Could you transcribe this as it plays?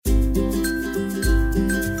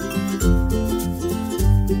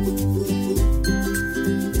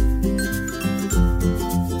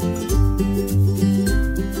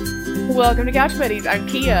Welcome to Couch Buddies. I'm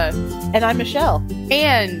Kia. And I'm Michelle.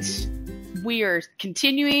 And we are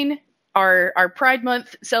continuing our Pride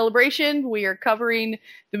Month celebration. We are covering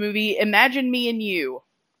the movie Imagine Me and You.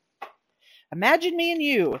 Imagine Me and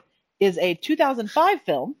You is a 2005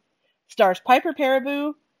 film. Stars Piper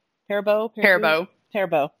Perabo, Lena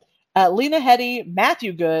Headey,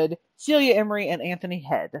 Matthew Good, Celia Emery, and Anthony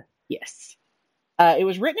Head. Yes. It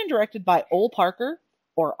was written and directed by Oliver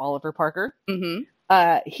Parker. Mm-hmm.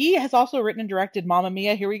 He has also written and directed Mamma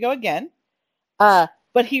Mia, Here We Go Again.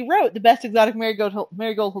 But he wrote The Best Exotic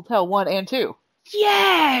Marigold Hotel 1 and 2.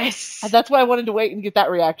 Yes! And that's why I wanted to wait and get that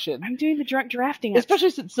reaction. I'm doing the drunk drafting. Especially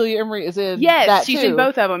since Celia Emery is in yes, that she's too. in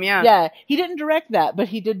both of them, yeah. Yeah, he didn't direct that, but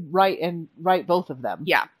he did write both of them.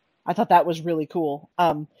 Yeah. I thought that was really cool.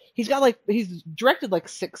 He's directed like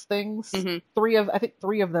 6 things. Mm-hmm. I think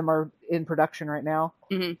 3 of them are in production right now.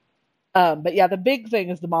 Mm-hmm. But yeah, the big thing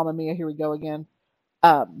is the Mamma Mia, Here We Go Again.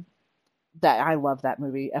 That I love that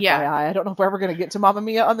movie. FYI. Yeah. I don't know if we're ever going to get to Mamma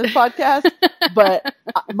Mia on this podcast, but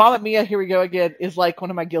Mamma Mia, Here We Go Again is like one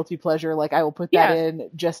of my guilty pleasure. Like I will put that in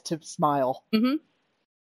just to smile. Mm-hmm.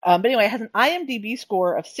 But anyway, it has an IMDb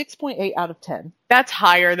score of 6.8 out of 10. That's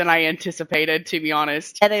higher than I anticipated, to be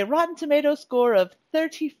honest. And a Rotten Tomatoes score of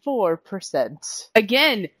 34%.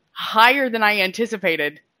 Again, higher than I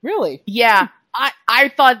anticipated. Really? Yeah. I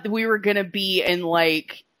thought we were going to be in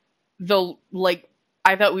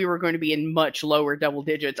I thought we were going to be in much lower double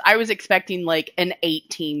digits. I was expecting like an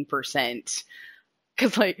 18%.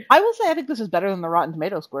 Cause I will say I think this is better than the Rotten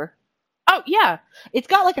Tomatoes score. Oh yeah. It's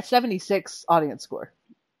got like a 76 audience score.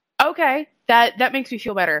 Okay. That makes me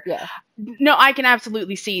feel better. Yeah. No, I can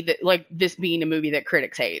absolutely see that like this being a movie that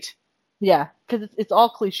critics hate. Yeah. Cause it's all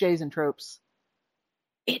cliches and tropes.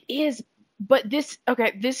 It is. But this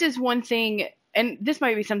is one thing, and this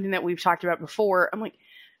might be something that we've talked about before. I'm like,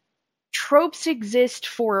 tropes exist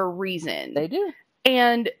for a reason. They do.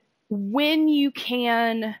 And when you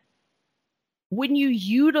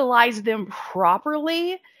utilize them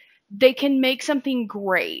properly, they can make something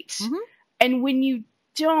great. Mm-hmm. And when you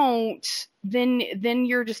don't, then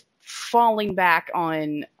you're just falling back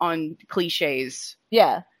on cliches.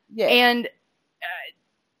 Yeah. Yeah. And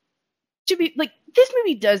to be like, this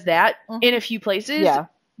movie does that in a few places. Yeah.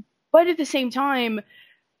 But at the same time,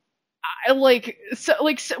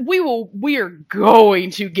 we are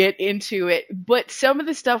going to get into it, but some of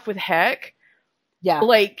the stuff with Heck,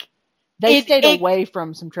 like they stayed away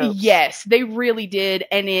from some tropes. Yes, they really did,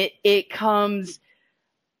 and it comes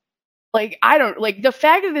like the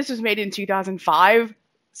fact that this was made in 2005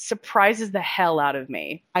 surprises the hell out of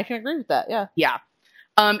me. I can agree with that. Yeah. Yeah.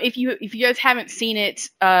 If you guys haven't seen it,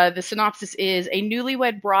 the synopsis is a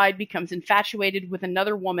newlywed bride becomes infatuated with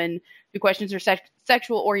another woman who questions her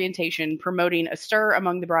sexual orientation, promoting a stir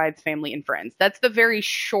among the bride's family and friends. That's the very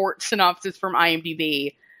short synopsis from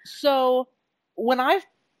IMDb. So when I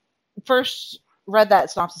first read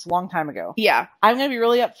that synopsis a long time ago, I'm going to be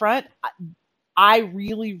really upfront. I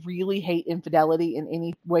really, really hate infidelity in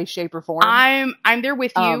any way, shape, or form. I'm there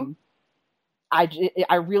with you.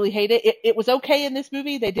 I really hate it. It was okay in this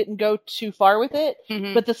movie. They didn't go too far with it.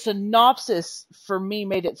 Mm-hmm. But the synopsis, for me,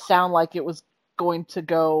 made it sound like it was going to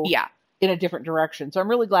go in a different direction. So I'm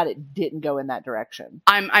really glad it didn't go in that direction.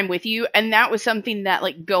 I'm with you. And that was something that,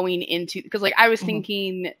 like, going into... Because, like, I was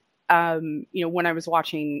thinking, when I was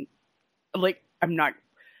watching...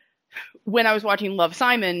 When I was watching Love,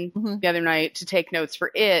 Simon the other night to take notes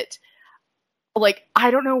for it, like, I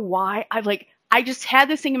don't know why. I just had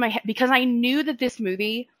this thing in my head because I knew that this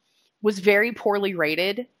movie was very poorly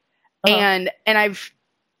rated, and I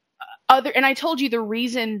told you the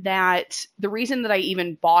reason that I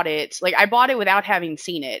even bought it, like I bought it without having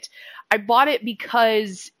seen it. I bought it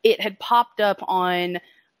because it had popped up on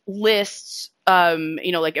lists,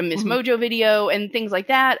 like a Miss Mojo video and things like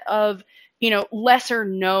that of, lesser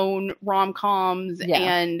known rom-coms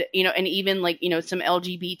and, and even like, some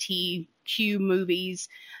LGBTQ movies.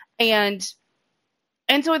 And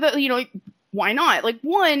so, why not? Like,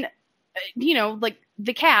 one, like,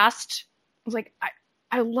 the cast was like,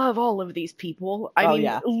 I love all of these people. I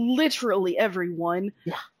mean, literally everyone.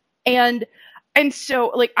 Yeah. And so,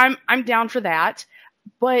 like, I'm down for that.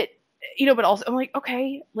 But, but also, I'm like,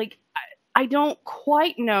 okay, like, I don't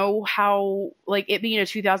quite know how, like, it being a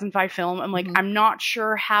 2005 film, I'm like, I'm not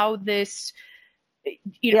sure how this,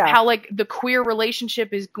 how, like, the queer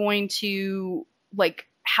relationship is going to, like,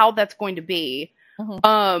 how that's going to be.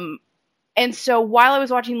 And so while I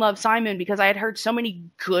was watching Love, Simon, because I had heard so many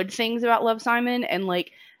good things about Love, Simon, and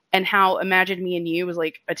how Imagine Me and You was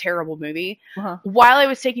like a terrible movie. While I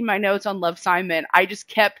was taking my notes on Love, Simon, I just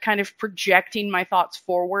kept kind of projecting my thoughts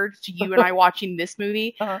forward to you and I watching this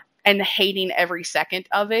movie. and hating every second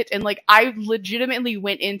of it. And like, I legitimately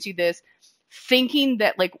went into this thinking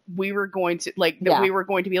that like we were going to like that we were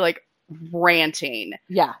going to be like ranting.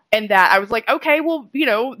 Yeah. And that I was like, okay, well, you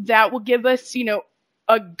know, that will give us, you know,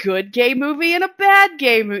 a good gay movie and a bad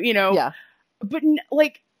gay movie, you know. Yeah. But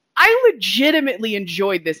like, I legitimately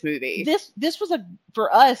enjoed this movie. This was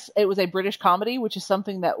for us, it was a British comedy, which is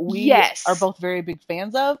something that we are both very big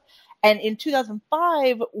fans of. And in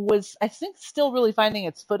 2005 was, I think, still really finding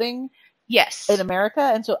its footing. Yes. In America.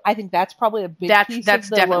 And so I think that's probably a big piece of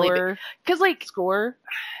the lower score.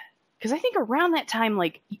 Because I think around that time,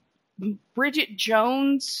 like, Bridget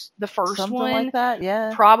Jones, the first something one. Like that,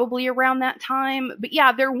 yeah. Probably around that time. But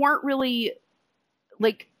yeah, there weren't really,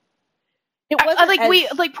 like... It wasn't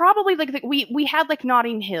we had like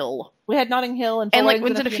Notting Hill. We had Notting Hill and like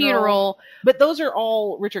Went to the Funeral. But those are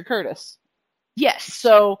all Richard Curtis. Yes.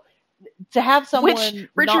 So to have someone which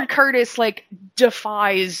Richard Curtis like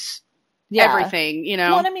defies everything, you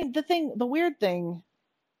know. Well, I mean the weird thing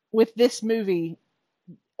with this movie,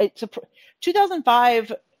 it's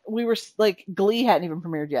 2005. We were like Glee hadn't even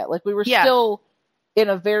premiered yet. Like we were still in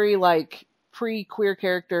a very like pre-queer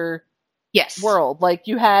character. Yes. World. Like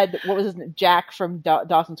you had, what was his name? Jack from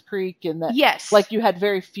Dawson's Creek, and that. Yes. Like you had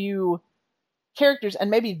very few characters, and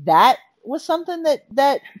maybe that was something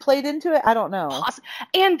that played into it. I don't know.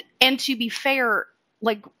 And to be fair,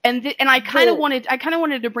 like, and I kind of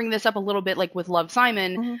wanted to bring this up a little bit, like with Love,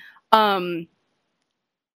 Simon,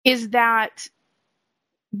 is that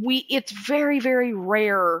it's very, very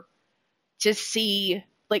rare to see,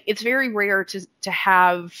 like, it's very rare to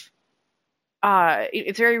have.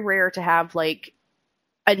 It's very rare to have like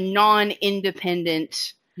a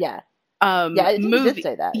non-independent movie. Did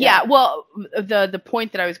say that. Yeah. Well, the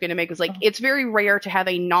point that I was going to make was like it's very rare to have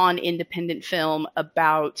a non-independent film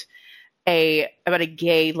about a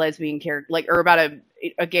gay lesbian character, like, or about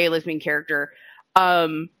a gay lesbian character,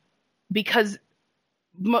 because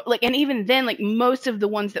like, and even then, like most of the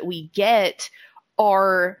ones that we get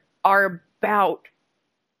are about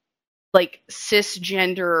like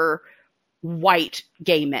cisgender white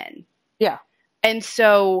gay men. Yeah. And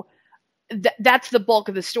so that's the bulk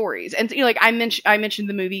of the stories. And you know, like I mentioned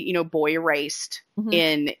the movie, you know, Boy Erased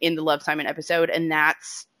in the Love, Simon episode, and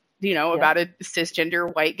that's, you know, about a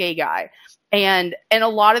cisgender white gay guy. And a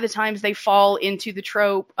lot of the times they fall into the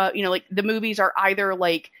trope, you know, like the movies are either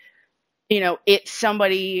like, you know, it's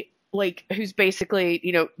somebody like who's basically,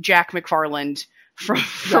 you know, Jack McFarland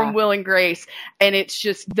from Will and Grace, and it's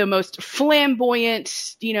just the most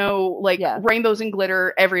flamboyant, you know, like rainbows and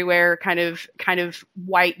glitter everywhere kind of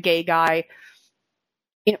white gay guy,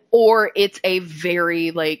 you know, or it's a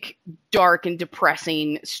very like dark and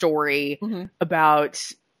depressing story about,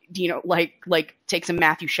 you know, like takes a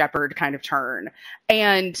Matthew Shepard kind of turn,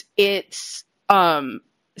 and it's so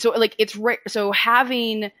like it's so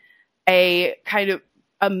having a kind of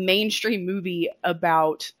a mainstream movie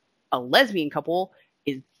about a lesbian couple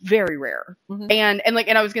is very rare. And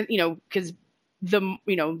I was gonna, you know, because the,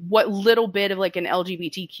 you know, what little bit of like an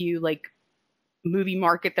LGBTQ like movie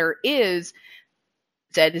market there is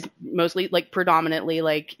mostly like predominantly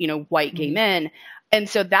like, you know, white gay men. And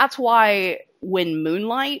so that's why when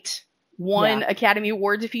Moonlight won Academy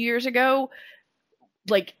Awards a few years ago,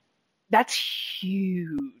 like that's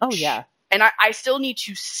huge. Oh yeah. And I still need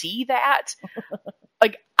to see that.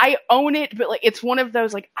 Like, I own it, but like it's one of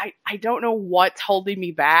those, like, I don't know what's holding me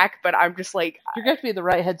back, but I'm just like, you're going to be in the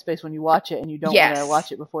right headspace when you watch it, and you don't want to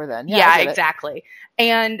watch it before then. Yeah, exactly.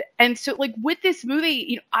 And so like with this movie,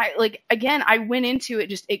 you know, I went into it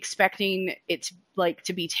just expecting it like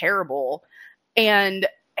to be terrible, and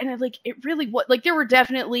like it really was, like there were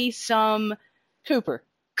definitely some Cooper.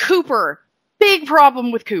 Big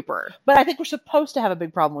problem with Cooper. But I think we're supposed to have a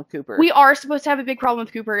big problem with Cooper. We are supposed to have a big problem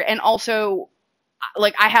with Cooper, and also,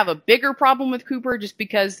 like, I have a bigger problem with Cooper just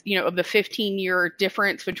because, you know, of the 15-year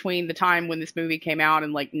difference between the time when this movie came out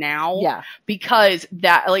and, like, now. Yeah. Because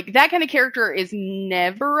that kind of character is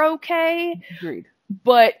never okay. Agreed.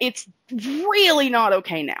 But it's really not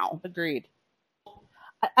okay now. Agreed.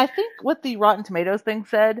 I think what the Rotten Tomatoes thing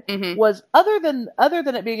said was other than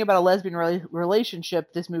it being about a lesbian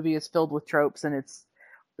relationship, this movie is filled with tropes, and it's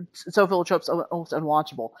so full of tropes, almost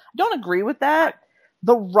unwatchable. I don't agree with that.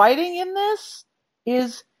 The writing in this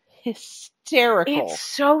is hysterical. It's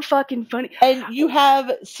so fucking funny. And you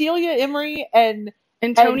have Celia Imrie and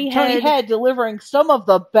Tony Head delivering some of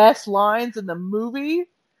the best lines in the movie.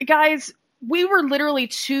 Guys, we were literally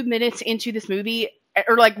 2 minutes into this movie,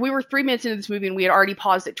 or like we were 3 minutes into this movie, and we had already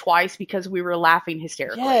paused it twice because we were laughing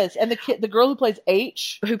hysterically. Yes, and the girl who plays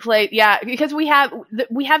H, because we have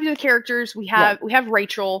the characters. We have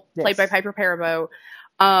Rachel, played by Piper Perabo.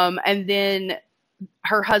 And then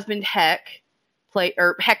her husband Heck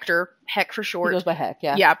Hector for short. He goes by Heck,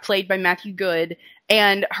 yeah. Yeah, played by Matthew Good.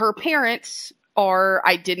 And her parents are,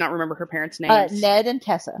 I did not remember her parents' names. Ned and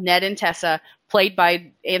Tessa. Ned and Tessa, played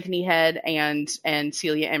by Anthony Head and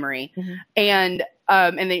Celia Emery. Mm-hmm. And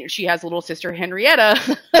then she has a little sister,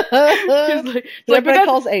 Henrietta. Everybody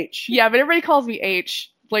calls H. Yeah, but everybody calls me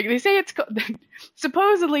H. Like, they say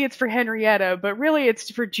supposedly it's for Henrietta, but really it's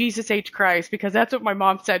for Jesus H. Christ, because that's what my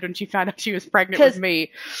mom said when she found out she was pregnant with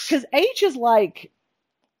me. Because H is like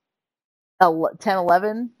 10,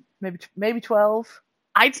 11, maybe 12.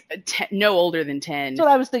 No older than 10. That's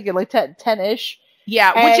what I was thinking, like 10-ish.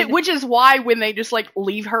 Yeah, which is why when they just like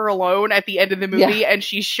leave her alone at the end of the movie and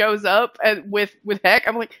she shows up with Heck,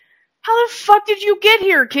 I'm like, how the fuck did you get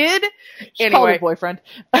here, kid? She called her boyfriend.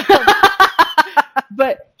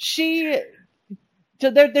 But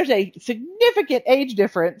there's a significant age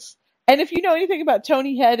difference. And if you know anything about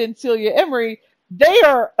Tony Head and Celia Emery, they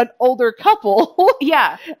are an older couple.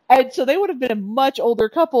 Yeah. And so they would have been a much older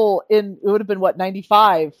couple it would have been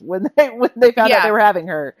 95 when they found out they were having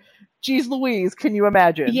her. Jeez Louise, can you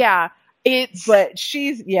imagine? Yeah. But she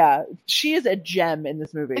is a gem in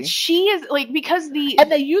this movie. She is, like,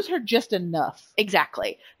 and they use her just enough.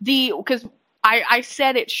 Exactly. Because I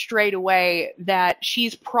said it straight away that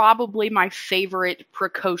she's probably my favorite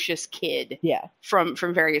precocious kid. Yeah. From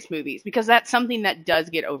various movies, because that's something that does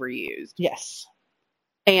get overused. Yes.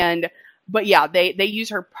 But yeah, they use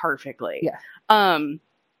her perfectly. Yeah.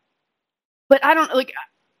 But I don't like.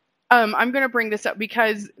 I'm gonna bring this up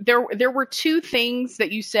because there were two things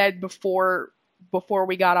that you said before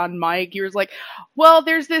we got on mic. You were like, well,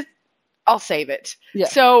 there's this. I'll save it. Yeah.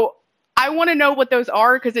 So I want to know what those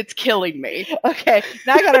are because it's killing me. Okay,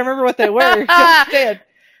 now I gotta remember what they were.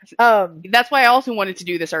 That's why I also wanted to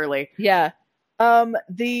do this early. Yeah. I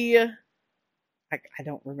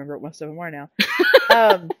don't remember what most of them are now.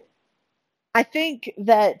 I think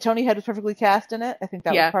that Tony Head was perfectly cast in it. I think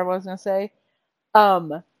that was part of what I was gonna say.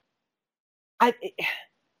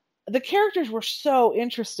 The characters were so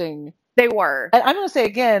interesting. They were. And I'm going to say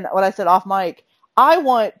again what I said off mic. I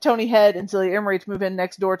want Tony Head and Celia Emery to move in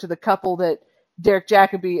next door to the couple that Derek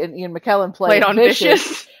Jacobi and Ian McKellen played on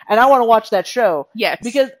Vicious. And I want to watch that show. Yes.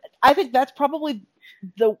 Because I think that's probably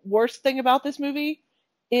the worst thing about this movie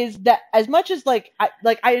is that as much as I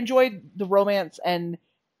enjoyed the romance and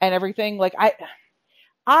everything, like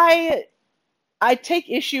I take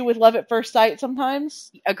issue with love at first sight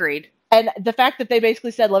sometimes. Agreed. And the fact that they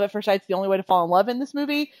basically said love at first sight is the only way to fall in love in this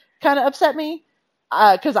movie kind of upset me.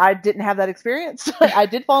 Because I didn't have that experience. I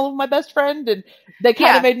did fall in love with my best friend, and they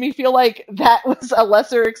kind of made me feel like that was a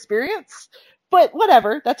lesser experience. But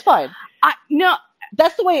whatever, that's fine. No,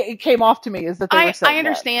 that's the way it came off to me. Is that they were saying I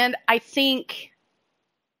understand. That. I think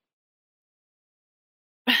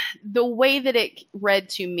the way that it read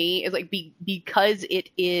to me is like because it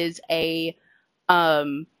is a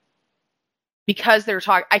because they're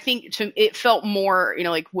talking, I think it felt more,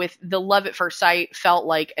 like with the love at first sight felt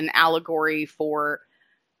like an allegory for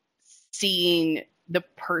seeing the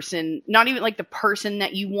person, not even like the person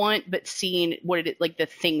that you want, but seeing what it is, like the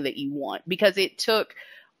thing that you want. Because it took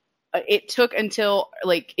until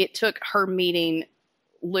like it took her meeting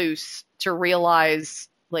Luce to realize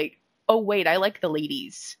like, oh wait, I like the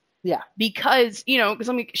ladies. Yeah. Because, because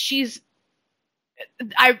I mean,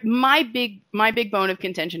 my big bone of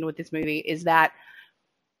contention with this movie is that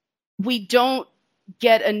we don't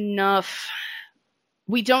get enough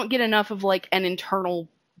of like an internal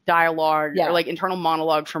dialogue or like internal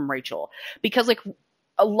monologue from Rachel, because like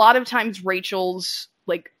a lot of times Rachel's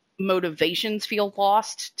like motivations feel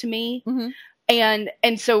lost to me. Mm-hmm.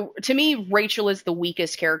 And so to me Rachel is the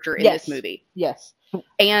weakest character in this movie. Yes.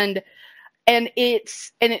 And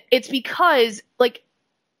it's because like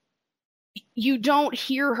you don't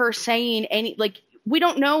hear her saying any, like, we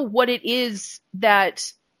don't know what it is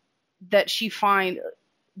that she finds,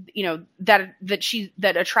 that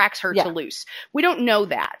attracts her to Luce. We don't know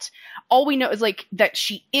that. All we know is like that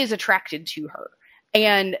she is attracted to her,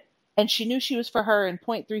 and she knew she was for her in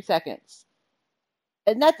 0.3 seconds,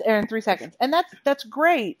 and that's in 3 seconds, and that's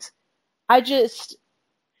great. I don't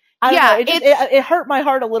know. It hurt my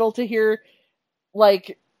heart a little to hear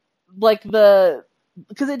like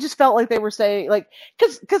because it just felt like they were saying, like,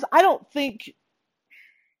 because I don't think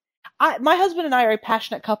my husband and I are a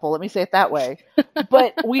passionate couple. Let me say it that way.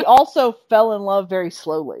 But we also fell in love very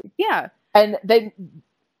slowly. Yeah, and they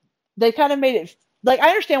kind of made it like, I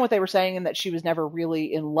understand what they were saying in that she was never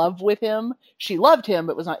really in love with him. She loved him,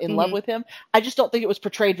 but was not in love with him. I just don't think it was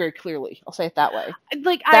portrayed very clearly. I'll say it that way.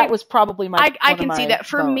 Like that was probably my. I can see that.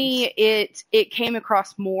 For me, it came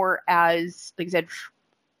across more as, like I said,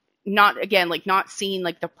 not again, like not seeing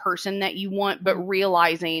like the person that you want, but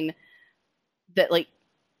realizing that like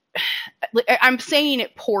I'm saying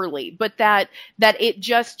it poorly, but that it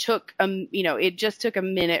just took it just took a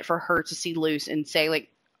minute for her to see Luce and say like,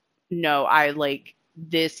 no, I like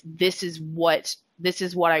this is what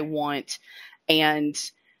I want,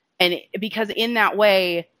 and because in that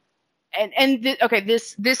way,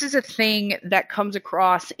 this is a thing that comes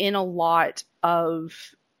across in a lot of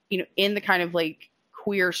in the kind of like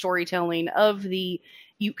queer storytelling of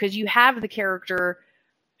because you have the character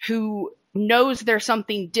who knows there's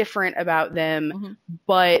something different about them,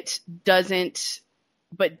 but doesn't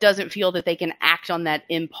feel that they can act on that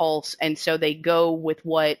impulse, and so they go with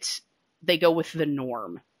the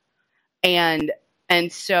norm, and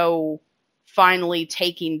so finally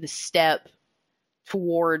taking the step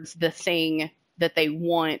towards the thing that they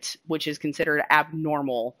want, which is considered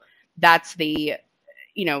abnormal. That's the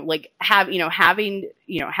having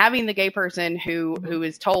the gay person who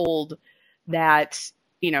is told that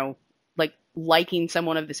like liking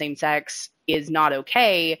someone of the same sex is not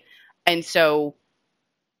okay, and so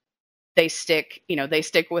they stick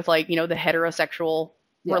with like the heterosexual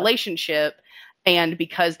relationship, and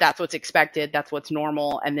because that's what's expected, that's what's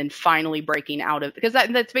normal, and then finally breaking out of, because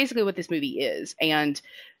that's basically what this movie is, and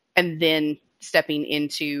then stepping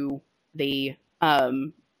into the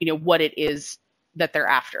what it is that they're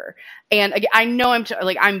after. And again, I know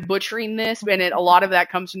I'm butchering this, and a lot of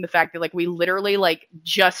that comes from the fact that like we literally like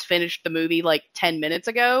just finished the movie like 10 minutes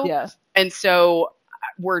ago. Yeah. And so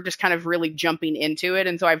we're just kind of really jumping into it,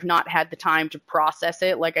 and so I've not had the time to process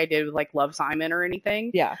it like I did with like Love, Simon or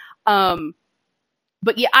anything. Yeah.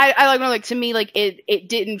 But yeah, I like to me like it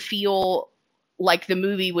didn't feel like the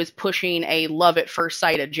movie was pushing a love at first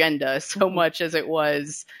sight agenda so much as it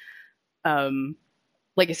was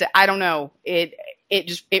like I said, I don't know. It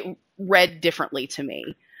read differently to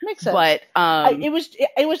me. Makes sense. But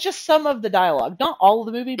it was just some of the dialogue, not all of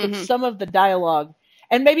the movie, but some of the dialogue,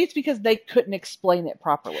 and maybe it's because they couldn't explain it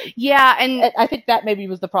properly. Yeah, and I think that maybe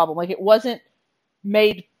was the problem. Like it wasn't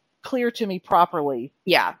made clear to me properly.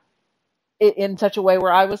 Yeah. In such a way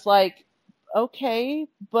where I was like, okay,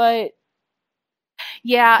 but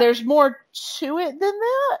yeah, there's more to it than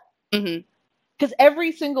that. Because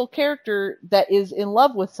every single character that is in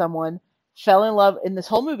love with someone fell in love in this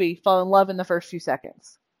whole movie, fell in love in the first few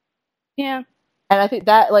seconds. Yeah. And I think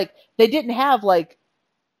that like they didn't have Ned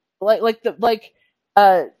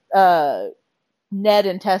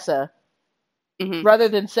and Tessa, rather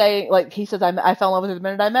than saying like he says I fell in love with her the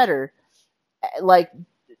minute I met her, like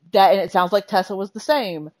that, and it sounds like Tessa was the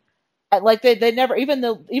same. And like they never,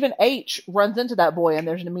 even H runs into that boy and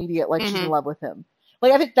there's an immediate like she's in love with him.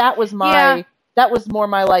 Like I think that was that was more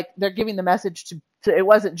my like they're giving the message to it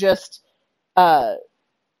wasn't just couples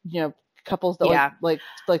that like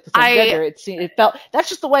the same gender. It felt that's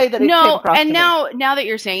just the way that it came across. And to now me. that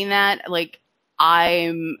you're saying that, like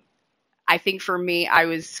I think for me I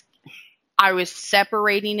was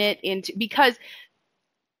separating it into, because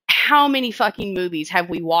how many fucking movies have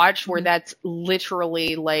we watched where that's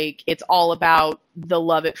literally like it's all about the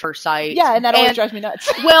love at first sight? Yeah, and that always drives me nuts.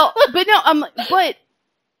 Well, but no, but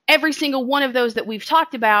every single one of those that we've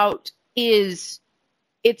talked about it's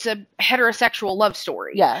a heterosexual love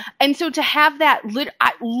story. Yeah. And so to have that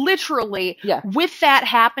literally with that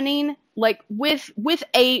happening, like with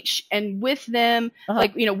H and with them,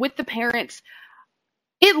 like with the parents,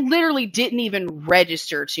 it literally didn't even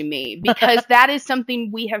register to me, because that is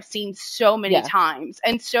something we have seen so many times.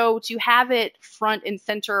 And so to have it front and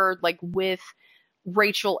center, like with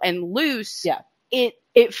Rachel and Luce, it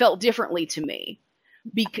felt differently to me.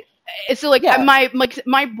 So like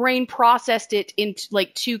my brain processed it into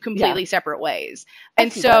like two completely separate ways.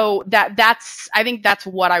 And so that's I think that's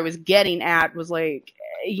what I was getting at, was like,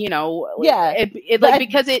 it like,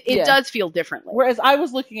 because it does feel differently. Whereas I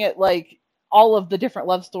was looking at like all of the different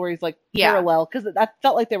love stories, like parallel, because I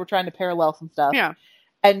felt like they were trying to parallel some stuff. Yeah.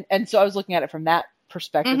 And so I was looking at it from that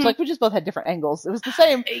perspective. So like we just both had different angles. It was the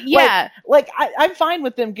same. Yeah. Like I'm fine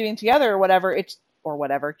with them getting together or whatever. Or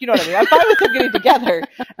whatever. You know what I mean? I'm fine with them getting together.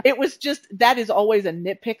 It was just, that is always a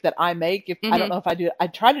nitpick that I make. I don't know if I do it. I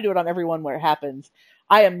try to do it on everyone where it happens.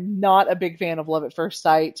 I am not a big fan of love at first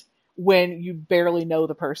sight when you barely know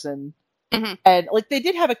the person. And like they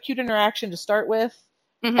did have a cute interaction to start with.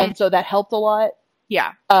 And so that helped a lot.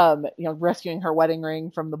 Yeah. Rescuing her wedding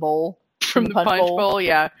ring from the bowl. From the punch bowl,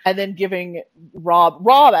 yeah. And then giving Rob,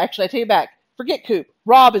 actually, I take it back. Forget Coop.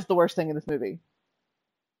 Rob is the worst thing in this movie.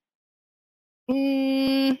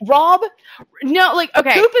 Rob? No, like,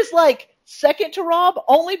 okay. Coop is like second to Rob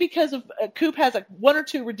only because of Coop has like one or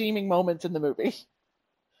two redeeming moments in the movie.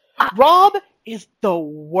 Rob is the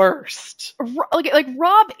worst. Like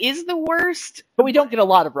Rob is the worst, but we don't get a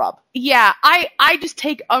lot of Rob. Yeah, I just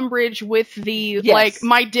take umbrage with the like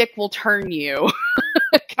my dick will turn you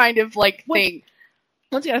kind of like thing.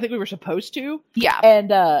 Once again, I think we were supposed to. Yeah,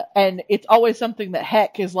 and it's always something that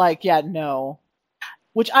Heck is like, yeah, no.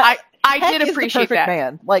 Which I did appreciate that.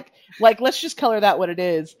 Man, like let's just color that what it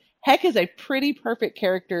is. Heck is a pretty perfect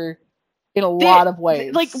character in a lot of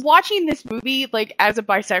ways. Like watching this movie, like as a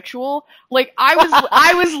bisexual, like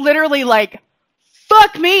I was literally like,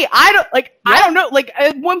 fuck me. I don't know. Like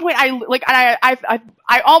at one point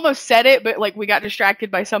I almost said it, but like we got distracted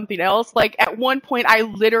by something else. Like at one point I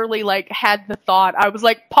literally like had the thought, I was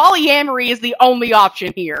like, polyamory is the only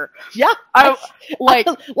option here. Yeah.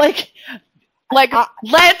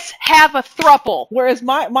 Let's have a throuple. Whereas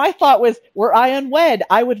my thought was, were I unwed,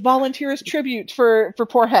 I would volunteer as tribute for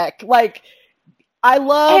poor Heck. Like, I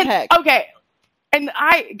love Heck. Okay. And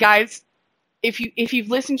guys, if you've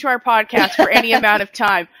listened to our podcast for any amount of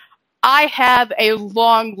time, I have a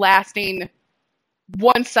long-lasting,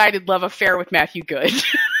 one-sided love affair with Matthew Good.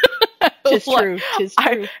 Tis true.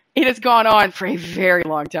 It has gone on for a very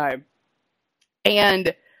long time.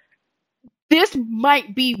 And this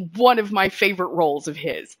might be one of my favorite roles of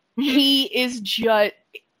his. He's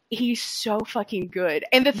so fucking good.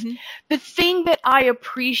 And the thing that I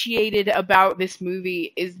appreciated about this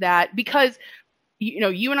movie is that, because,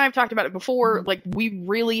 you and I have talked about it before, like, we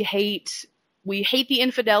really hate the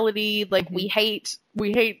infidelity, like, we hate,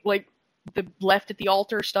 like, the left at the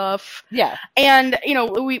altar stuff. Yeah. And,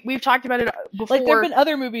 we've talked about it before. Like, there have been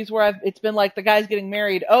other movies where it's been like, the guy's getting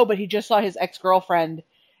married, but he just saw his ex-girlfriend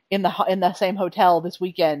in the same hotel this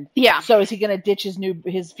weekend. Yeah. So is he going to ditch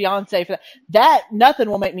his fiance for that? Nothing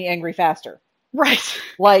will make me angry faster. Right.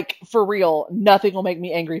 Like, for real, nothing will make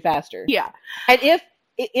me angry faster. Yeah. And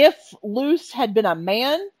if Luce had been a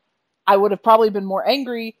man, I would have probably been more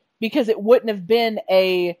angry, because it wouldn't have been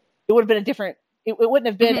a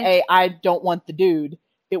I don't want the dude.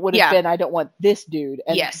 It would have been, I don't want this dude.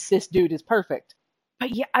 And this dude is perfect.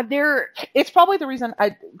 But yeah, it's probably the reason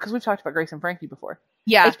because we've talked about Grace and Frankie before.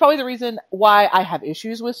 Yeah. It's probably the reason why I have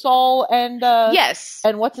issues with Saul and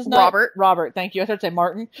and what's his name? Robert, thank you. I thought to say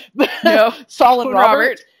Martin. No. Saul and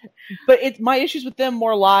Robert. But my issues with them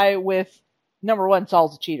more lie with, number one,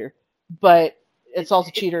 Saul's a cheater. But Saul's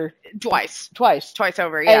a cheater twice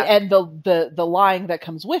over, yeah. And the lying that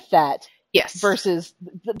comes with that. Yes. Versus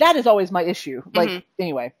that is always my issue. Like,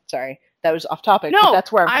 anyway, sorry. That was off topic. No, but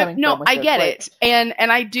that's where I'm coming from. No, I get it. And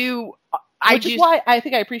I do. Which is why I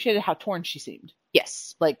think I appreciated how torn she seemed.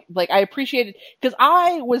 Yes. Like I appreciated, because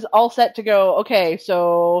I was all set to go, okay,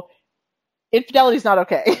 so infidelity's not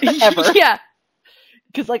okay. Ever. Yeah.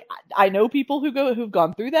 Because like I know people who've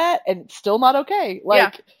gone through that and it's still not okay.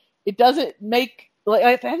 Like it doesn't make, like, I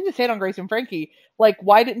had to say it on Grace and Frankie. Like,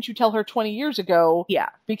 why didn't you tell her 20 years ago? Yeah.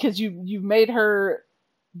 Because you've made her,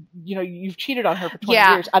 you've cheated on her for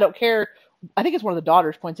 20 years. I don't care. I think it's one of the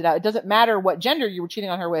daughters points it out. It doesn't matter what gender you were cheating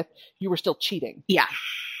on her with. You were still cheating. Yeah.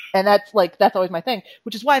 And that's always my thing,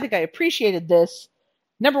 which is why I think I appreciated this.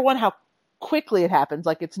 Number one, how quickly it happens.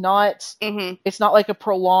 Like, it's not like a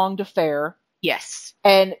prolonged affair. Yes.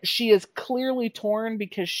 And she is clearly torn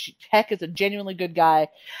because Heck is a genuinely good guy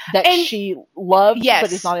that she loves,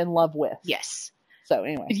 but is not in love with. Yes. So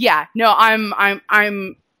anyway. Yeah. No, I'm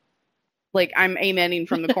amening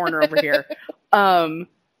from the corner over here. But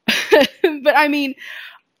I mean,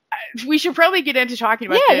 we should probably get into talking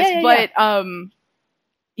about this, but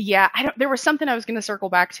there was something I was going to circle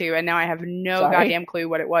back to, and now I have no goddamn clue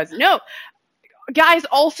what it was. No, guys,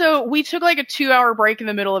 also, we took like a 2-hour break in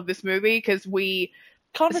the middle of this movie because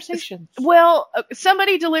conversations. Well,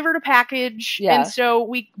 somebody delivered a package, and so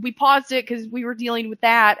we paused it because we were dealing with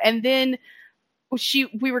that, and then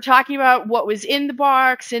we were talking about what was in the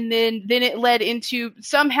box, and then it led into,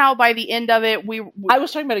 somehow by the end of it, I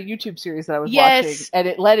was talking about a YouTube series that I was watching, and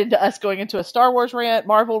it led into us going into a Star Wars rant,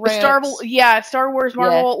 Marvel rant. Star Wars,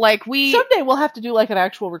 Marvel, like someday we'll have to do like an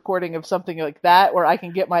actual recording of something like that, where I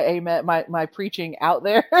can get my preaching out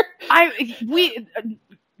there.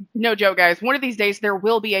 No joke, guys. One of these days there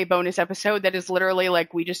will be a bonus episode that is literally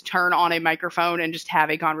like, we just turn on a microphone and just have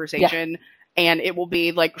a conversation. Yeah. And it will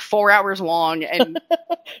be like 4 hours long, and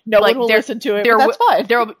no one will listen to it. But that's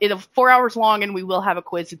fine. It'll 4 hours long, and we will have a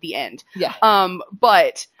quiz at the end. Yeah.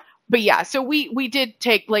 But yeah. So we did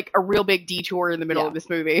take like a real big detour in the middle of this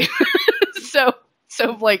movie. so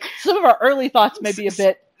like some of our early thoughts may be a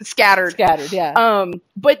bit scattered. Yeah.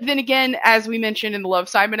 But then again, as we mentioned in the Love,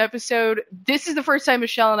 Simon episode, this is the first time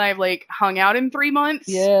Michelle and I have like hung out in 3 months.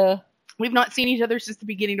 Yeah. We've not seen each other since the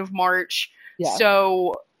beginning of March. Yeah.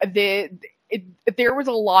 So there was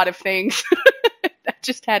a lot of things that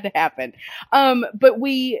just had to happen. But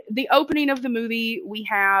the opening of the movie, we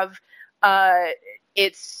have,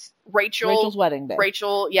 it's Rachel's wedding day.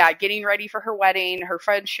 Rachel, getting ready for her wedding, her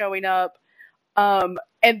friends showing up. And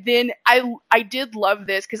then I did love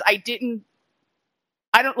this because I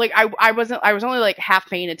was only like half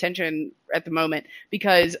paying attention at the moment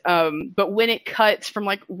because, but when it cuts from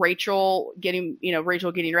like Rachel getting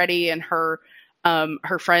ready and her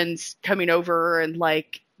friends coming over and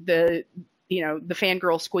like the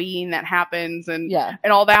fangirl squeeing that happens and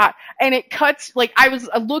all that. And it cuts, like, I was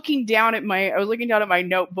looking down at my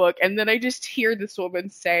notebook, and then I just hear this woman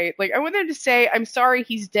say, like, I want them to say, I'm sorry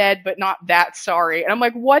he's dead, but not that sorry. And I'm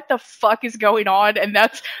like, what the fuck is going on? And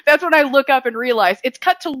that's when I look up and realize it's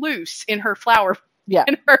cut to Luce in her flower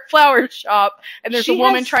shop, and there's a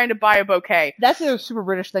woman trying to buy a bouquet. That's the super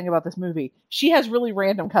British thing about this movie. She has really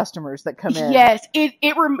random customers that come in. Yes,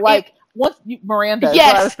 Miranda.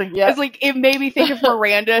 Yes, I was thinking, it's like it made me think of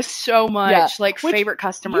Miranda so much. Like favorite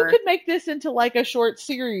customer. You could make this into like a short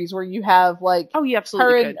series where you have like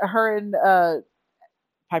absolutely her and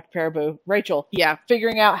Piper Perabo, Rachel,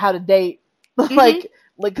 figuring out how to date, like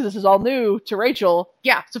because this is all new to Rachel.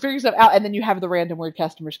 Yeah, so figuring stuff out, and then you have the random weird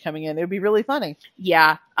customers coming in. It would be really funny.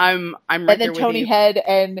 Yeah, I'm right and then Tony Head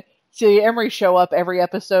and Celia Emery show up every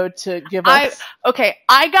episode to give us.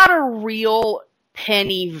 I got a real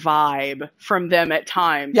Penny vibe from them at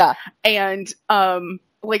times. Yeah. And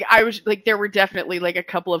like I was like there were definitely like a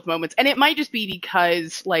couple of moments, and it might just be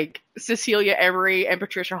because like Cecilia Emery and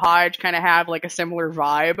Patricia Hodge kind of have like a similar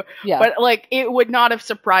vibe. Yeah. But like it would not have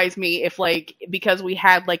surprised me if like because we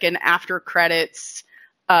had like an after credits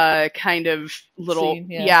kind of little scene,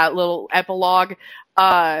 little epilogue.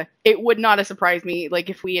 It would not have surprised me like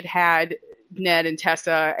if we had Ned and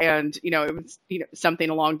Tessa, and it was something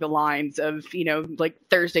along the lines of like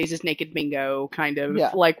Thursdays is Naked Bingo, kind of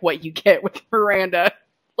like what you get with Miranda.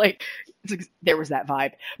 Like there was that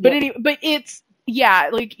vibe, but but it's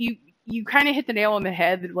like you kind of hit the nail on the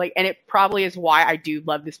head. Like, and it probably is why I do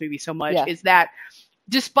love this movie so much is that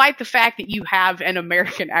despite the fact that you have an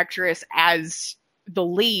American actress as the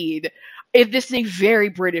lead, this is a very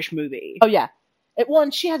British movie. Oh yeah,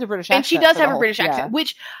 she has a British accent, and she does have a British accent,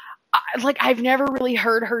 which. Like I've never really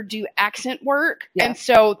heard her do accent work, and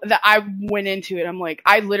so I went into it. I'm like,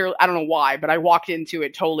 I don't know why, but I walked into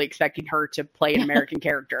it totally expecting her to play an American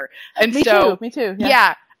character, and me too.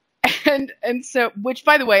 Yeah, and so, which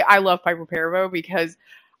by the way, I love Piper Perabo because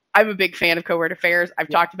I'm a big fan of Covert Affairs. I've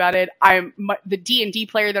talked about it. The D&D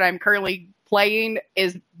player that I'm currently playing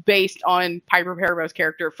is based on Piper Parabo's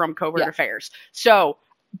character from Covert Affairs, so.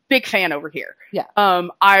 Big fan over here. Yeah.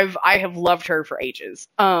 I have loved her for ages.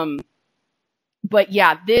 But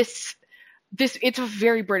yeah, this it's a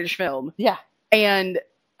very British film. Yeah. And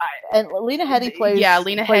Lena Headey plays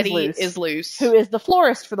Headey is Luce, who is the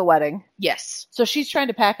florist for the wedding. Yes. So she's trying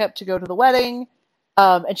to pack up to go to the wedding.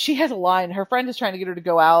 And she has a line. Her friend is trying to get her to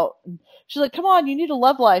go out. And she's like, "Come on, you need a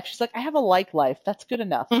love life." She's like, "I have a life. That's good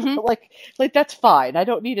enough." Mm-hmm. But like that's fine. I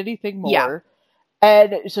don't need anything more. Yeah.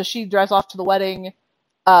 And so she drives off to the wedding.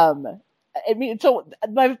 One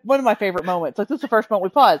of my favorite moments, like this is the first moment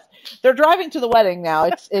we pause. They're driving to the wedding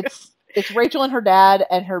now. It's Rachel and her dad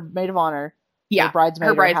and her maid of honor. Yeah.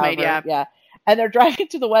 Her bridesmaid. Yeah. And they're driving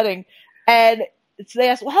to the wedding, and they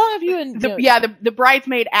ask, "Well, how long have you and the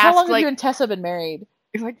bridesmaid asked, how long have you and Tessa been married?"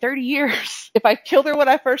 It's like 30 years. If I killed her when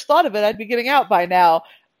I first thought of it, I'd be getting out by now.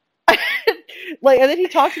 And then he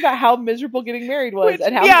talks about how miserable getting married was,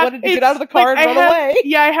 and how he wanted to get out of the car and run away.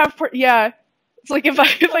 Yeah, I have. Yeah. It's like if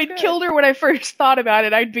I'd killed her when I first thought about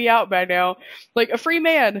it, I'd be out by now. Like a free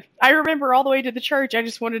man. I remember all the way to the church, I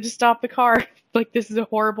just wanted to stop the car. Like, this is a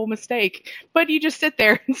horrible mistake. But you just sit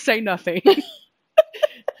there and say nothing.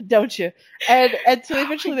 Don't you? And so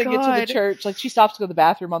eventually they get to the church. Like, she stops to go to the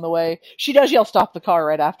bathroom on the way. She does yell, "Stop the car,"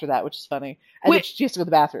 right after that, which is funny. And then she has to go to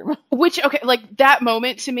the bathroom. Like, that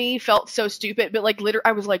moment to me felt so stupid. But, like, literally,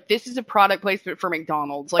 I was like, this is a product placement for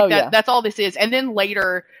McDonald's. Like, that's all this is. And then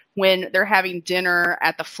later, when they're having dinner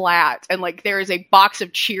at the flat, and, like, there is a box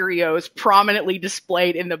of Cheerios prominently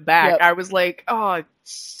displayed in the back, I was like, oh,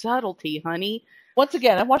 subtlety, honey. Once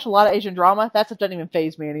again, I've watched a lot of Asian drama. That stuff doesn't even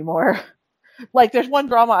faze me anymore. Like, there's one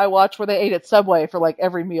drama I watched where they ate at Subway for, like,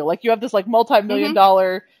 every meal. Like, you have this, like,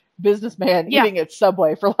 multi-million-dollar businessman eating at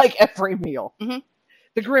Subway for, like, every meal. Mm-hmm.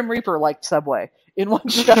 The Grim Reaper liked Subway in one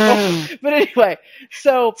show. But anyway,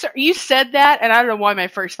 so you said that, and I don't know why my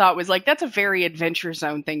first thought was, like, that's a very Adventure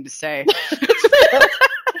Zone thing to say.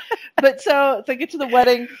 But so they get to the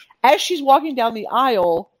wedding. As she's walking down the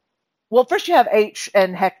aisle, well, first you have H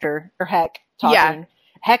and Hector, or Heck, talking. Yeah.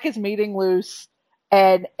 Heck is meeting Luce.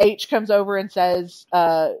 And H comes over and says,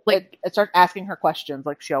 like, it starts asking her questions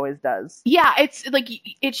like she always does. Yeah, it's like,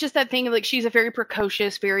 it's just that thing of like, she's a very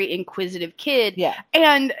precocious, very inquisitive kid. Yeah.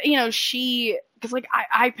 And, you know, because like,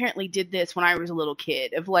 I apparently did this when I was a little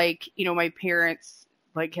kid of like, you know, my parents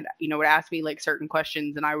like, you know, would ask me like certain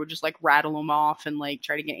questions and I would just like rattle them off and like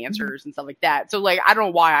try to get answers and stuff like that. So like, I don't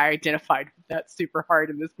know why I identified that super hard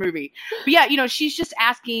in this movie. But yeah, you know, she's just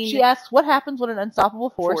asking. She asks, what happens when an unstoppable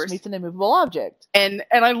force meets an immovable object? And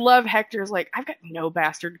I love Hector's like, I've got no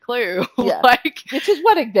bastard clue. Yeah. Like, it's his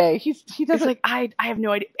wedding day. He doesn't. Like, I have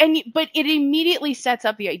no idea. But it immediately sets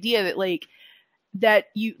up the idea that like, that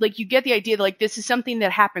you get the idea that like, this is something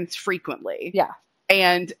that happens frequently. Yeah.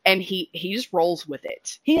 And he just rolls with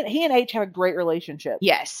it. He and H have a great relationship.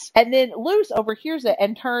 Yes. And then Luce overhears it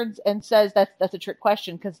and turns and says that's a trick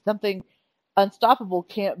question because something unstoppable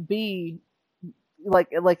can't be like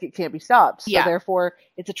it can't be stopped. So therefore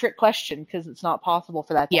it's a trick question because it's not possible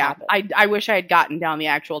for that to happen. I wish I had gotten down the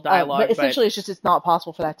actual dialogue. But essentially it's not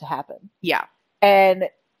possible for that to happen. Yeah. And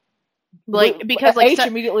like because like H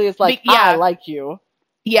immediately is like, I like you.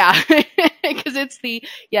 Yeah. Because it's the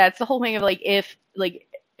whole thing of like if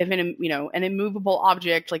an, you know, an immovable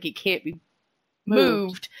object, like it can't be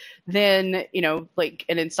moved, then, you know, like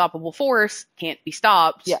an unstoppable force can't be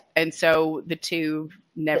stopped. Yeah. And so the two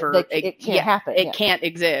never, it can't happen. It can't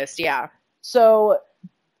exist. Yeah. So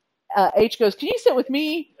H goes, can you sit with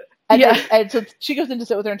me? And and so she goes in to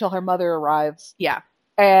sit with her until her mother arrives. Yeah.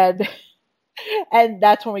 And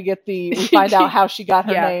that's when we find out how she got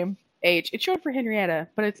her name. H. It's short for Henrietta,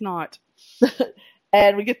 but it's not.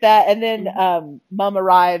 And we get that, and then Mom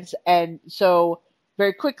arrives, and so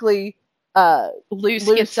very quickly, Luce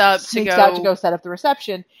gets up to go set up the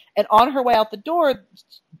reception, and on her way out the door,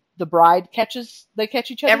 the bride catch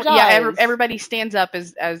each other's eyes. Yeah, everybody stands up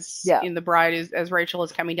as in the bride as Rachel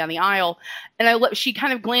is coming down the aisle, and she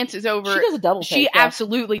kind of glances over. She does a double take. She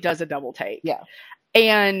absolutely does a double take. Yeah,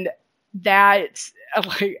 and that's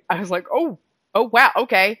like I was like, oh wow,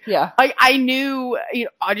 okay. Yeah. I knew, you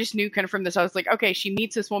know, I just knew kind of from this, I was like, okay, she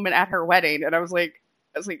meets this woman at her wedding, and I was like,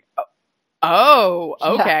 oh,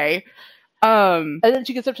 okay. Yeah. And then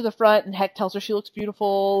she gets up to the front, and Heck tells her she looks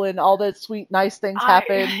beautiful, and all the sweet, nice things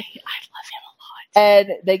happen. I love him a lot.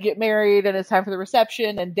 And they get married, and it's time for the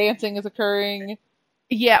reception, and dancing is occurring.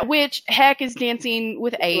 Yeah, which Heck is dancing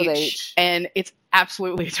with H, and it's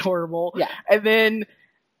absolutely adorable. Yeah. And then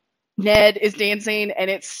Ned is dancing, and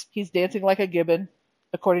he's dancing like a gibbon,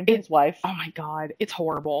 according to his wife. Oh my god, it's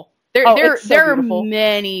horrible. There are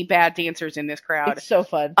many bad dancers in this crowd. It's so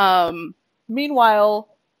fun. Meanwhile,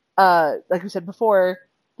 like we said before,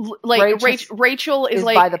 like Rachel is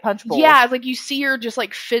like by the punch bowl. Yeah, like you see her just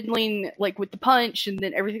like fiddling like with the punch, and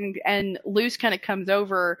then everything. And Luce kind of comes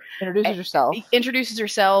over, introduces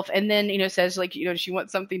herself, and then, you know, says like, you know, she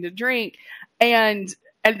wants something to drink, and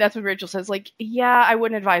that's when Rachel says, like, yeah, I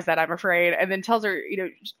wouldn't advise that, I'm afraid. And then tells her, you know,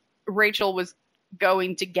 Rachel was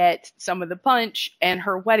going to get some of the punch, and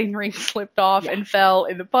her wedding ring slipped off and fell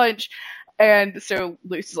in the punch. And so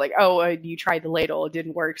Luce is like, oh, you tried the ladle. It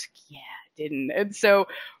didn't work. Like, yeah, it didn't. And so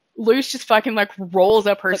Luce just fucking like rolls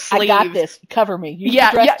up her sleeves. I got this. Cover me.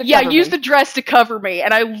 Use the dress to cover me.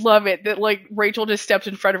 And I love it that like Rachel just steps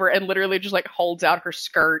in front of her and literally just like holds out her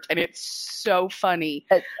skirt, and it's so funny.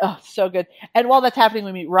 So good. And while that's happening,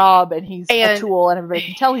 we meet Rob, and he's a tool, and everybody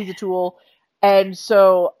can tell he's a tool. And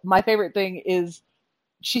so my favorite thing is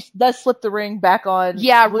she does slip the ring back on.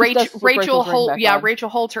 Yeah, Rachel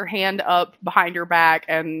holds her hand up behind her back,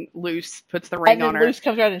 and Luce puts the ring on her. And then Luce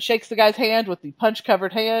comes around and shakes the guy's hand with the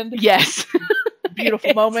punch-covered hand. Yes.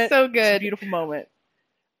 Beautiful moment. So good. It's a beautiful moment.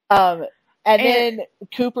 And then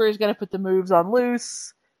Cooper is going to put the moves on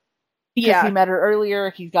Luce. Because he met her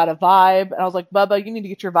earlier. He's got a vibe. And I was like, Bubba, you need to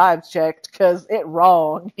get your vibes checked, because it's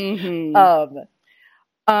wrong. Mm-hmm.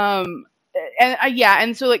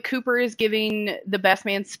 And so like Cooper is giving the best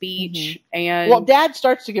man speech, and Dad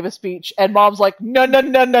starts to give a speech, and Mom's like, no.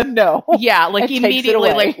 Yeah, like he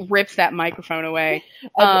immediately like rips that microphone away.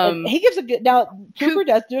 And he gives a good. Now Cooper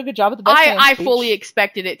does do a good job at the best man speech. I fully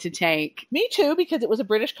expected it to tank. Me too, because it was a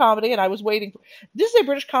British comedy, and I was waiting. This is a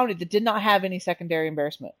British comedy that did not have any secondary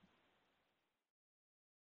embarrassment.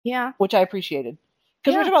 Yeah, which I appreciated,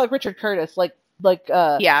 because we're talking about like Richard Curtis, with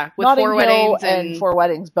Notting Four Weddings and Four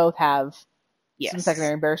Weddings both have some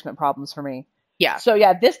secondary embarrassment problems for me. Yeah. So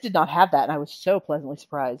this did not have that, and I was so pleasantly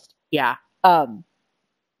surprised. Yeah. But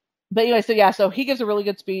anyway, so he gives a really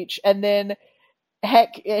good speech, and then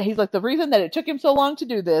Heck, he's like, the reason that it took him so long to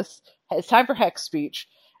do this, it's time for Heck's speech,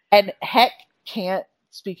 and Heck can't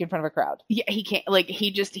speak in front of a crowd. Yeah, he can't. Like,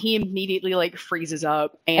 he immediately like freezes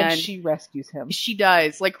up, and she rescues him. She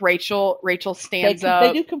does. Like, Rachel stands up.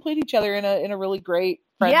 They do complete each other in a really great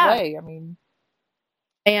friend way. I mean,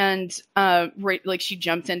 and like, she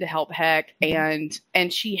jumps in to help Heck, and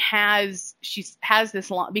she has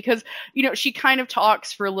this line, because, you know, she kind of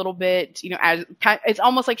talks for a little bit, you know, it's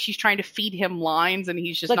almost like she's trying to feed him lines, and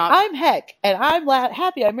he's just like, not. I'm Heck, and I'm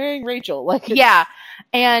happy I'm marrying Rachel. Like, yeah,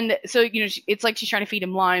 and so, you know, it's like she's trying to feed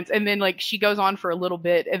him lines, and then like she goes on for a little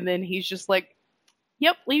bit, and then he's just like,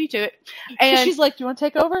 yep, leave you to it. And so she's like, do you want to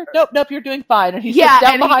take over? Nope, you're doing fine. And he sits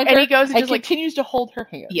down behind her, and he goes and just continues to hold her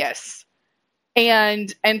hand. Yes.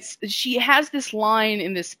 And she has this line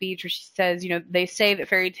in this speech where she says, you know, they say that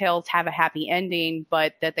fairy tales have a happy ending,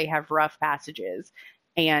 but that they have rough passages.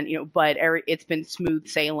 And, you know, but it's been smooth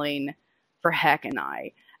sailing for Heck and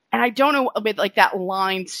I. And I don't know, but like, that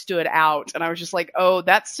line stood out, and I was just like, oh,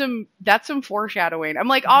 that's some foreshadowing. I'm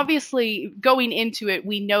like, obviously going into it,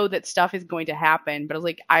 we know that stuff is going to happen, but I was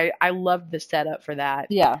like, I love the setup for that.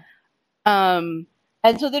 Yeah.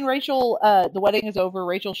 And so then Rachel, the wedding is over.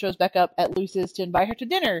 Rachel shows back up at Luce's to invite her to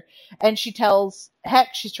dinner, and she tells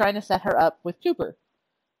Heck she's trying to set her up with Cooper.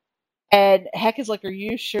 And Heck is like, are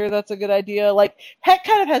you sure that's a good idea? Like, Heck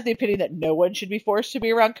kind of has the opinion that no one should be forced to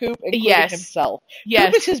be around Coop, including himself. Yes.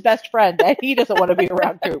 Coop is his best friend, and he doesn't want to be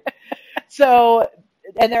around Coop. So,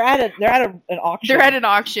 and they're at an auction. They're at an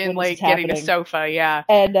auction, like, getting a sofa, yeah.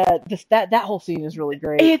 And that whole scene is really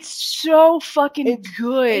great. It's so fucking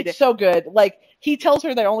good. It's so good. Like, he tells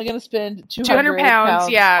her they're only going to spend 200 pounds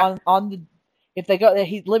yeah. on the, if they go,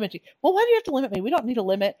 he's limiting. Well, why do you have to limit me? We don't need a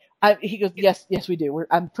limit. He goes, yes, we do.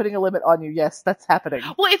 I'm putting a limit on you. Yes, that's happening.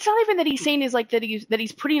 Well, it's not even that he's saying is like that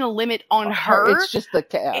he's putting a limit on her. It's just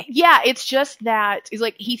it's just that he's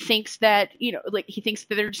like, he thinks that, you know, like, he thinks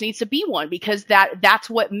that there just needs to be one, because that's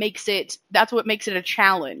what makes it a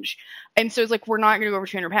challenge. And so it's like, we're not going to go over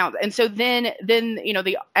 200 pounds. And so then, you know,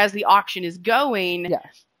 as the auction is going,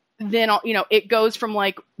 then, you know, it goes from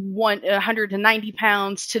like 190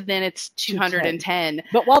 pounds to then it's 210.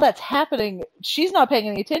 But while that's happening, she's not paying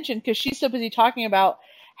any attention, because she's so busy talking about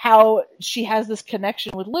how she has this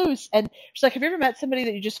connection with Luce. And she's like, have you ever met somebody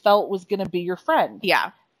that you just felt was going to be your friend?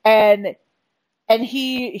 Yeah. And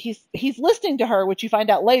he's listening to her, which you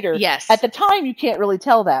find out later. Yes. At the time, you can't really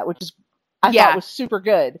tell that, which is, I thought was super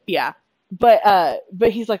good. Yeah. But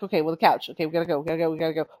he's like, okay, well, the couch. Okay, we gotta go.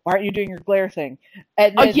 Why aren't you doing your glare thing?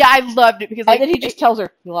 And then, I loved it, because and then he just tells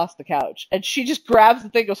her, you lost the couch, and she just grabs the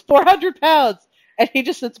thing, goes 400 pounds, and he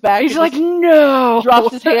just sits back. He's like, no,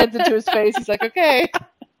 drops his hands into his face. He's like, okay.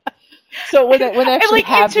 So when they actually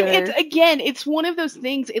have dinner, it's one of those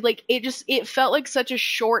things. It felt like such a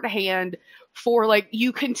shorthand for, like,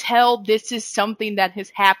 you can tell this is something that has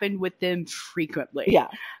happened with them frequently. Yeah.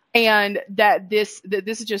 And that this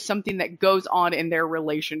is just something that goes on in their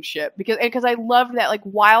relationship, because I love that, like,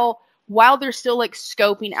 while they're still like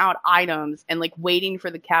scoping out items and like waiting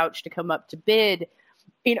for the couch to come up to bid,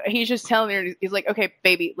 you know, he's just telling her, he's like, okay,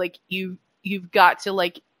 baby, like, you've got to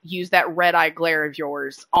like use that red eye glare of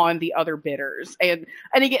yours on the other bidders. And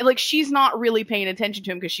again, like, she's not really paying attention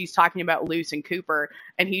to him because she's talking about Luce and Cooper,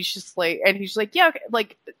 and he's just like, yeah, okay,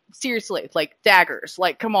 like, seriously, like, daggers,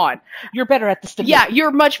 like, come on. You're better at this than me. Yeah, you're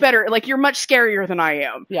much better. Like, you're much scarier than I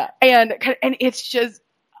am. Yeah. And it's just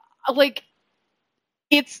like,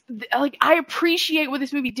 it's like, I appreciate what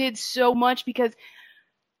this movie did so much, because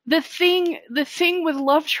the thing with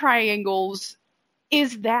love triangles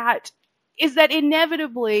is that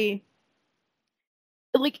inevitably,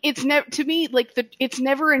 like, it's never, to me, like, it's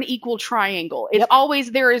never an equal triangle. It's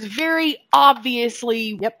always, there is very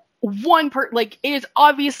obviously it is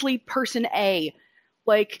obviously person A.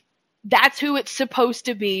 Like, that's who it's supposed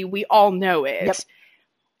to be. We all know it. Yep.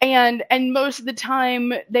 And most of the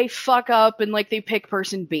time they fuck up and, like, they pick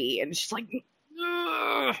person B, and it's just like,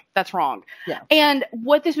 that's wrong. Yeah. And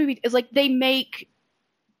what this movie is, like, they make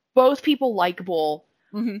both people likable.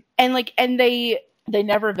 Mm-hmm. And they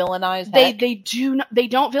never villainize Heck. They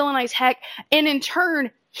don't villainize Heck, and in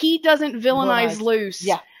turn he doesn't villainize Luce.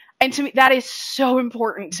 Yeah. And to me, that is so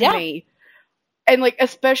important to me. And, like,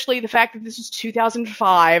 especially the fact that this is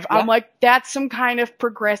 2005, I'm like, that's some kind of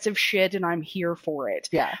progressive shit, and I'm here for it.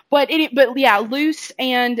 Yeah. But Luce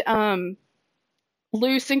and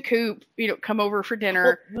Coop, you know, come over for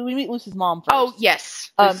dinner. Well, we meet Luce's mom first. Oh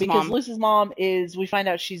yes, because Luce's mom we find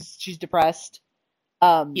out she's depressed.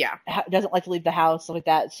 Doesn't like to leave the house, stuff like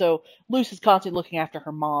that. So Luce is constantly looking after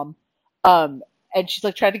her mom. And she's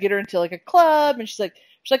like trying to get her into like a club, and she's like,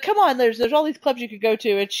 come on, there's all these clubs you could go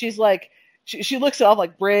to. And she's like, she looks it off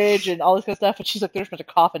like bridge and all this kind of stuff, and she's like, there's a bunch of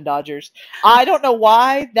coffin dodgers. I don't know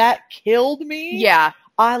why that killed me. Yeah.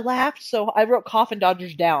 I laughed I wrote Coffin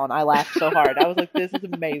Dodgers down. I laughed so hard. I was like, this is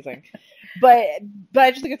amazing. But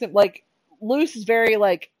I just think it's like, Luce is very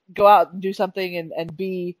like, go out and do something and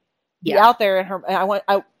be out there.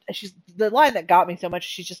 And she's the line that got me so much.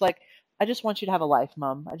 She's just like, I just want you to have a life,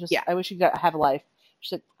 Mom. I wish you could have a life.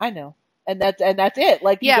 She's like, I know. And that's it.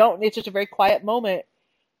 Like, it's just a very quiet moment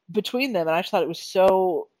between them. And I just thought it was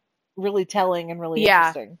so really telling and really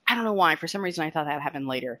interesting. I don't know why. For some reason, I thought that happened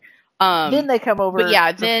later. Then they come over.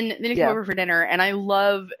 But then they come over for dinner. And I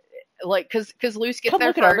love, like, because Luce gets there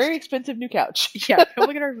look at our very expensive new couch. Yeah, come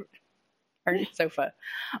look at our sofa.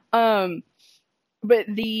 But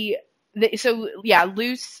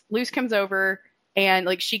Luce comes over and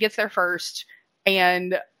like she gets there first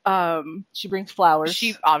and she brings flowers.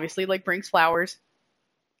 She obviously like brings flowers.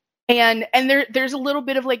 And there's a little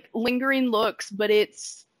bit of like lingering looks, but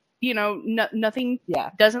it's, nothing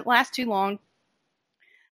doesn't last too long.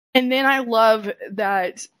 And then I love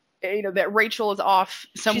that that Rachel is off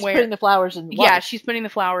somewhere. She's putting the flowers in water. Yeah, she's putting the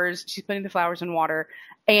flowers in water.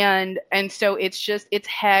 And so it's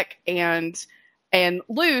Heck and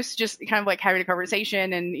Luce just kind of like having a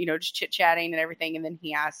conversation and, just chit-chatting and everything. And then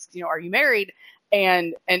he asks, are you married?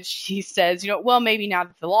 And she says, well, maybe now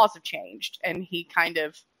that the laws have changed. And he kind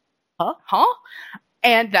of, huh?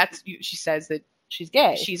 And she says that she's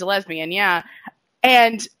gay. She's a lesbian, yeah.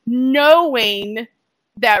 And knowing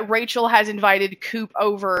that Rachel has invited Coop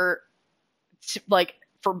over to, like,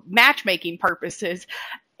 for matchmaking purposes,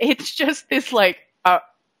 it's just this like,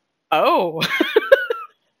 oh.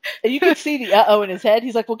 And you can see the in his head.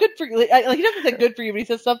 He's like, well, good for you. Like, he doesn't say good for you, but he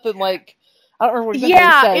says something like, I don't remember what he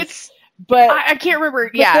says. But I can't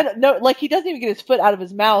remember. Yeah. Then, no, like he doesn't even get his foot out of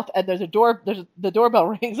his mouth and the doorbell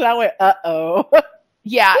rings and I went, uh-oh.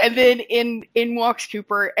 Yeah. And then in walks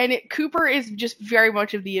Cooper and Cooper is just very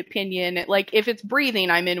much of the opinion, like if it's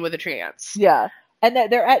breathing, I'm in with a chance. Yeah. And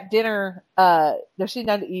that they're at dinner, they're sitting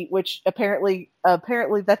down to eat, which apparently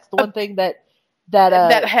that's the one thing that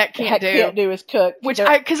Heck can't do is cook.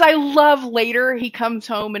 Because I love later he comes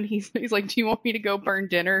home and he's like, do you want me to go burn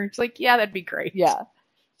dinner? It's like, yeah, that'd be great. Yeah.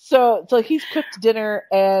 So he's cooked dinner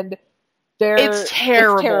and it's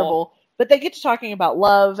terrible. But they get to talking about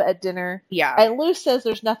love at dinner. Yeah. And Luce says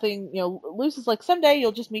there's nothing, Luce is like, someday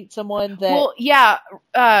you'll just meet someone that. Well, yeah.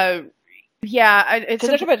 Because they're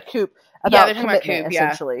talking about Coop. About commitment,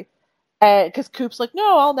 essentially. Because Coop's like,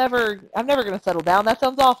 no, I'm never going to settle down. That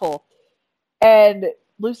sounds awful. And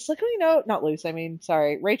Luce is like, not Luce,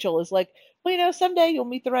 Rachel is like, well, someday you'll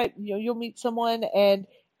meet you'll meet someone and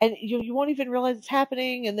you won't even realize it's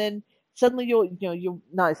happening. And then suddenly you'll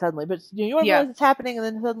not suddenly, but you won't realize it's happening. And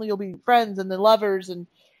then suddenly you'll be friends and then lovers and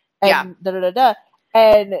da-da-da-da.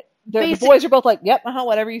 And the boys are both like, yep,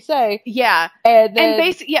 whatever you say. Yeah. And then,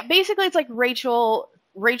 basically it's like Rachel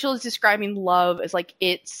is describing love as like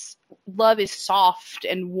love is soft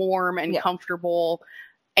and warm and comfortable,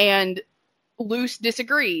 and Luce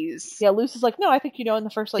disagrees. Yeah, Luce is like, no, I think in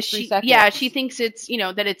the first 3 seconds. Yeah, she thinks it's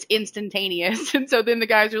that it's instantaneous, and so then the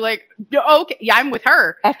guys are like, okay, yeah, I'm with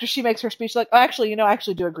her. After she makes her speech, like, oh, actually, I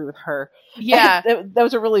actually do agree with her. Yeah, that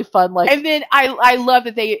was a really fun And then I love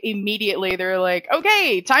that they're like,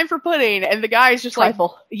 okay, time for pudding, and the guys just trifle.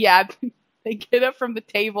 Like, yeah. They get up from the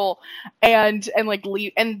table and like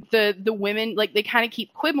leave, and the women like they kind of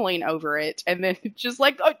keep quibbling over it, and then it's just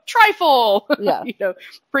like trifle, yeah,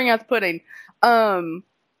 bring out the pudding. And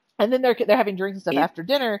then they're having drinks and stuff after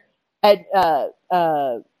dinner, and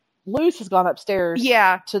Luce has gone upstairs,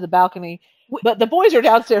 to the balcony, but the boys are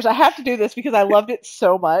downstairs. I have to do this because I loved it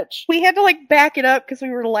so much. We had to like back it up because we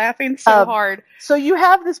were laughing so hard. So you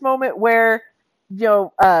have this moment where.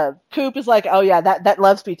 Coop is like, oh yeah, that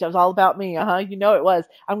love speech, that was all about me. It was.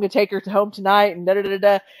 I'm going to take her home tonight and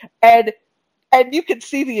da-da-da-da. And you can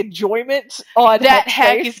see the enjoyment on that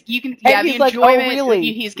Heck face. You can, the enjoyment like, oh,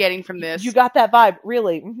 really? He's getting from this. You got that vibe,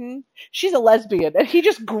 really? Mm-hmm. She's a lesbian, and he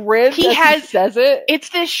just grins he says it. It's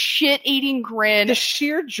this shit-eating grin. The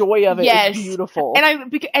sheer joy of it is beautiful.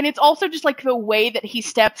 And it's also just like the way that he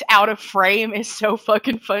steps out of frame is so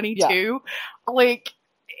fucking funny too.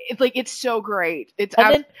 It's so great.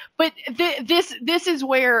 But this is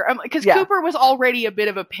where because Cooper was already a bit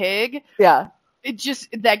of a pig. Yeah. It's just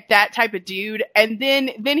like that type of dude, and then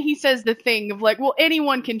he says the thing of like, well,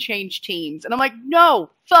 anyone can change teams, and I'm like, no,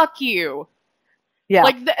 fuck you. Yeah.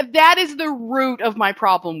 Like that is the root of my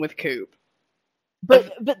problem with Coop.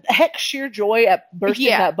 But Heck's sheer joy at bursting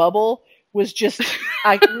that bubble was just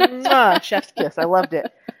chef's kiss. I loved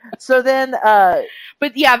it. So then,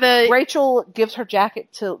 but yeah, Rachel gives her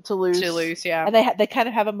jacket to Luce. To Luce, yeah, and they kind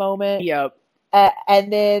of have a moment. Yep.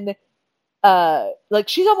 And then, like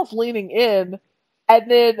she's almost leaning in, And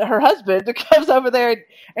then her husband comes over there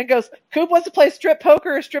and goes, Coop wants to play strip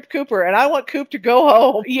poker or strip Cooper, and I want Coop to go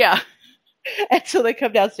home. Yeah. And so they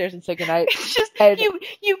come downstairs and say goodnight. It's just,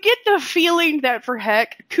 you get the feeling that for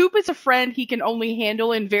Heck, Coop is a friend he can only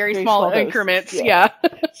handle in very small increments. Yeah.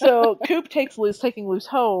 So Coop takes taking Luce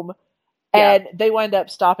home, and they wind up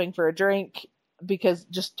stopping for a drink because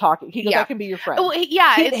just talking. He goes, I can be your friend. Well,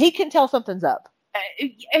 yeah. He can tell something's up.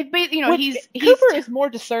 But, you know, Cooper is more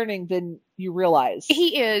discerning than you realize.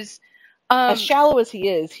 He is. As shallow as he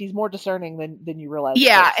is, he's more discerning than you realize.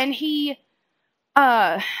 Yeah, and he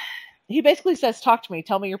basically says, "Talk to me.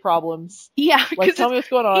 Tell me your problems. Yeah, like tell me what's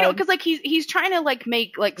going on." You know, because like he's trying to like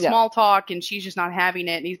make like small talk, and she's just not having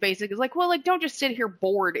it. And he's basically like, "Well, like don't just sit here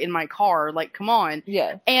bored in my car. Like, come on."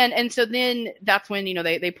 Yeah. And so then that's when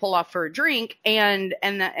they pull off for a drink, and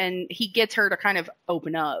he gets her to kind of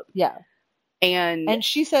open up. Yeah. And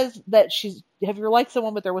she says that have you liked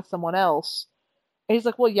someone but they're with someone else? And he's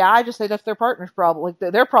like, well, yeah, I just say that's their partner's problem. Like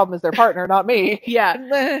their problem is their partner, not me.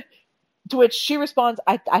 Yeah. To which she responds,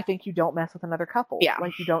 I think you don't mess with another couple. Yeah.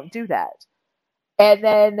 Like you don't do that. And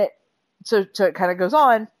then so it kind of goes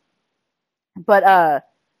on. But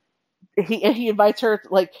he invites her,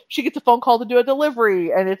 like she gets a phone call to do a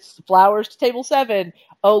delivery, and it's flowers to table 7.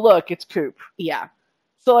 Oh look, it's Coop. Yeah.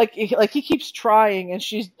 So like he keeps trying, and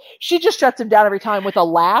she just shuts him down every time with a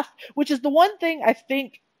laugh, which is the one thing I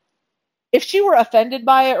think if she were offended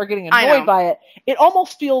by it or getting annoyed by it, it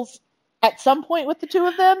almost feels at some point with the two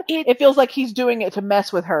of them, it feels like he's doing it to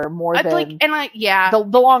mess with her more than the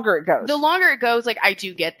longer it goes. The longer it goes, like I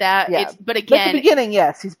do get that. Yeah. But again, at the beginning,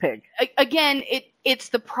 yes, he's pig. Again, it's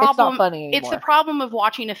the problem. It's not funny anymore. It's the problem of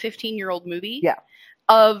watching a 15-year-old movie. Yeah.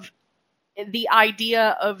 Of the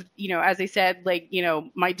idea of, as I said, like,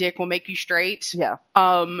 my dick will make you straight. Yeah.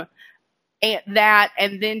 And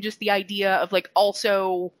then just the idea of like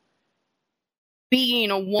also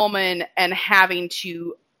being a woman and having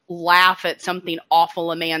to laugh at something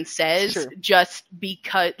awful a man says just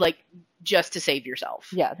because, like, just to save yourself.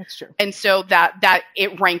 Yeah, that's true. And so that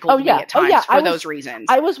it rankled me at times for those reasons.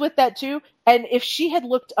 I was with that too. And if she had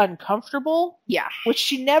looked uncomfortable, which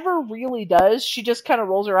she never really does, she just kind of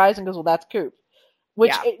rolls her eyes and goes, well, that's Coop.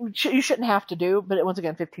 Which you shouldn't have to do, but once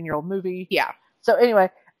again, 15-year-old movie. Yeah. So anyway,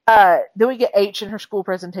 then we get H in her school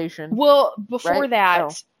presentation. Well, before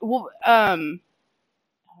that, no,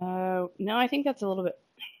 I think that's a little bit...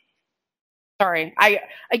 Sorry.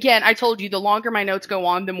 I told you the longer my notes go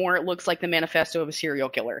on, the more it looks like the manifesto of a serial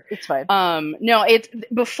killer. It's fine. No, it's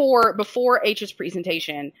before H's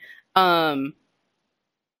presentation. You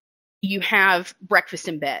have breakfast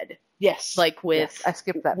in bed. Yes. Like with I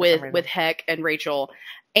skipped that with Heck and Rachel.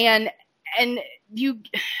 And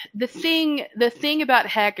the thing about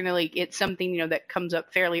Heck, and like it's something, that comes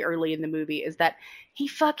up fairly early in the movie, is that he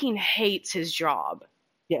fucking hates his job.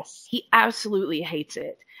 Yes. He absolutely hates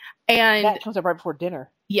it. And that comes up right before dinner.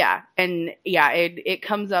 Yeah, and it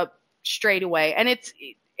comes up straight away, and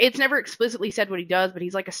it's never explicitly said what he does, but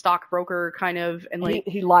he's like a stockbroker kind of, and like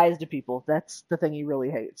he lies to people. That's the thing he really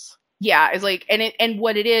hates. Yeah, it's like, and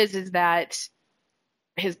what it is that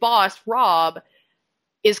his boss Rob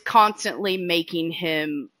is constantly making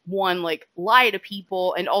him like lie to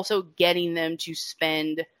people, and also getting them to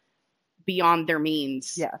spend beyond their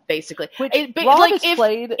means, basically.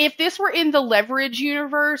 If this were in the Leverage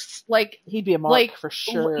universe, like he'd be a mark for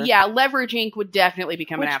sure. Yeah, Leverage Inc. would definitely be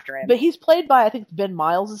coming after him. But he's played by, I think, Ben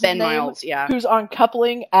Miles. Ben Miles, yeah, who's on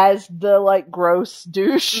Coupling as the like gross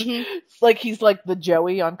douche. Mm-hmm. Like he's like the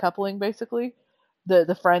Joey on Coupling, basically.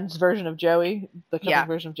 The Friends version of Joey, the Coupling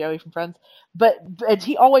version of Joey from Friends. And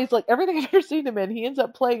he always, like, everything I've ever seen him in, he ends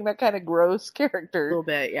up playing that kind of gross character. A little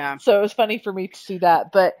bit, yeah. So it was funny for me to see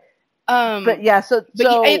that, but yeah, so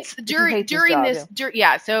it's during this,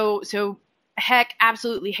 so Heck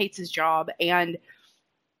absolutely hates his job, and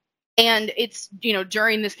it's,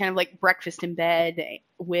 during this kind of like breakfast in bed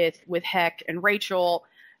with Heck and Rachel,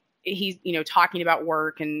 he's, talking about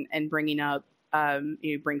work and bringing up,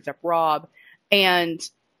 he brings up Rob, and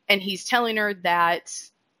he's telling her that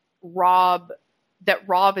Rob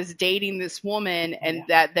is dating this woman, and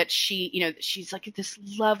that she, she's like this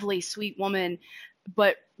lovely, sweet woman,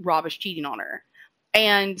 but Rob is cheating on her.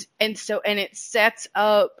 And it sets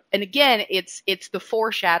up, and again, it's the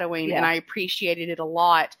foreshadowing, and I appreciated it a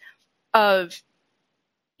lot of,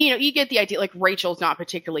 you get the idea, like Rachel's not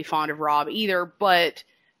particularly fond of Rob either, but,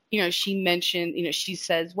 she mentioned, she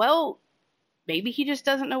says, well, maybe he just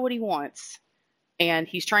doesn't know what he wants. And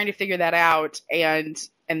he's trying to figure that out. And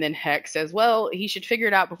then Heck says, well, he should figure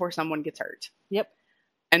it out before someone gets hurt. Yep.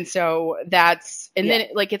 And so that's, and then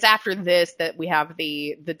like it's after this that we have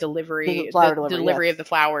the delivery, the delivery of the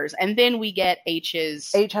flowers, and then we get H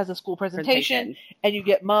has a school presentation. And you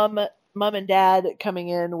get mom and dad coming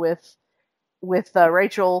in with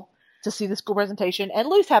Rachel to see the school presentation, and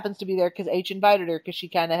Luce happens to be there because H invited her because she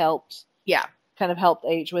kind of helped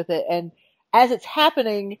H with it. And as it's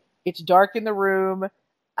happening, it's dark in the room.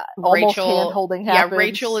 Almost hand-holding happens. Yeah,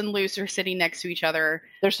 Rachel and Luce are sitting next to each other.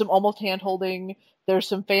 There's some almost hand-holding. There's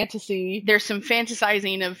some fantasy. There's some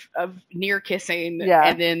fantasizing of near kissing. Yeah.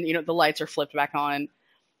 And then, the lights are flipped back on.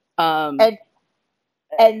 And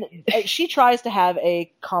she tries to have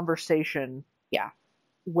a conversation. Yeah.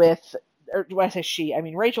 With, or when I say she, I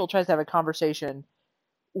mean Rachel tries to have a conversation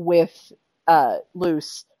with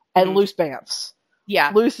Luce, and Luce bamfs.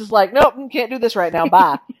 Yeah. Luce is like, nope, can't do this right now,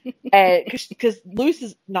 bye. Because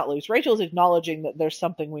Rachel is acknowledging that there's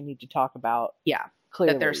something we need to talk about. Yeah.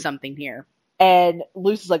 Clearly. That there's something here. And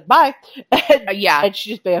Luce is like, bye. And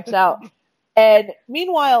she just bamfs out. And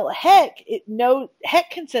meanwhile, Heck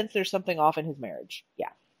can sense there's something off in his marriage.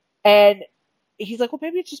 Yeah. And he's like, well,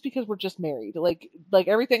 maybe it's just because we're just married. Like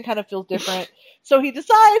everything kind of feels different. So he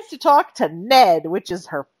decides to talk to Ned, which is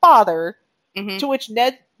her father, to which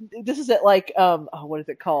Ned, this is at like, what is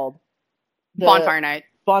it called? Bonfire night.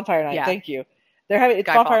 Bonfire night. Yeah. Thank you. They're having, it's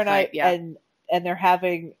bonfire night, and they're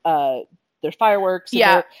having, there's fireworks.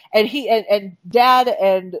 Yeah. And Dad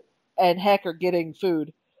and Heck are getting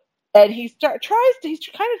food. And he's kind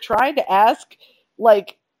of trying to ask,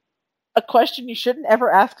 like, a question you shouldn't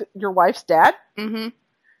ever ask your wife's dad. Mm-hmm.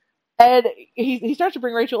 And he starts to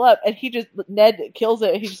bring Rachel up, and Ned kills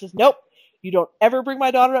it, and he just says, nope, you don't ever bring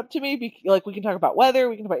my daughter up to me. Like, we can talk about weather,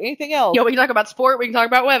 we can talk about anything else. Yeah, we can talk about sport, we can talk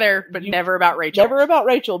about weather, but never about Rachel. Never about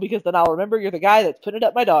Rachel, because then I'll remember you're the guy that's putting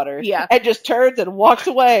up my daughter. Yeah. And just turns and walks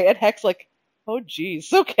away, and Heck's like, oh,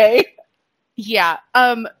 geez, okay. Yeah.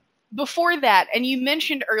 Before that, and you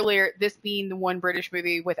mentioned earlier this being the one British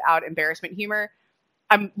movie without embarrassment humor.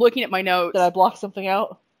 I'm looking at my notes. Did I block something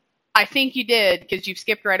out? I think you did, because you've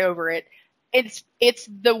skipped right over it. It's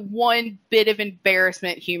the one bit of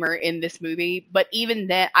embarrassment humor in this movie, but even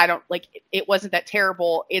then, it wasn't that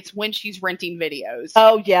terrible. It's when she's renting videos.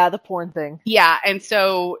 Oh yeah, the porn thing. Yeah, and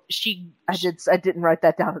so I didn't write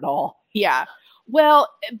that down at all. Yeah. Well,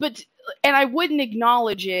 and I wouldn't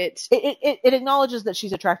acknowledge it. It acknowledges that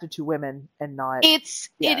she's attracted to women and not. And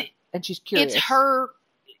she's curious. It's her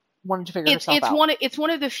wanting to figure herself out. It's one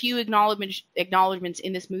of the few acknowledgments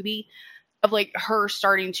in this movie of like her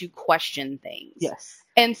starting to question things. Yes.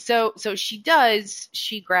 And so she does.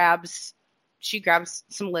 She grabs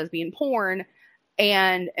some lesbian porn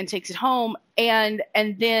and takes it home, and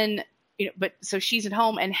then but so she's at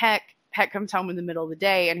home, and Heck comes home in the middle of the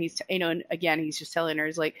day, and he's and again he's just telling her,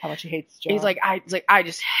 he's like, how much he hates his job. He's like, I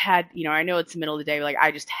just had, I know it's the middle of the day, but like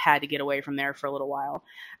I just had to get away from there for a little while,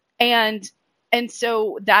 and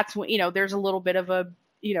so that's when there's a little bit of a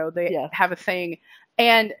they have a thing,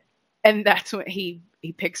 and that's when he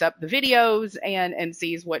picks up the videos and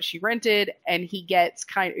sees what she rented, and he gets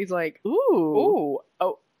he's like, ooh,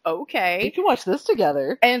 oh, okay, we can watch this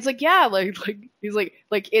together. And it's like, yeah, like he's like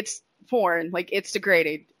it's porn, like it's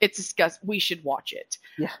degrading, it's disgusting, we should watch it.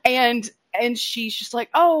 Yeah. And she's just like,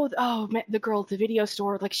 oh man, the girl at the video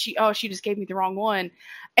store, like she just gave me the wrong one,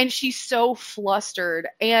 and she's so flustered,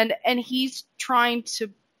 and he's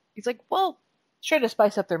like, well, trying to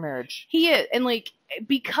spice up their marriage. He is, and like,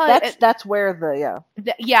 because that's where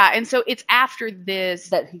and so it's after this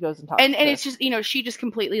that he goes and talks, and it's just she just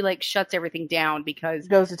completely like shuts everything down, because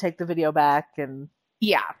goes to take the video back, and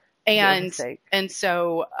and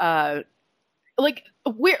so like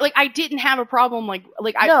I didn't have a problem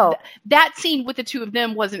that scene with the two of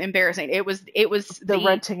them wasn't embarrassing. It was the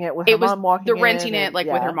renting it with her mom walking in, with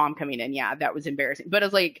her mom coming in. Yeah, that was embarrassing. But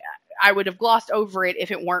it's like I would have glossed over it if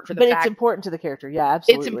it weren't for the fact. But it's important to the character. Yeah,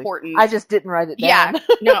 absolutely. It's important. I just didn't write it down. Yeah,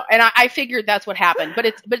 no, and I figured that's what happened. But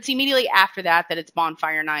it's immediately after that it's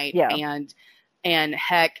bonfire night, and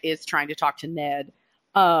Heck is trying to talk to Ned,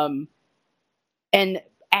 and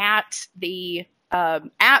at the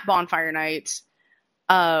at bonfire night,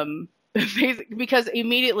 because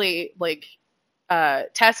immediately like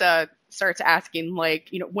Tessa starts asking, like,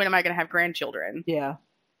 when am I going to have grandchildren? Yeah.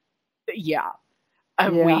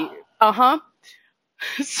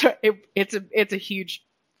 So it's a huge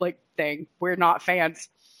like thing. We're not fans.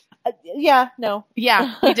 No.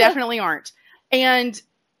 Yeah, we definitely aren't. And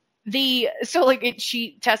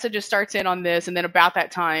Tessa just starts in on this, and then about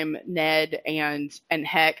that time, Ned and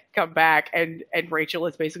Heck come back, and Rachel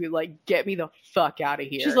is basically like, get me the fuck out of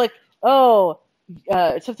here. She's like, oh,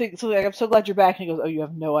 something like, I'm so glad you're back. And he goes, oh, you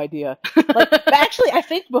have no idea. Like, actually, I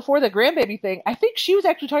think before the grandbaby thing, I think she was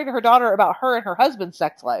actually talking to her daughter about her and her husband's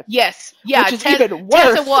sex life. Yes. Yeah. Which is even worse.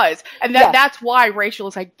 Tessa was. And that's why Rachel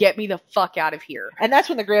is like, get me the fuck out of here. And that's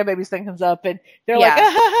when the grandbaby's thing comes up and they're like,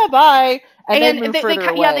 bye. And then move further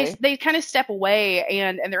away. Yeah, they kind of step away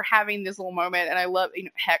and they're having this little moment. And I love,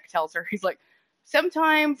 Heck tells her, he's like,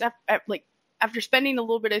 sometimes after spending a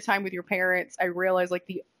little bit of time with your parents, I realize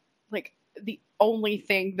the only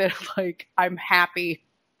thing that I'm happy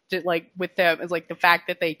to with them is the fact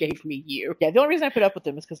that they gave me you. Yeah, the only reason I put up with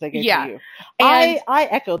them is because they gave me you. And I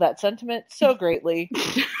echo that sentiment so greatly.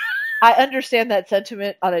 I understand that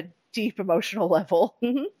sentiment on a deep emotional level.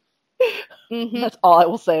 Mm-hmm. Mm-hmm. That's all I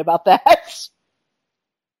will say about that.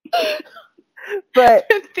 But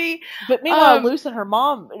meanwhile, Luce and her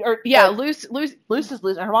mom, Luce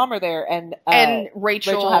and her mom are there, and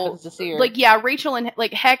Rachel happens to see her. Rachel and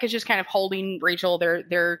Heck is just kind of holding Rachel.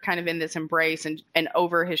 They're kind of in this embrace, and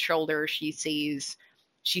over his shoulder she sees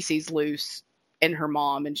Luce and her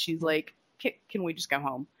mom, and she's like, "Can we just go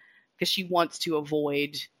home?" Because she wants to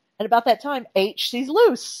avoid. And about that time, H sees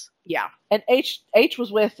Luce. Yeah, and H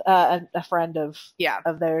was with a friend of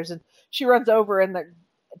theirs, and she runs over and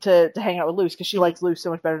to hang out with Luce because she likes Luce so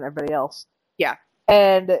much better than everybody else. Yeah.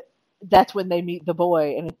 And that's when they meet the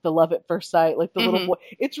boy, and it's the love at first sight, the little boy.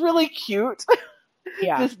 It's really cute.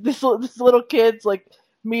 Yeah. this little kid's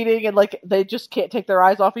meeting, and they just can't take their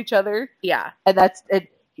eyes off each other. Yeah.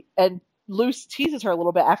 And Luce teases her a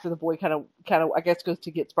little bit after the boy kind of I guess goes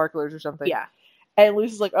to get sparklers or something. Yeah. And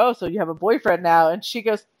Luce is like, "Oh, so you have a boyfriend now?" And she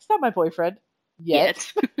goes, "It's not my boyfriend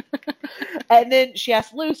yet." And then she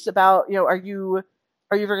asks Luce about, are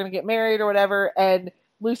you ever going to get married or whatever? And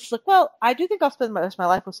Luce is like, well, I do think I'll spend the rest of my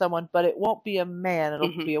life with someone, but it won't be a man. It'll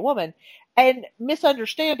be a woman. And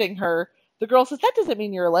misunderstanding her, the girl says, that doesn't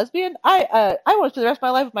mean you're a lesbian. I want to spend the rest of my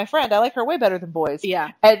life with my friend. I like her way better than boys.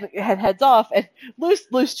 Yeah. And heads off. And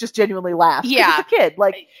Luce just genuinely laughs. Yeah. It's a kid.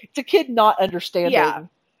 It's a kid not understanding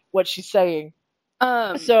what she's saying.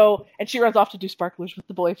 And she runs off to do sparklers with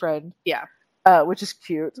the boyfriend. Yeah. Which is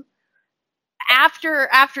cute.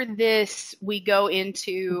 After this, we go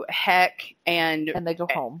into Heck and they go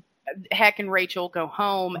home. Heck and Rachel go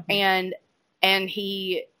home, and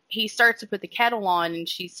he starts to put the kettle on, and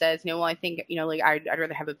she says, "No, well, I think I'd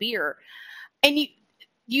rather have a beer." And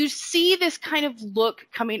you see this kind of look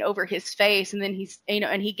coming over his face, and then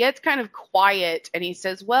and he gets kind of quiet, and he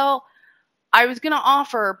says, "Well, I was gonna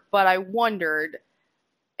offer, but I wondered,"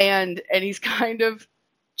 and he's kind of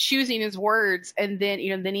choosing his words, and then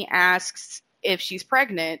then he asks if she's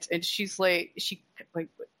pregnant, and she's like,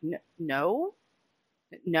 no,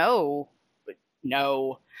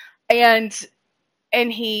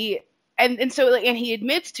 and he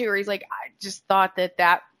admits to her, he's like, I just thought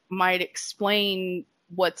that might explain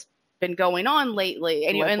what's been going on lately,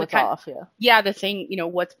 and what's off, the thing,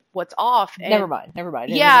 what's off. And, never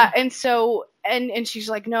mind. Yeah, and so and she's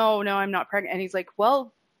like, no, I'm not pregnant, and he's like,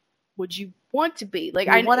 well, would you want to be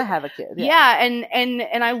I want to have a kid? And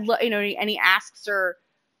I and he asks her,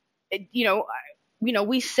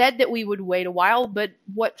 we said that we would wait a while, but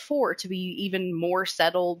what for? To be even more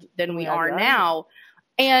settled than we are now.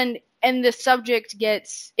 And the subject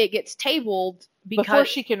gets tabled before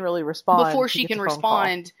she can really respond.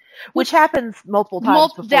 Which happens multiple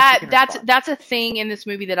times. That's a thing in this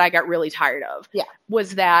movie that I got really tired of. Yeah.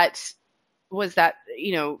 Was that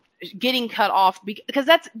getting cut off, because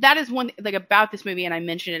that is one about this movie, and I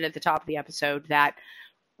mentioned it at the top of the episode, that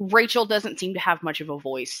Rachel doesn't seem to have much of a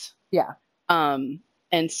voice. Yeah. And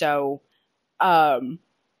so,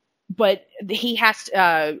 but he has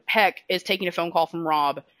Heck is taking a phone call from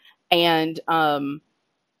Rob, and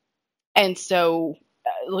so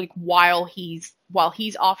while he's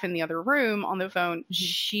off in the other room on the phone,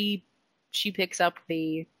 she picks up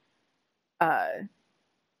the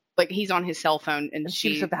he's on his cell phone, and she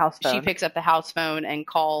picks up the house phone. She picks up the house phone and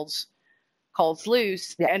calls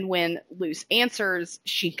Luce. Yeah. And when Luce answers,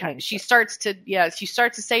 she starts to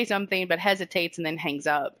say something, but hesitates and then hangs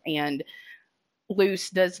up. And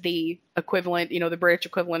Luce does the equivalent, the British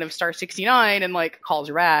equivalent of star 69, and calls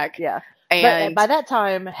her back. Yeah. And by that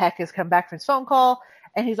time, Heck has come back from his phone call,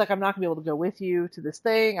 and he's like, I'm not gonna be able to go with you to this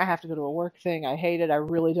thing. I have to go to a work thing. I hate it. I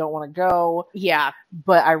really don't want to go. Yeah.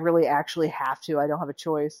 But I really actually have to. I don't have a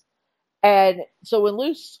choice. And so when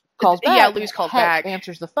Luce calls back, Luce calls Heck back,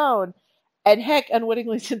 answers the phone, and Heck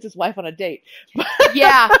unwittingly sends his wife on a date.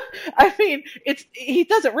 Yeah. I mean, he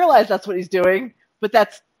doesn't realize that's what he's doing, but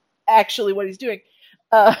that's actually what he's doing.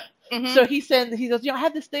 So he goes, I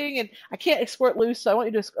have this thing, and I can't escort Luce, so I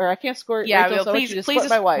want you to, or I can't escort Rachel, so I want you to escort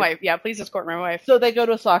my wife. Yeah, please escort my wife. So they go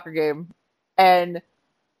to a soccer game, and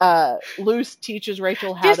Luce teaches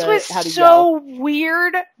Rachel how to This was so yell.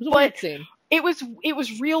 weird. It was a weird scene. It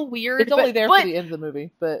was real weird. It's only there for the end of the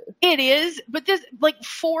movie, but it is. But this, like,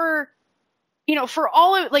 for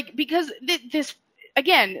all of, like, because this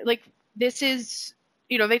again, like, this is,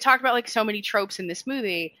 they talk about, like, so many tropes in this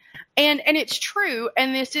movie, and it's true,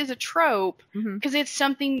 and this is a trope because it's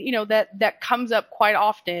something that comes up quite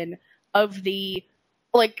often of the,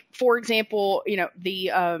 like, for example,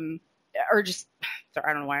 the or just, sorry,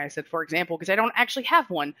 I don't know why I said for example, because I don't actually have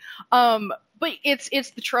one. But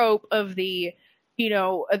it's the trope of the,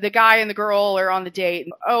 the guy and the girl are on the date.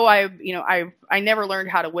 And, oh, I never learned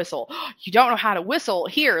how to whistle. You don't know how to whistle?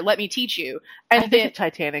 Here, let me teach you. And I think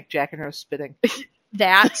Titanic, Jack and Rose spitting.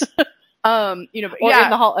 That, or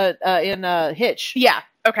in Hitch. Yeah.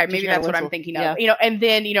 Okay, maybe that's what I'm thinking of. Yeah. And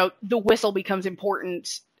then, the whistle becomes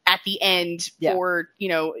important at the end for,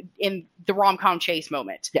 in the rom-com chase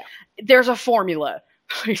moment. Yeah. There's a formula.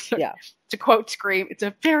 Yeah. To quote Scream, it's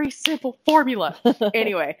a very simple formula.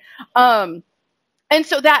 Anyway. And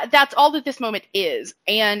so that's all that this moment is.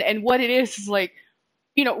 And what it is like,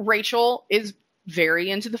 Rachel is very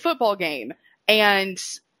into the football game. And,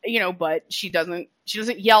 but she doesn't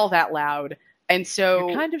yell that loud. And so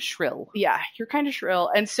you're kind of shrill. Yeah, you're kind of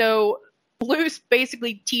shrill. And so Luce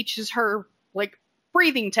basically teaches her, like,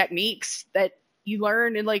 breathing techniques that you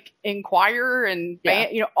learn in, like, in choir and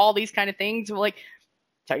all these kind of things, like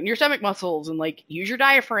tighten your stomach muscles and, like, use your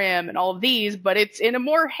diaphragm and all of these, but it's in a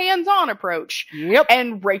more hands-on approach. Yep.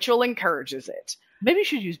 And Rachel encourages it. Maybe you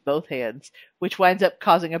should use both hands, which winds up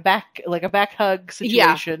causing a back hug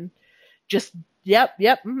situation. Yeah. Just yep.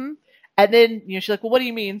 Mm-hmm. And then she's like, well, what do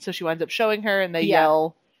you mean? So she winds up showing her, and they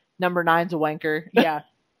yell, "Number 9's a wanker." Yeah.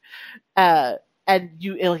 And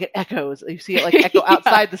it echoes. You see it like echo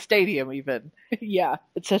outside the stadium, even. Yeah.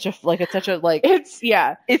 It's such a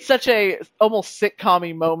almost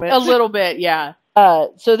sitcom-y moment. A little bit, yeah.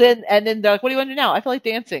 So then they're like, what do you want to do now? I feel like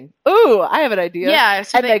dancing. Ooh, I have an idea. Yeah.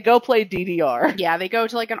 So they go play DDR. Yeah, they go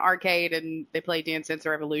to, like, an arcade and they play Dance Dance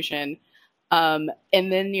Revolution. And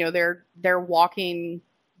then, they're walking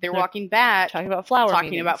back. Talking about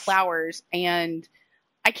flowers. And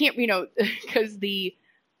I can't,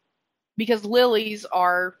 because lilies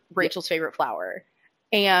are Rachel's favorite flower.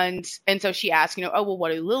 And so she asks, oh, well,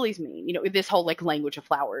 what do lilies mean? This whole, like, language of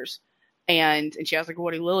flowers. And she asks, like,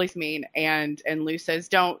 what do lilies mean? And Luce says,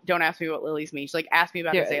 don't ask me what lilies mean. She's like, ask me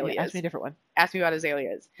about azaleas. Ask me a different one. Ask me about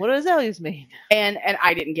azaleas. What do azaleas mean? And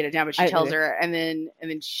I didn't get it down, but she tells her, and then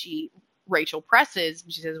Rachel presses,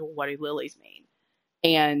 and she says, well, what do lilies mean?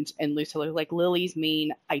 And Luce tells her, like, lilies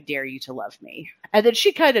mean, I dare you to love me. And then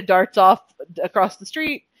she kind of darts off across the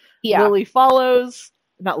street. Yeah. Lily follows.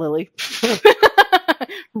 Not Lily.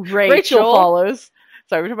 Rachel follows.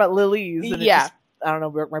 Sorry, we're talking about lilies. And I don't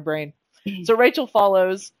know, broke my brain. So Rachel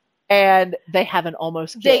follows, and they have an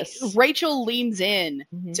almost kiss. Rachel leans in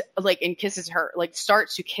to, like, and kisses her, like,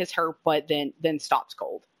 starts to kiss her, but then stops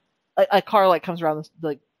cold. A car, like, comes around,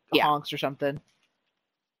 like, honks or something.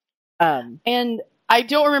 And I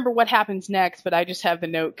don't remember what happens next, but I just have the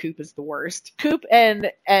note, Coop is the worst. Coop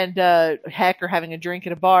and Heck are having a drink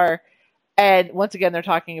at a bar, and once again they're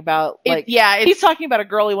talking about, like, he's talking about a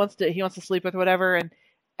girl he wants to sleep with or whatever,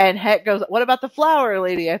 and Heck goes, what about the flower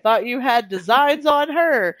lady? I thought you had designs on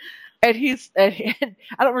her. And I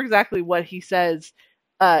don't remember exactly what he says.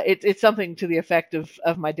 It's something to the effect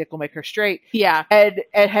of my dick will make her straight. Yeah. And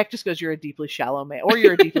Heck just goes, you're a deeply shallow man, or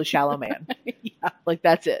you're a deeply shallow man. Yeah. Like,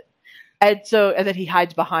 that's it. And then he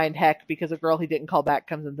hides behind Heck because a girl he didn't call back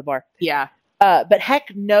comes in the bar. Yeah. But Heck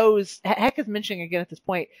is mentioning again at this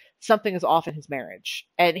point, something is off in his marriage.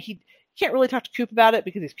 And he can't really talk to Coop about it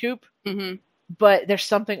because he's Coop. Mm-hmm. But there's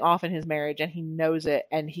something off in his marriage, and he knows it,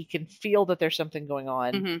 and he can feel that there's something going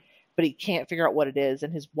on, but he can't figure out what it is,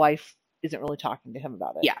 and his wife isn't really talking to him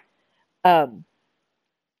about it. Yeah.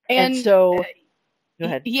 And so, go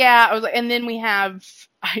ahead. Yeah, and then we have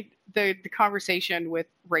the conversation with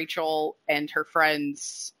Rachel and her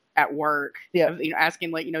friends at work. Yeah.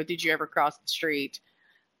 Asking, like, did you ever cross the street?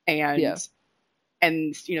 And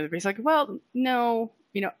they're basically like, well, no.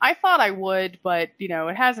 I thought I would, but,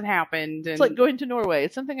 it hasn't happened. And it's like going to Norway.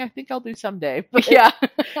 It's something I think I'll do someday. But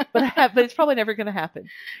but it's probably never going to happen.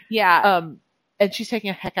 Yeah. And she's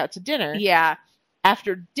taking Heck out to dinner. Yeah.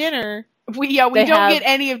 After dinner, we don't get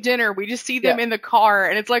any of dinner. We just see them in the car,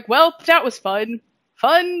 and it's like, well, that was fun.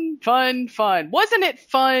 Fun. Wasn't it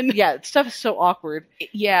fun? Yeah, stuff is so awkward.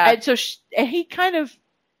 Yeah. And so he kind of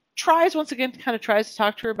tries to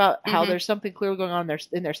talk to her about how there's something clearly going on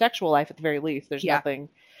in their sexual life at the very least. There's nothing.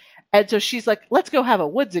 And so she's like, let's go have a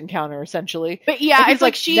woods encounter, essentially. But yeah, it's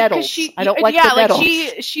like nettles. I don't like the nettles.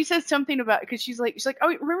 She says something about, because she's like, oh,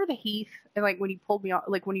 remember the heath? And like when he pulled me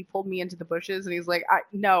into the bushes, and he's like,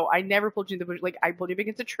 no, I never pulled you into the bushes. Like I pulled you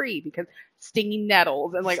against a tree because stinging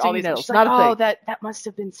nettles and like stinging all these nettles. She's like, oh, that must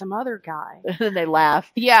have been some other guy. And then they laugh.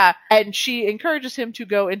 Yeah. And she encourages him to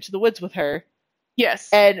go into the woods with her. Yes.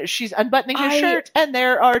 And she's unbuttoning his shirt, and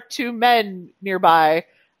there are two men nearby.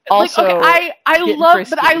 Also, like, okay,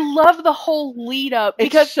 I love the whole lead up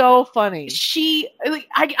because it's so funny.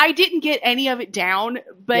 I didn't get any of it down,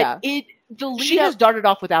 but she has darted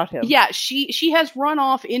off without him. Yeah, she has run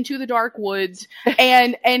off into the dark woods,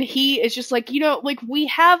 and he is just like, like we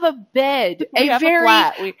have a bed, we have a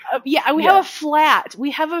flat. We have a flat. We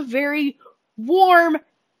have a very warm,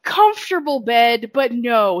 comfortable bed, but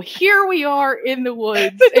no, here we are in the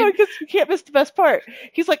woods. But no, because you can't miss the best part.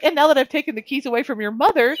 He's like, and now that I've taken the keys away from your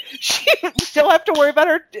mother, we don't have to worry about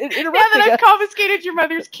her interrupting. Now that I've confiscated your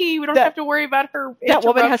mother's key, we don't have to worry about her interrupting. That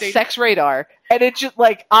woman has sex radar. And it's just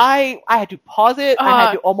like, I had to pause it, I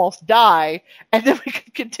had to almost die, and then we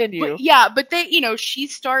could continue. But they, she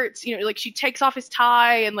starts, like she takes off his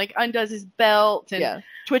tie and like undoes his belt, and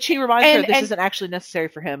to which he reminds her this isn't actually necessary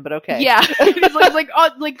for him, but okay. Yeah, it's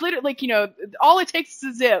literally like all it takes is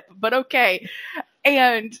a zip, but okay.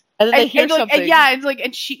 And then they hear something.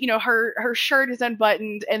 And she, her shirt is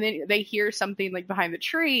unbuttoned, and then they hear something like behind the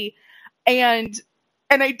tree, and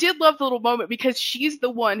I did love the little moment because she's the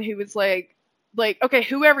one who was like, okay,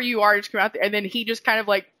 whoever you are, just come out there, and then he just kind of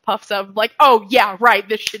like puffs up, like, oh yeah, right,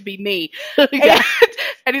 this should be me.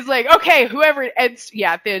 And he's like, okay, whoever, and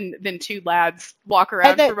then two lads walk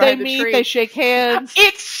around from behind the tree. They shake hands.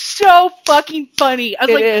 It's so fucking funny. I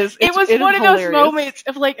was it was one of those moments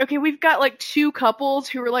of like, okay, we've got like two couples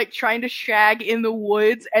who are like trying to shag in the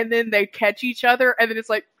woods, and then they catch each other, and then it's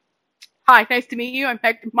like, hi, nice to meet you. I'm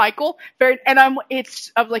Michael. I'm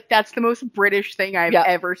like, that's the most British thing I've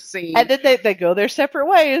ever seen. And then they go their separate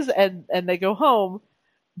ways, and they go home.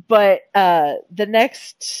 But the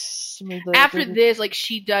next after this, like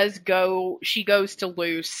she goes to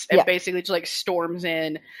Luce and basically just like storms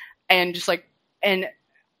in, and just like, and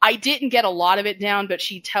I didn't get a lot of it down, but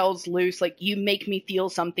she tells Luce, like, you make me feel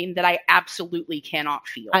something that I absolutely cannot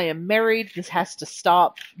feel. I am married. This has to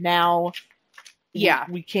stop now. Yeah.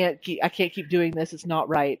 I can't keep doing this. It's not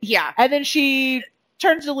right. Yeah. And then she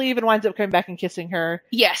turns to leave and winds up coming back and kissing her.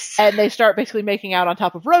 Yes. And they start basically making out on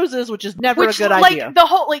top of roses, which is never a good idea. The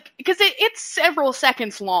whole, because it's several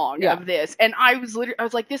seconds long of this. And I was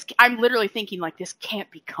like, I'm literally thinking, like, this can't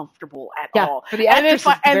be comfortable at all. For the and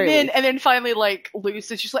then finally, like, Luce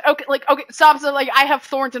is just like, okay, stop. So, like, I have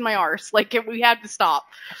thorns in my arse. Like, we have to stop.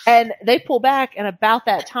 And they pull back, and about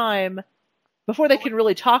that time, before they can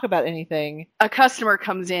really talk about anything, a customer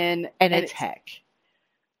comes in, and it's Heck.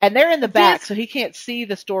 And they're in the back, so he can't see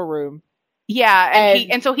the storeroom. Yeah,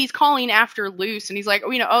 and so he's calling after Luce, and he's like,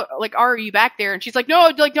 are you back there? And she's like,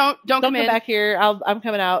 no, like don't come in. Back here. I'm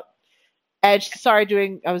coming out. And she's,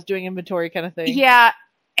 sorry, I was doing inventory kind of thing. Yeah,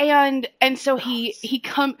 and so he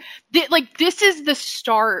this is the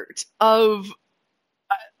start of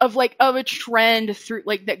a trend through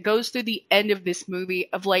like that goes through the end of this movie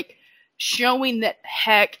of like showing that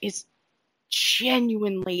Heck is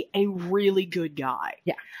genuinely a really good guy.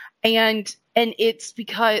 Yeah. And it's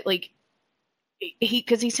because like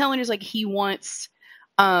he's telling us like he wants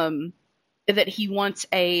that he wants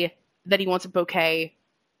a bouquet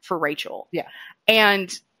for Rachel. Yeah.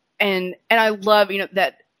 And I love,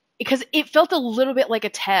 that because it felt a little bit like a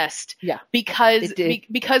test. Yeah. Because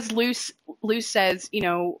Luce says,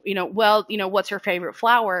 well, what's her favorite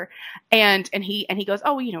flower? And he goes,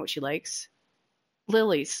 oh, well, you know what she likes?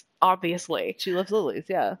 Lilies, obviously. She loves lilies,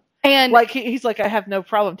 yeah. And like he's like, I have no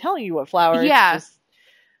problem telling you what flower. Yeah.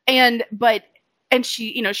 And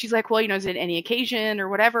she, she's like, well, is it any occasion or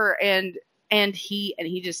whatever? And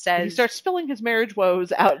he just says, he starts spilling his marriage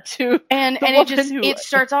woes out to it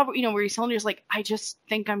starts off, where he's telling her, like, I just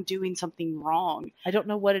think I'm doing something wrong. I don't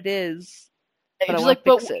know what it is. But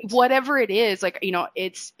whatever it is, like,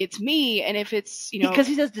 it's me, and if it's, because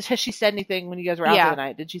he says, has she said anything when you guys were out the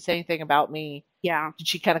night? Did she say anything about me? Yeah. Did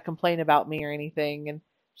she kind of complain about me or anything? And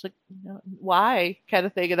she's like, why? Kind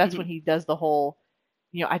of thing. And that's when he does the whole,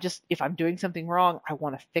 if I'm doing something wrong, I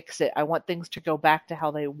want to fix it. I want things to go back to how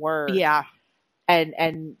they were. Yeah. And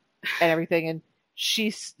everything. And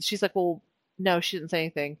she's like, well, no, she didn't say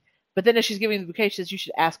anything. But then as she's giving the bouquet, she says, you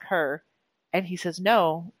should ask her. And he says,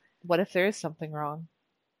 no. What if there is something wrong?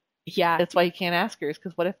 Yeah. That's why you can't ask her,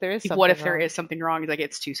 because what if there is something wrong? What if there is something wrong? He's like,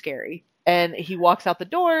 it's too scary. And he walks out the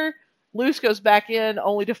door, Luce goes back in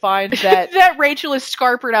only to find that that Rachel is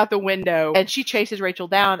scarpered out the window, and she chases Rachel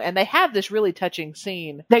down, and they have this really touching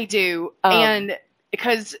scene. They do, and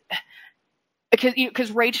because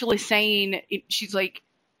Rachel is saying, she's like,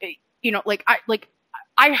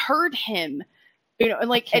 I heard him, and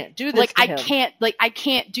like I can't do this to him. I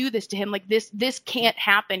can't do this to him. Like this can't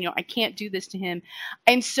happen. I can't do this to him,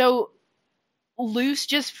 and so Luce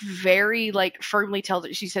just very firmly tells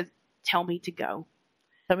it. She says, "Tell me to go."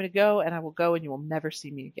 Tell me to go, and I will go, and you will never see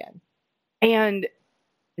me again. And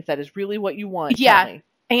if that is really what you want, yeah. Tell me.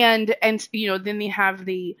 And then they have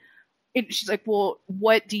she's like, well,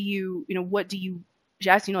 what do you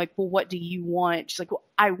Jess, well, what do you want? She's like, well,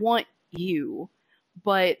 I want you,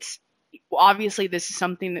 but obviously this is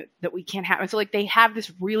something that we can't have. And so they have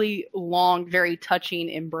this really long, very touching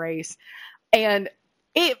embrace, and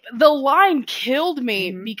the line killed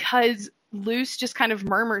me because Luce just kind of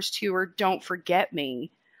murmurs to her, "Don't forget me,"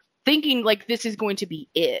 thinking this is going to be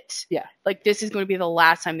it. Yeah. This is going to be the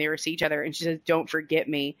last time they ever see each other. And she says, "Don't forget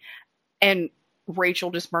me." And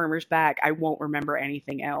Rachel just murmurs back, "I won't remember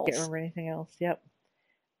anything else." Can't remember anything else. Yep.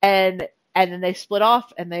 And then they split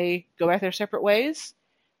off and they go back their separate ways.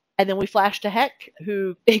 And then we flash to Heck,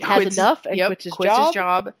 who has enough and quits his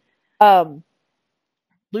job.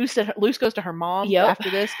 Luce goes to her mom after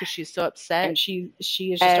this because she's so upset. And she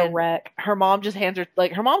is just a wreck. Her mom just hands her,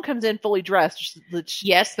 her mom comes in fully dressed.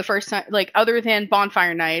 Yes, the first time, other than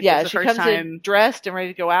bonfire night. Yeah, she comes in dressed and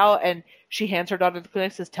ready to go out, and she hands her daughter the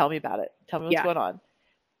clinic and says, "Tell me about it. Tell me what's going on."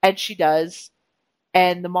 And she does.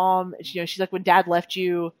 And the mom, she's like, "When Dad left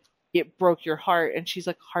you, it broke your heart." And she's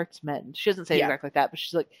like, "Hearts mend." She doesn't say it exactly like that, but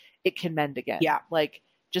she's like, "It can mend again." Yeah.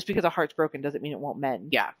 Just because a heart's broken doesn't mean it won't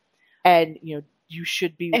mend. Yeah. And, you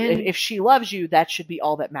should be, if she loves you, that should be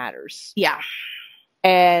all that matters. Yeah.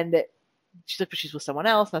 And she's like, but she's with someone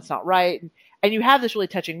else, and that's not right. And you have this really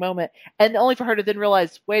touching moment, and only for her to then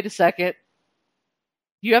realize, wait a second,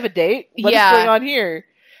 you have a date? What is going on here?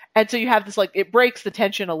 And so you have this, it breaks the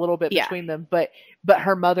tension a little bit between them, but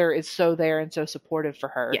her mother is so there and so supportive for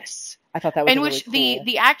her. Yes. I thought that was really cool.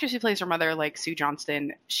 The actress who plays her mother, Sue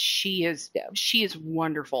Johnston, she is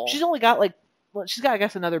wonderful. She's only got she's got, I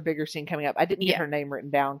guess, another bigger scene coming up. I didn't get her name written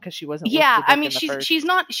down because she wasn't. Yeah, I mean, she's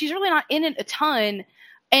really not in it a ton,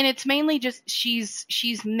 and it's mainly just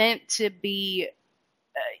she's meant to be,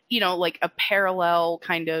 a parallel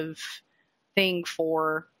kind of thing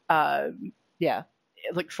for for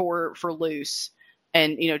Luce,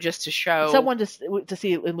 and just to show someone to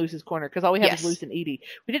see in Luce's corner, because all we have is Luce and Edie.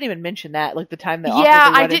 We didn't even mention that, the time that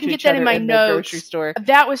I didn't get that in my notes. The grocery store.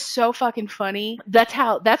 That was so fucking funny.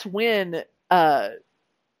 That's when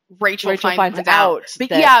Rachel finds out.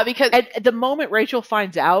 Because at the moment Rachel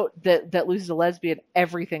finds out that Luce is a lesbian,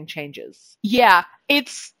 everything changes. Yeah,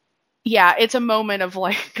 it's a moment of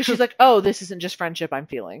because she's like, oh, this isn't just friendship I'm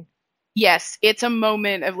feeling. Yes, it's a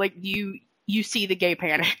moment of you see the gay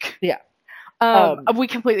panic. Yeah. We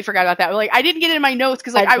completely forgot about that. I didn't get it in my notes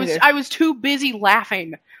because I was too busy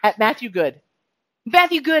laughing at Matthew Good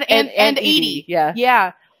and Edie.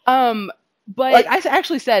 Yeah. But I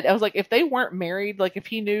actually said, I was like, if they weren't married, if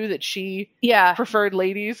he knew that she preferred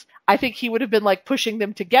ladies, I think he would have been pushing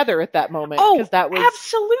them together at that moment. Oh,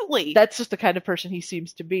 absolutely. That's just the kind of person he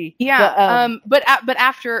seems to be. Yeah. But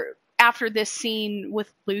after this scene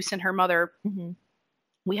with Luce and her mother,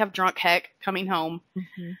 we have drunk Heck coming home,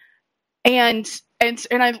 and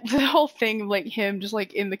the whole thing him just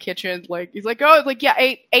in the kitchen, he's like, oh,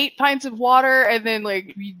 eight pints of water, and then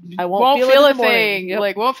I won't feel a thing.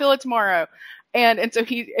 Yep. Won't feel it tomorrow, and so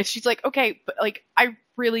she's like, okay, but I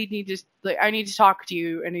really need to I need to talk to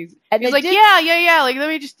you, and he's like, yeah, let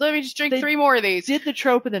me just drink 3 more of these. Did the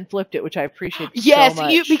trope and then flipped it, which I appreciate. Yes, so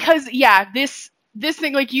much. because this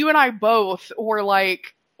thing, you and I both were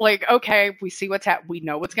okay, we see we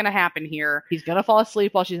know what's going to happen here. He's going to fall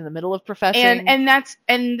asleep while she's in the middle of professing. And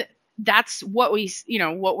that's what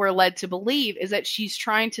what we're led to believe, is that she's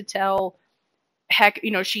trying to tell Heck,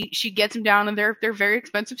 she gets him down on their very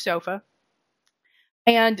expensive sofa.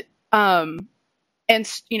 And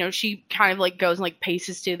she kind of goes and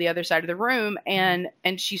paces to the other side of the room, and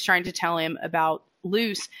she's trying to tell him about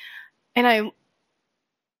Luce. And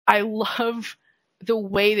I love the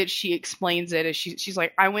way that she explains it. Is she's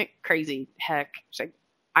like, I went crazy, Heck. She's like,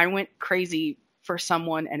 I went crazy for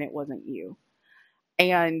someone, and it wasn't you.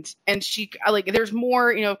 And she, like, there's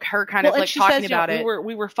more, you know, her kind of like talking about it.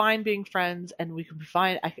 We were fine being friends, and we can be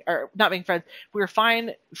fine, or not being friends. We were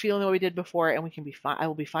fine feeling the way we did before, and we can be fine. I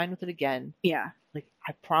will be fine with it again. Yeah. Like,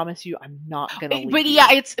 I promise you, I'm not gonna leave. But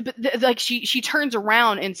yeah, like she turns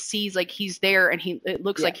around and sees like he's there, and it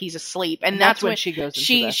looks like he's asleep, and that's when she goes.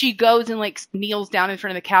 She goes and like kneels down in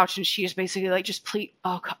front of the couch, and she is basically like, just please,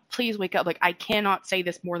 please wake up. Like, I cannot say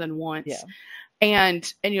this more than once. Yeah.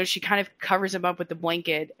 And you know, she kind of covers him up with the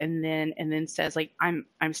blanket, and then says like, I'm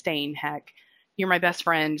staying. Heck, you're my best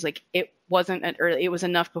friend. Like, it wasn't it was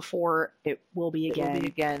enough before. It will be again. It will be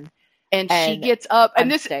again. And she gets up,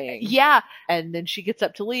 and staying. Yeah. And then she gets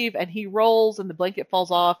up to leave, and he rolls, and the blanket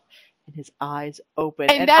falls off, and his eyes open.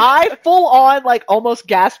 And I full on, like, almost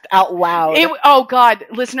gasped out loud. Oh God,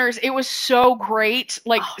 listeners, it was so great.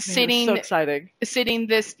 Like, sitting, so exciting. Sitting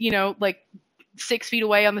this, you know, like 6 feet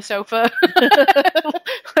away on the sofa.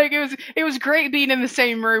 Like, it was great being in the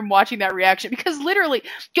same room watching that reaction, because literally,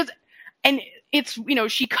 and it's, you know,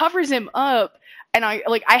 she covers him up. And I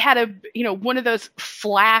had one of those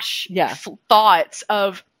flash thoughts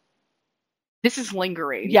of, this is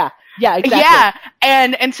lingering. Yeah, exactly. Yeah,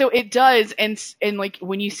 and so it does, and like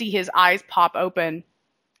when you see his eyes pop open,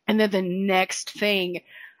 and then the next thing,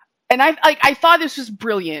 and I thought this was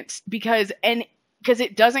brilliant because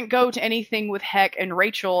it doesn't go to anything with Heck and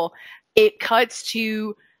Rachel. It cuts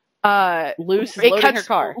to Luce is loading her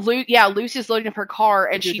car. Luce is loading up her car,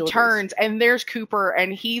 and she turns, and there's Cooper,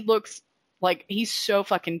 and he looks like he's so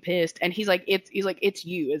fucking pissed, and he's like, it's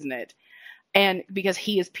you, isn't it? And because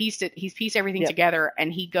he's pieced everything together,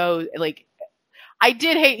 and he goes like, I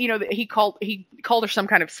did hate, you know, that he called her some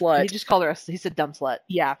kind of slut. He just called her he said dumb slut.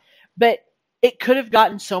 Yeah, but it could have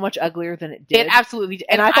gotten so much uglier than it did. It absolutely did,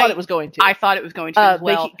 and I thought it was going to. I thought it was going to as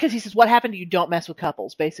well, because he says, "What happened to you? Don't mess with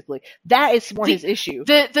couples." Basically, that is more his issue.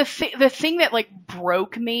 The thing that like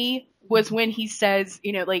broke me was when he says,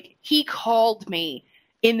 you know, like, he called me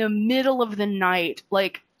in the middle of the night,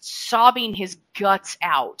 like sobbing his guts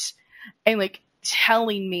out, and like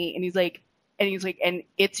telling me, and he's like, and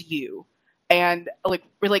it's you, and like,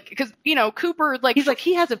 we're like, because, you know, Cooper, like, he's like,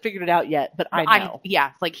 he hasn't figured it out yet, but I know.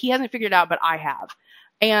 Like, he hasn't figured it out, but I have,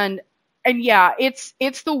 and yeah, it's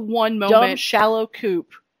the one moment. Dumb, shallow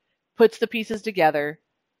Coop puts the pieces together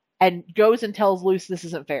and goes and tells Luce this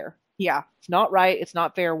isn't fair. Yeah. It's not right. It's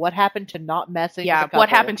not fair. What happened to not messing with a couple? What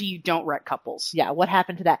happened to you don't wreck couples? Yeah, what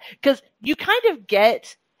happened to that? Because you kind of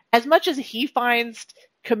get, as much as he finds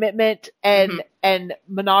commitment and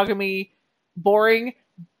monogamy boring,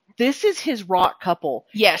 this is his rock couple.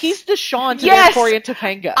 Yes. He's the Sean to their Corey and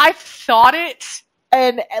Topanga. I thought it.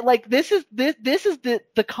 And like, this is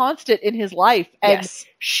the constant in his life, and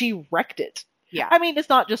she wrecked it. Yeah. I mean, it's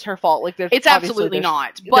not just her fault. Like, it's absolutely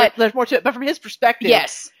not. But there's more to it. But from his perspective,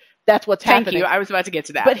 yes. That's what's happening. Thank you. I was about to get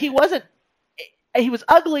to that. But he was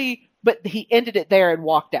ugly, but he ended it there and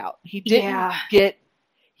walked out. He didn't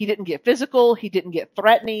get physical. He didn't get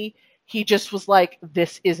threatening. He just was like,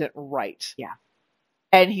 this isn't right. Yeah.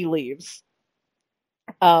 And he leaves.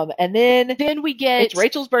 And then we get, it's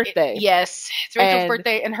Rachel's birthday. Yes. It's Rachel's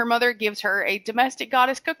birthday, and her mother gives her a domestic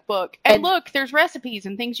goddess cookbook. And look, there's recipes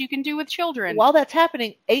and things you can do with children. While that's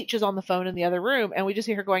happening, H is on the phone in the other room, and we just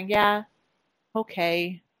hear her going, yeah,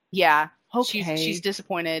 okay. Yeah. Okay. She's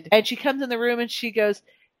disappointed. And she comes in the room and she goes,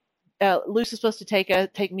 Luce is supposed to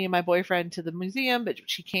take me and my boyfriend to the museum, but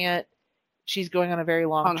she can't. She's going on a very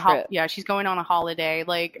long trip. She's going on a holiday.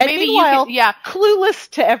 Like, and maybe meanwhile, clueless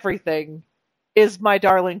to everything is my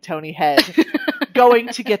darling Tony Head going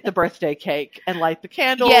to get the birthday cake and light the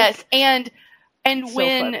candles. Yes, and so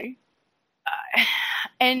when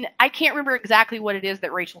and I can't remember exactly what it is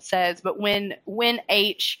that Rachel says, but when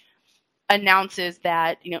H announces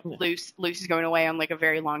that, you know, Luce is going away on like a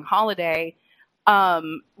very long holiday,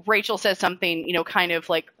 Rachel says something, you know, kind of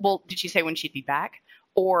like, well, did she say when she'd be back,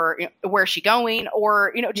 or, you know, where's she going,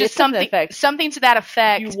 or, you know, just something to that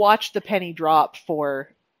effect. You watch the penny drop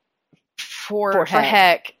for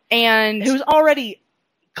Heck, and who's already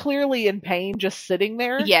clearly in pain just sitting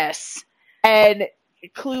there. Yes. And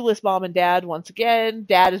clueless mom and dad once again.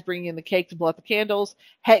 Dad is bringing in the cake to blow out the candles.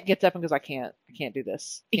 Heck gets up and goes, I can't do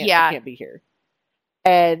this. I can't be here.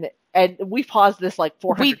 And we paused this like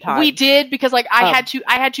 400 times. We did, because like I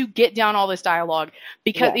had to get down all this dialogue,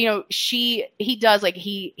 because you know, he does, like,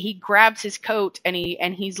 he grabs his coat and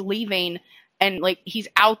he's leaving, and like he's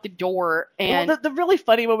out the door, and the really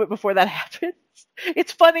funny moment before that happens,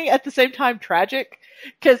 it's funny at the same time tragic,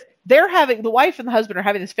 because the wife and the husband are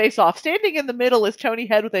having this face off. Standing in the middle is Tony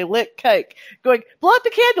Head with a lit cake, going, blow out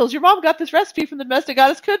the candles. Your mom got this recipe from the Domestic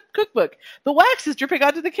Goddess cookbook. The wax is dripping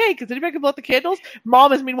onto the cake. Is anybody going to blow out the candles?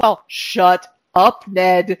 Mom is meanwhile, shut up,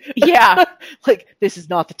 Ned. Yeah. Like, this is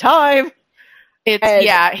not the time. He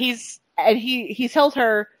tells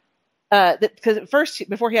her, that, because at first,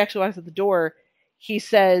 before he actually walks out the door, he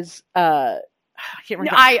says, I can't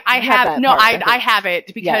remember. I have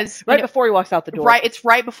it because before he walks out the door. Right. It's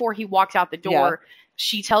right before he walks out the door. Yeah.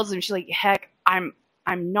 She tells him, she's like, heck, I'm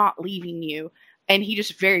not leaving you. And he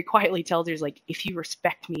just very quietly tells her, he's like, if you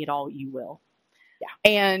respect me at all, you will. Yeah.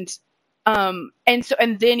 And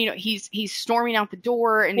then, he's storming out the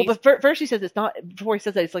door, and but first he says it's not, before he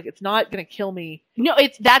says that, it's like, it's not going to kill me. No,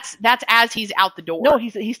 that's as he's out the door. No,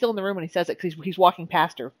 he's still in the room when he says it, because he's walking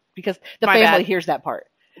past her, because the family hears that part.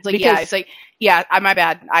 It's like, my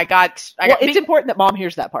bad. It's important that mom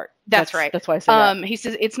hears that part. That's right. That's why I say that. He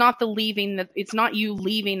says, it's not it's not you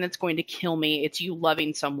leaving that's going to kill me. It's you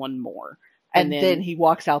loving someone more. And then he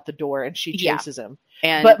walks out the door, and she chases him.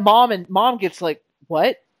 But mom gets like,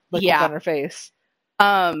 what? Like, on her face.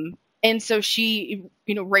 And so she,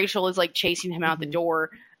 Rachel is like chasing him out the door,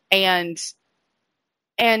 and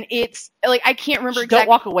it's like, I can't remember exactly. Don't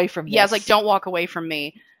walk away from me. Yeah, it's like, don't walk away from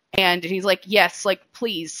me. And he's like, yes, like,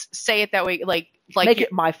 please say it that way. Like make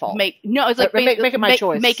it my fault. Make it my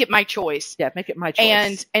choice. Make it my choice. Yeah, make it my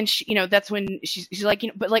choice. And she, that's when she's like,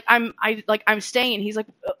 but like, I'm staying. He's like,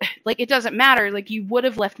 it doesn't matter. Like, you would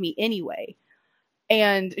have left me anyway.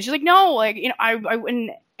 And she's like, no, like, I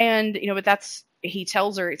wouldn't. And, but he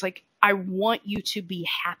tells her, it's like, I want you to be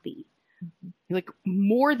happy. Like,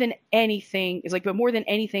 more than anything,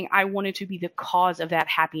 I wanted to be the cause of that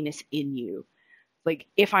happiness in you. Like,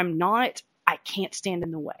 if I'm not, I can't stand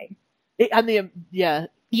in the way. Yeah.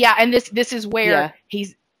 And this is where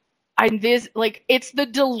it's the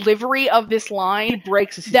delivery of this line. He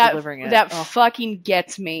breaks as he's delivering it. That fucking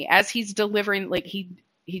gets me. As he's delivering, like, he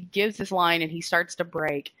gives this line and he starts to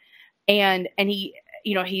break. And he,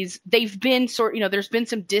 there's been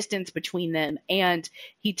some distance between them, and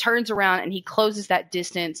he turns around and he closes that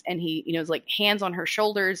distance, and he, is like, hands on her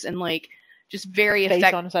shoulders, and like, just very face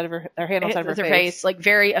on the side of her hand on the side of her face, like,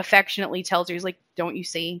 very affectionately tells her, he's like, don't you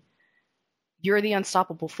see? You're the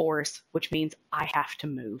unstoppable force, which means I have to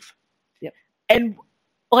move. Yep. And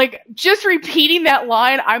like, just repeating that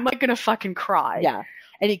line, I'm like gonna fucking cry. Yeah.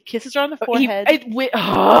 And he kisses her on the forehead.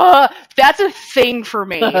 That's a thing for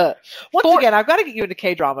me. Once again, I've got to get you into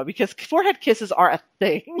K-drama, because forehead kisses are a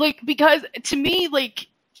thing. Like, because to me, like,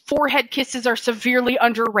 forehead kisses are severely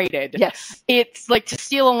underrated. Yes. It's like to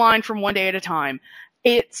steal a line from One Day at a Time.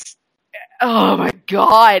 It's, oh my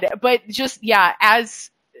God. But just,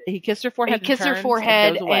 as he kissed her forehead,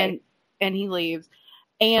 and he leaves.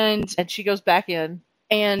 And she goes back in.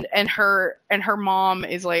 And her mom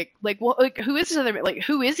is like, well, like, who is this other, like,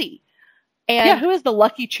 who is he? And who is the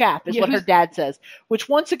lucky chap is what her dad says, which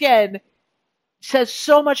once again says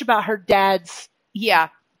so much about her dad's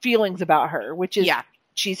feelings about her, which is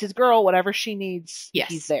she's his girl, whatever she needs,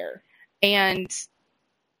 he's there. And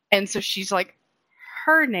so she's like,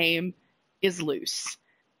 her name is Luce.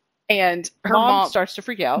 And her mom starts to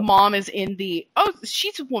freak out. Mom is in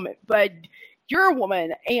she's a woman, but you're a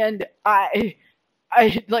woman. And I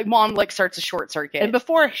like, mom like starts a short circuit. And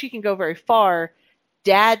before she can go very far,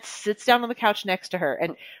 dad sits down on the couch next to her.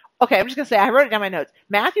 And okay, I'm just going to say, I wrote it down in my notes.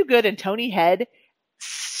 Matthew Good and Tony Head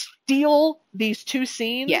steal these two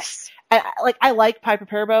scenes. Yes. And I like Piper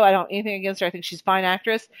Perabo. I don't have anything against her. I think she's a fine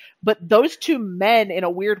actress. But those two men, in a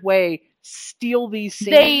weird way, steal these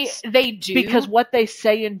scenes. They do. Because what they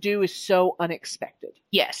say and do is so unexpected.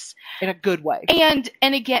 Yes. In a good way. And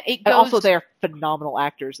again, it goes... And also, they're phenomenal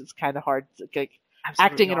actors. It's kind of hard. Like,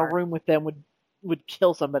 acting in a room with them would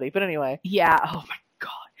kill somebody. But anyway. Yeah. Oh my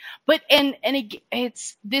God. But and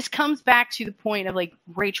this comes back to the point of, like,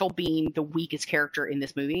 Rachel being the weakest character in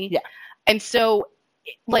this movie. Yeah. And so,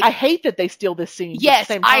 like, I hate that they steal this scene. Yes, at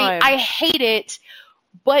the same time. I hate it.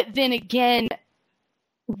 But then again,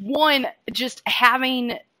 one, just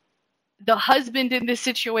having the husband in this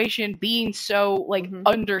situation being so, like,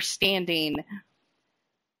 understanding,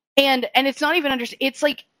 and it's not even it's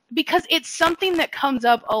like, because it's something that comes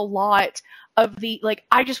up a lot of the, like,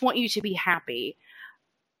 I just want you to be happy.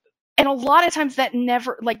 And a lot of times that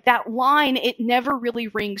never, like, that line, it never really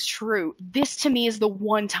rings true. This to me is the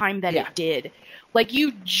one time that it did. Like,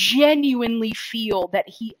 you genuinely feel that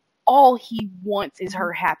all he wants is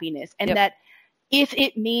her happiness. And that if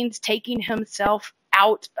it means taking himself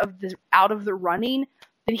out of the running,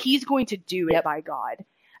 then he's going to do it, by God.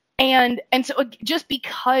 And so just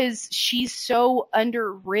because she's so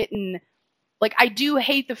underwritten, like, I do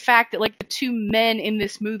hate the fact that, like, the two men in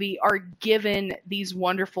this movie are given these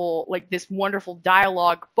wonderful, like, this wonderful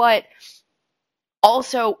dialogue, but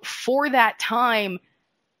also for that time,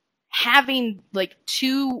 having, like,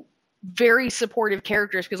 two very supportive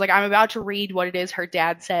characters, because like I'm about to read what it is her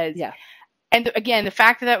dad says. Yeah. And again, the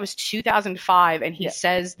fact that that was 2005 and he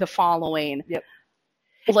says the following. Yep.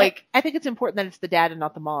 Like, I think it's important that it's the dad and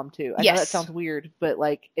not the mom too. I yes. know that sounds weird, but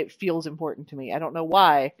like it feels important to me. I don't know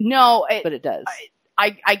why. No, but it does.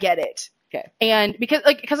 I get it. Okay. And because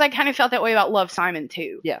I kind of felt that way about Love, Simon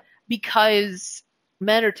too. Yeah. Because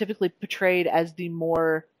men are typically portrayed as the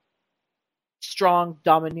more strong,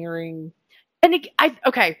 domineering, and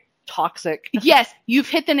okay, toxic. Yes, you've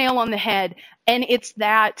hit the nail on the head, and it's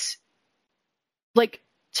that like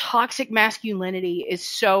toxic masculinity is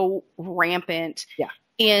so rampant. Yeah.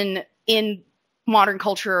 In modern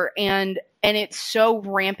culture, and it's so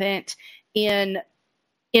rampant in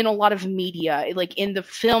a lot of media, like in the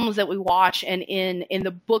films that we watch and in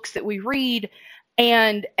the books that we read,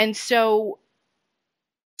 and so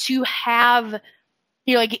to have,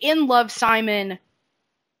 you know, like in Love, Simon,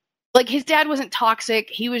 like his dad wasn't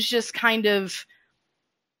toxic, he was just kind of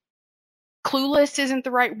clueless isn't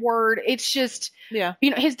the right word. It's just, yeah,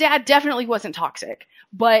 you know, his dad definitely wasn't toxic,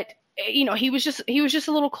 but you know, he was just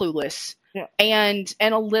a little clueless. Yeah. And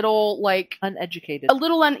a little like uneducated.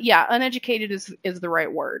 Uneducated is the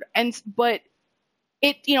right word. But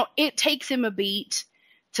it, you know, it takes him a beat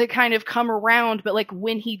to kind of come around, but like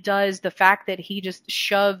when he does, the fact that he just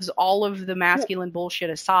shoves all of the masculine bullshit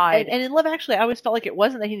aside. And in Love Actually, I always felt like it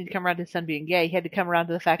wasn't that he needed to come around to his son being gay. He had to come around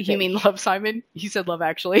to the fact that... You mean Love, Simon? You said Love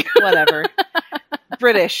Actually. Whatever.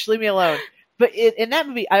 British, leave me alone. But in that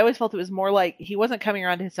movie, I always felt it was more like he wasn't coming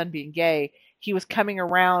around to his son being gay. He was coming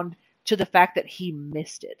around to the fact that he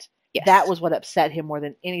missed it. Yes. That was what upset him more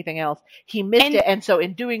than anything else. He missed it, and so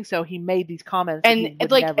in doing so, he made these comments. And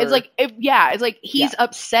it's like he's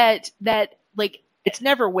upset that like it's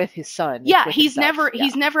never with his son. Yeah, he's never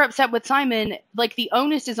upset with Simon. Like the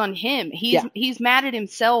onus is on him. He's mad at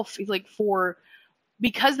himself. He's like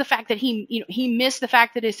because the fact that he missed the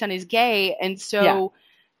fact that his son is gay, and so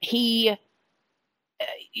he.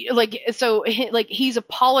 He's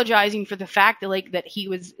apologizing for the fact that he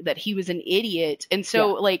was an idiot, and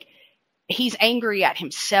so like he's angry at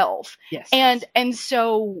himself. Yes. And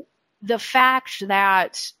so the fact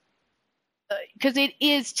that because it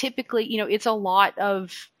is typically, you know, it's a lot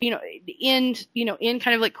of, you know, in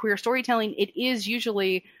kind of like queer storytelling, it is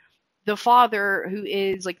usually the father who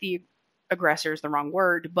is like the aggressor is the wrong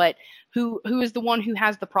word, but who is the one who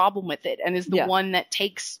has the problem with it and is the one that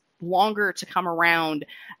takes longer to come around.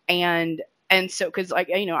 And so, because like,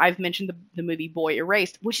 you know, I've mentioned the movie Boy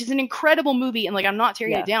Erased, which is an incredible movie, and like I'm not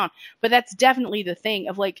tearing it down, but that's definitely the thing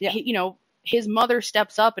of like, you know, his mother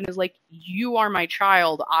steps up and is like, you are my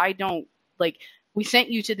child. I don't like, we sent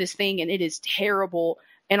you to this thing and it is terrible,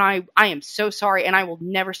 and I am so sorry, and I will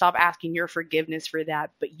never stop asking your forgiveness for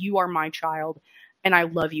that, but you are my child and I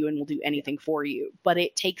love you and will do anything for you. But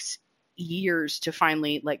it takes years to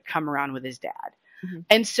finally like come around with his dad. Mm-hmm.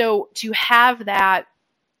 And so to have that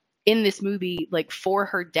in this movie, like for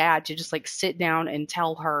her dad to just like sit down and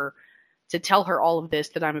tell her all of this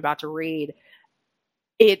that I'm about to read,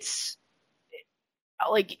 it's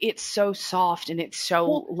like, it's so soft and it's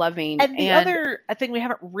so loving. And the other thing we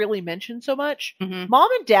haven't really mentioned so much, mm-hmm. Mom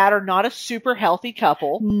and Dad are not a super healthy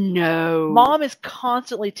couple. No. Mom is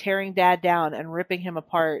constantly tearing Dad down and ripping him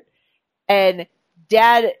apart. And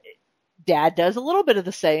Dad does a little bit of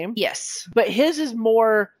the same. Yes. But his is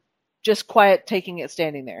more just quiet, taking it,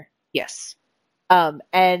 standing there. Yes. And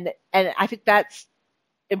I think that's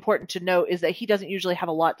important to note, is that he doesn't usually have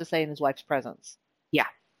a lot to say in his wife's presence. Yeah.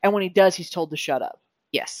 And when he does, he's told to shut up.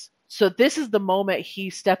 Yes. So this is the moment he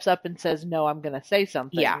steps up and says, no, I'm going to say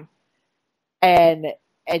something. Yeah. And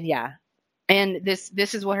yeah. And this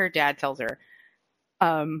is what her dad tells her.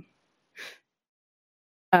 When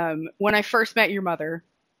I first met your mother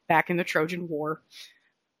back in the Trojan War,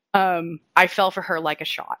 I fell for her like a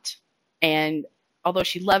shot. And although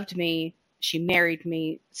she loved me, she married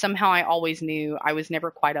me, somehow I always knew I was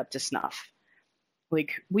never quite up to snuff.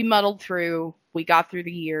 Like, we muddled through, we got through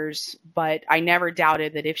the years, but I never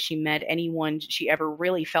doubted that if she met anyone she ever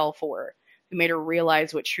really fell for, who made her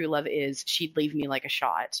realize what true love is, she'd leave me like a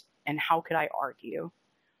shot. And how could I argue?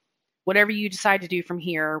 Whatever you decide to do from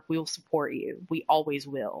here, we will support you. We always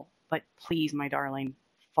will. But please, my darling,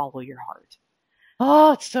 follow your heart.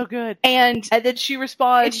 Oh, it's so good. And then she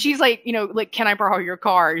responds. And she's like, you know, like, can I borrow your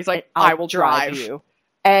car? He's like, I will drive you.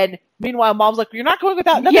 And meanwhile, Mom's like, you're not going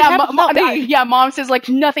without nothing. Yeah, Mom says like,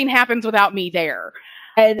 nothing happens without me there.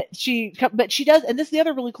 And she does. And this is the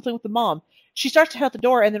other really cool thing with the mom. She starts to head out the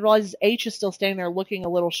door and then realizes H is still standing there looking a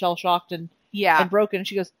little shell shocked and broken. And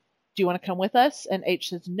she goes, do you want to come with us? And H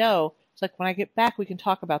says, no. It's like, when I get back, we can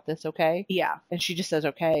talk about this. Okay. Yeah. And she just says,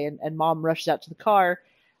 okay. And Mom rushes out to the car.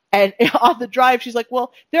 And on the drive, she's like,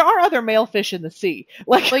 "Well, there are other male fish in the sea."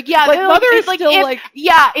 Yeah, Mother is like, still like,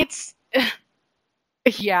 yeah, it's,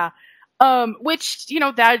 yeah. Which,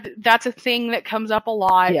 that's a thing that comes up a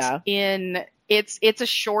lot in, it's a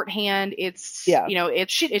shorthand. It's,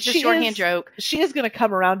 it's a shorthand joke. She is going to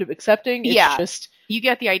come around to accepting. It's just, you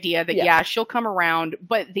get the idea that, she'll come around,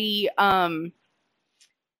 but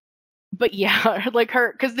like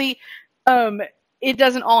cause it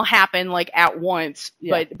doesn't all happen like at once,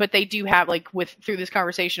 but they do have like through this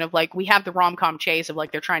conversation of like, we have the rom-com chase of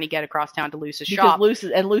like, they're trying to get across town to Luce's shop. Luce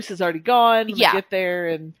is already gone. When they get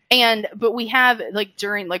there but we have like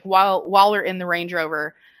during, like while we're in the Range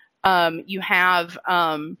Rover, you have,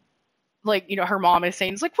 like, her mom is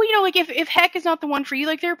saying, it's like, well, like if heck is not the one for you,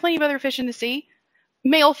 like there are plenty of other fish in the sea,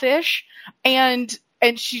 male fish. And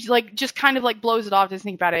she's like, just kind of like blows it off, doesn't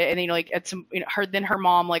think about it. And then like at some, then her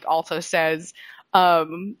mom like also says, well,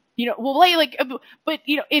 like, but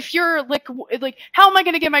if you're like, how am I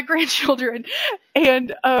going to get my grandchildren?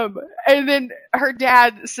 And then her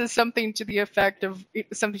dad says something to the effect of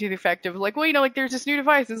like, well, like there's this new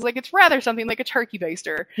device. It's like, it's rather something like a turkey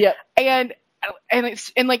baster. Yeah. And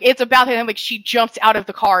like, it's about it. And like, she jumps out of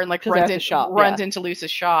the car and like runs into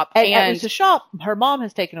Luce's shop. And at Luce's shop, her mom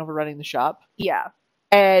has taken over running the shop. Yeah.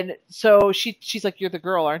 And so she's like, "You're the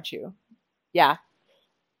girl, aren't you?" "Yeah."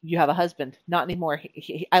 "You have a husband?" "Not anymore.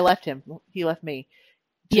 I left him. He left me."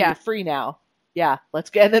 "So you're free now?" "Yeah, let's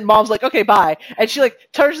go." And then mom's like, "Okay, bye." And she like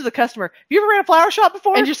turns to the customer, "Have you ever ran a flower shop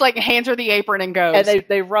before?" And just like hands her the apron and goes. And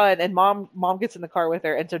they run, and mom gets in the car with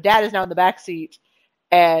her. And so dad is now in the back seat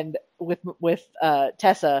and with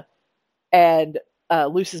Tessa, and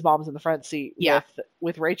Luce's mom's in the front seat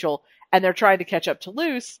with Rachel, and they're trying to catch up to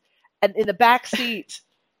Luce. And in the back seat,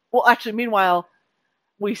 well, actually, meanwhile,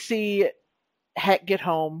 we see Heck get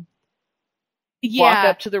home, walk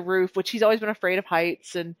up to the roof, which he's always been afraid of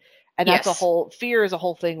heights, and that's fear is a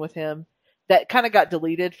whole thing with him that kind of got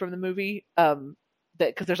deleted from the movie,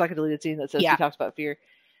 because there's like a deleted scene that says he talks about fear.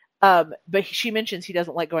 But she mentions he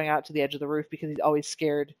doesn't like going out to the edge of the roof because he's always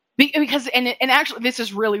scared. Because and actually, this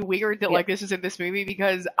is really weird that like this is in this movie,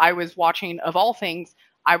 because I was watching, of all things,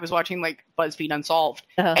 like BuzzFeed Unsolved,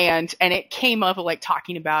 and it came up like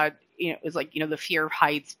talking about, it was like, the fear of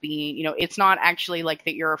heights being, it's not actually like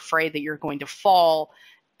that you're afraid that you're going to fall.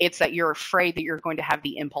 It's that you're afraid that you're going to have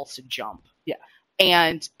the impulse to jump. Yeah.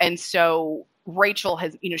 And so Rachel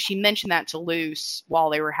has, she mentioned that to Luce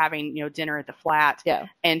while they were having, dinner at the flat. Yeah.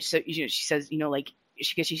 And so, she says, like,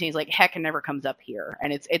 she's saying like, Heck never comes up here.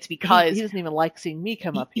 And it's because he doesn't even like seeing me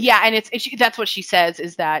come up here. Yeah. And that's what she says,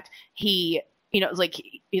 is that he,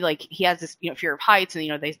 like he has this, fear of heights,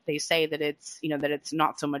 and, they say that it's, that it's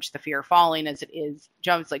not so much the fear of falling as it is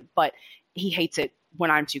jumps, like, but he hates it when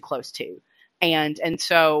I'm too close to. And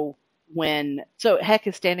so Heck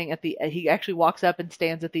is standing he actually walks up and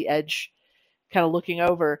stands at the edge, kind of looking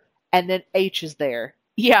over, and then H is there.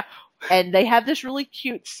 Yeah. And they have this really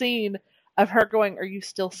cute scene of her going, "Are you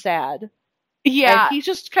still sad?" Yeah. And he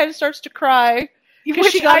just kind of starts to cry.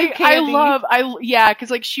 Which I love,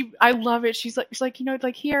 because like I love it. She's like,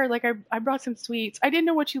 like here, like I brought some sweets. I didn't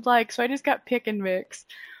know what you like, so I just got pick and mix.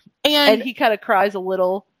 And he kind of cries a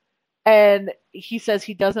little, and he says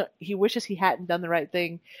he wishes he hadn't done the right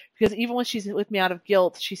thing, because even when she's with me out of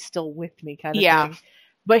guilt, she's still with me, kind of thing.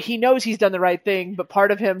 But he knows he's done the right thing, but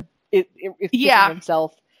part of him is kicking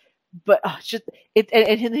himself. But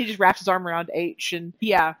and he just wraps his arm around H and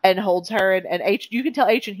holds her, and H, you can tell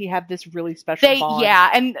H and he have this really special bond. Yeah,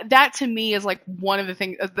 and that to me is like one of the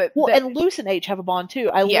things that. Well, and Luce and H have a bond too.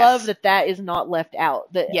 I love that is not left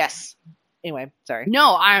out. Anyway, sorry.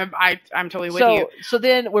 No, I'm totally with you. So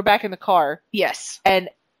then we're back in the car. Yes. And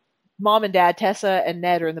mom and dad, Tessa and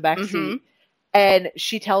Ned, are in the back seat, and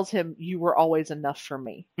she tells him, "You were always enough for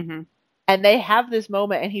me." Mm-hmm. And they have this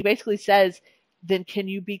moment, and he basically says, "Then can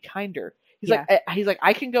you be kinder?" He's like,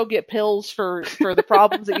 "I can go get pills for the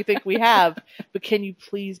problems that you think we have, but can you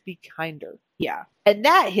please be kinder?" Yeah. And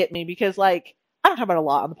that hit me because, like, I don't talk about it a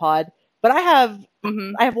lot on the pod, but I have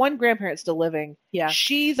one grandparent still living. Yeah.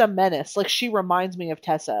 She's a menace. Like, she reminds me of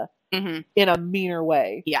Tessa in a meaner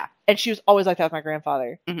way. Yeah. And she was always like that with my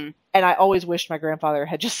grandfather. Mm-hmm. And I always wished my grandfather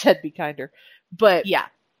had just said, "Be kinder." But yeah.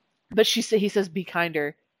 But he says, "Be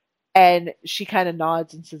kinder." And she kind of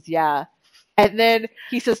nods and says, "Yeah." And then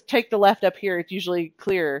he says, "Take the left up here. It's usually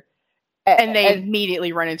clear." And they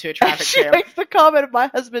immediately run into a traffic jam. She makes the comment, "My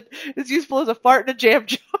husband is useful as a fart in a jam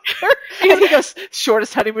jar." And he goes,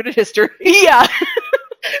 "Shortest honeymoon in history." Yeah.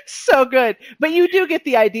 So good. But you do get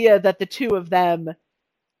the idea that the two of them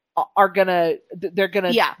they're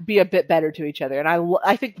gonna be a bit better to each other, and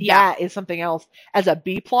I think that is something else as a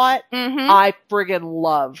B plot I friggin'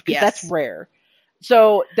 love, because that's rare.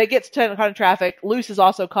 So they get caught in traffic. Luce is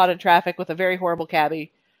also caught in traffic with a very horrible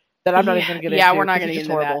cabbie that I'm not even going to get into. Yeah, we're not going to get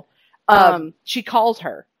into horrible. That. She calls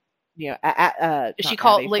her. She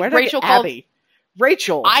called Rachel. Abby.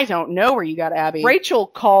 Rachel. I don't know where you got Abby. Rachel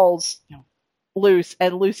calls Luce,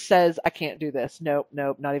 and Luce says, "I can't do this. Nope,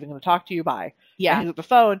 not even going to talk to you. Bye." Yeah. And hangs up the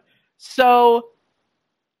phone. So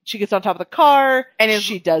she gets on top of the car, and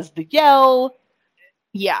she does the yell.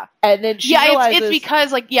 Yeah. And then she realizes, it's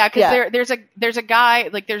because there's a guy,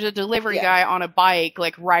 like there's a delivery guy on a bike,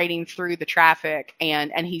 like riding through the traffic,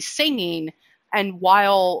 and he's singing, and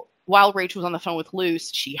while Rachel's on the phone with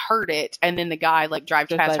Luce, she heard it, and then the guy like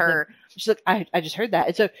drives past her. She's like, I just heard that.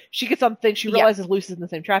 And so she gets on the thing, she realizes Luce is in the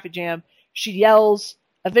same traffic jam. She yells.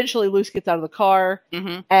 Eventually Luce gets out of the car,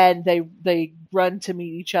 and they run to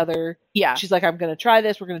meet each other. Yeah. She's like, I'm going to try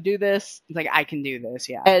this. We're going to do this. He's like, I can do this.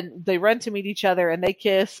 Yeah. And they run to meet each other, and they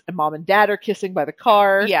kiss, and mom and dad are kissing by the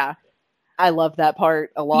car. Yeah. I love that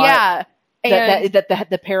part a lot. Yeah. And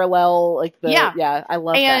the parallel, like I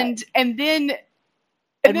love that. And then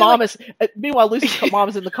mom is, meanwhile, Lucy's mom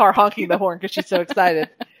is in the car honking the horn because she's so excited.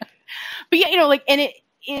 But and it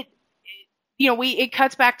it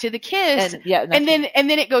cuts back to the kiss, and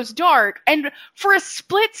then it goes dark. And for a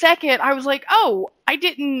split second, I was like, oh, I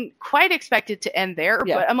didn't quite expect it to end there.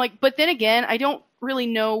 Yeah. But I'm like, but then again, I don't really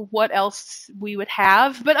know what else we would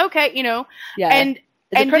have. But okay, And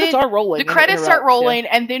the credits are rolling. The credits start rolling,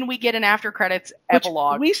 and then we get an after credits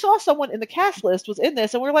epilogue. We saw someone in the cast list was in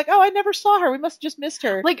this, and we were like, oh, I never saw her. We must have just missed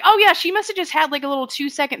her. Like, oh yeah, she must have just had like a little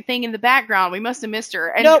 2-second thing in the background. We must have missed her.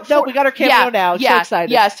 And no, we got her cameo now. Yeah, so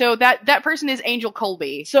excited. Yeah, so that person is Angel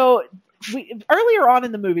Colby. So earlier on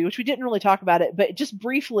in the movie, which we didn't really talk about it, but just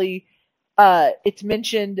briefly, it's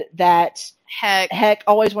mentioned that Heck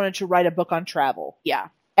always wanted to write a book on travel. Yeah.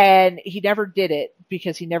 And he never did it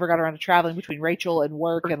because he never got around to traveling between Rachel and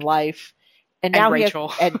work and life. And now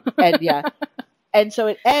Rachel. And so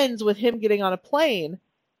it ends with him getting on a plane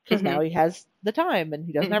because now he has the time and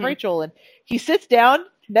he doesn't have Rachel. And he sits down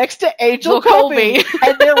next to Angel Colby.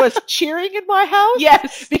 And there was cheering in my house.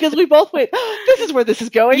 Yes. Because we both went, oh, this is where this is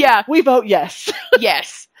going. Yeah. We vote yes.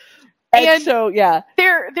 Yes. And so, yeah.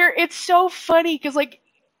 It's so funny because like,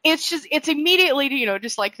 it's immediately,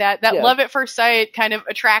 just like that love at first sight kind of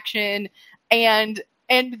attraction, and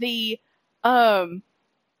the, and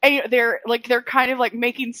they're kind of like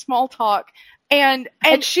making small talk, and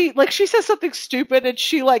she says something stupid and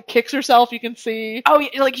she like kicks herself, you can see. Oh,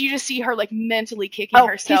 like you just see her like mentally kicking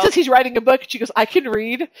herself. He says he's writing a book and she goes, I can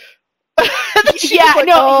read. He's like,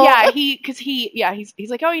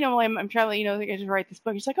 oh, I'm traveling, I just write this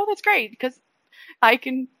book. He's like, oh, that's great because I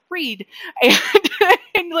can read,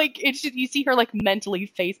 and like it's just, you see her like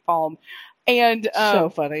mentally facepalm, and so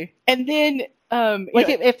funny. And then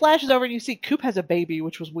it flashes over and you see Coop has a baby,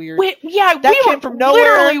 which was weird. That came from nowhere.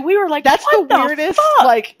 Literally, we were like, that's what the weirdest fuck?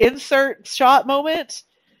 Like insert shot moment.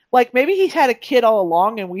 Like maybe he's had a kid all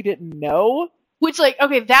along and we didn't know. Which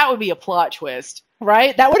okay, that would be a plot twist,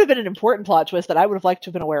 right? That would have been an important plot twist that I would have liked to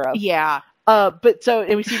have been aware of. Yeah. But so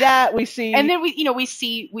and we see that and then we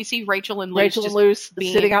see Rachel and Luce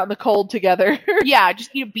sitting out in the cold together. Yeah,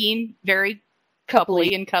 just being very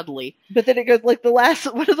coupley and cuddly. But then it goes like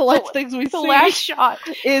one of the last things we see. The last shot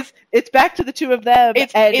is it's back to the two of them.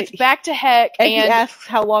 It's back to Heck, and he asks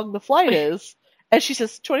how long the flight is, and she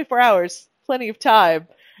says 24 hours, plenty of time,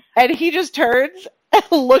 and he just turns and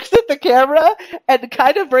looks at the camera and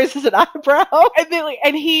kind of raises an eyebrow, and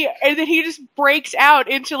then he just breaks out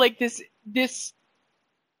into like this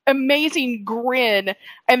amazing grin,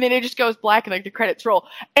 and then it just goes black and like the credits roll.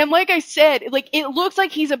 And like I said, like it looks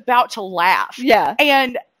like he's about to laugh. Yeah.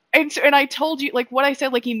 And I told you like what I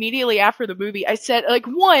said like immediately after the movie. I said like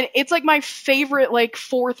one, it's like my favorite like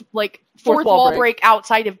fourth wall break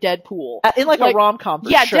outside of Deadpool. In like a rom-com.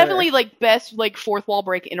 Yeah, sure. Definitely like best like fourth wall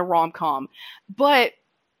break in a rom-com. But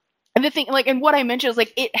and the thing like and what I mentioned is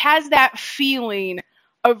like it has that feeling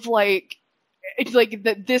of like it's like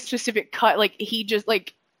this specific cut, like he just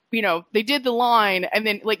like they did the line and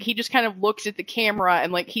then like he just kind of looks at the camera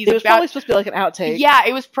and like it was probably supposed to be like an outtake. Yeah,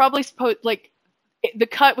 it was probably supposed the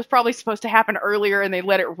cut was probably supposed to happen earlier and they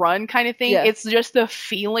let it run kind of thing. Yeah. It's just the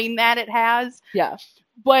feeling that it has. Yeah.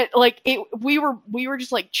 But like we were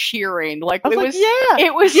just like cheering. Like it was get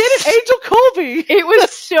it, Angel Colby. It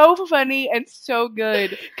was so funny and so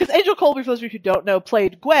good. Because Angel Colby, for those of you who don't know,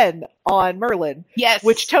 played Gwen on Merlin. Yes.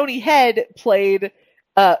 Which Tony Head played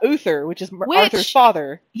Uther, which is Arthur's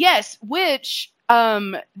father. Yes, which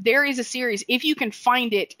there is a series, if you can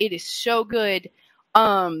find it, it is so good,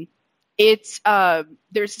 There's a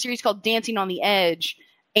series called Dancing on the Edge,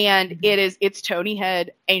 and it's Tony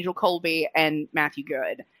Head, Angel Colby, and Matthew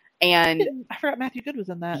Good. And I forgot Matthew Good was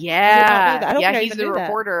in that. Yeah, he's the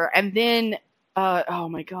reporter. And then, oh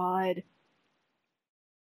my god,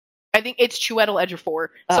 I think it's Chiwetel Ejiofor.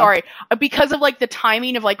 Sorry, because of like the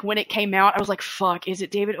timing of like when it came out, I was like, "Fuck, is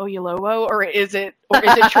it David Oyelowo or is it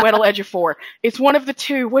Chiwetel Ejiofor? It's one of the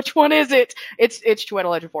two. Which one is it? It's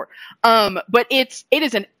Chiwetel Ejiofor." But it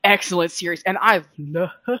is an excellent series, and I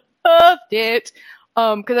loved it.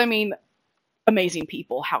 Because I mean, amazing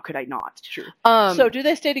people. How could I not? Sure. So do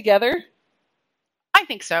they stay together? I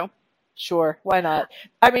think so. Sure. Why not?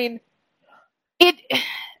 I mean,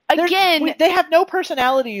 Again, they have no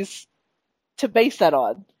personalities to base that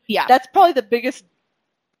on. Yeah. That's probably the biggest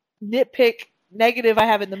nitpick negative I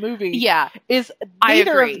have in the movie. Yeah. Is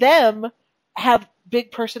neither of them have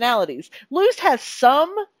big personalities. Luz has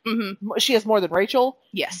some. Mm-hmm. She has more than Rachel.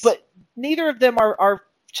 Yes. But neither of them are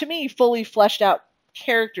to me, fully fleshed out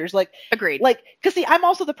characters. Like, agreed. Like, because see, I'm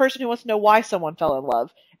also the person who wants to know why someone fell in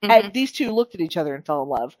love. Mm-hmm. And these two looked at each other and fell in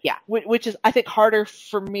love. Yeah. Which is, I think, harder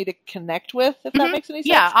for me to connect with, if that makes any sense.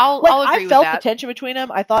 Yeah, I'll agree with that. I felt the tension between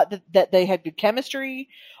them. I thought that they had good chemistry.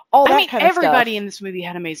 All that kind of stuff. Everybody in this movie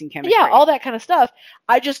had amazing chemistry. Yeah, all that kind of stuff.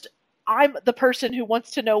 I'm the person who wants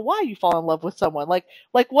to know why you fall in love with someone. Like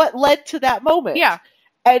what led to that moment. Yeah.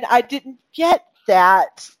 And I didn't get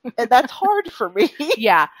that. And that's hard for me.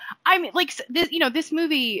 Yeah. I mean, like, this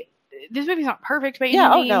movie's not perfect by any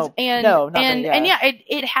means. Oh, no. And yeah,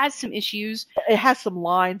 it has some issues. It has some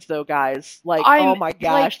lines though, guys. Like, oh my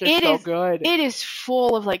gosh, they're so good. It is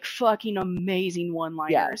full of like fucking amazing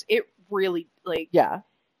one-liners. Yeah. It really, like, yeah,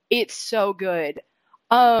 it's so good.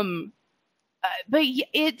 But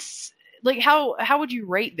it's like, how would you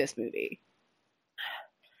rate this movie?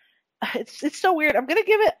 It's so weird. I'm gonna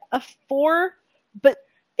give it a 4, but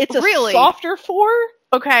it's a really softer 4.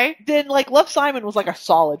 Okay. Then, like, Love, Simon was like a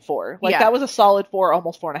solid 4. Like, that was a solid 4,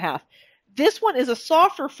 almost 4.5. This one is a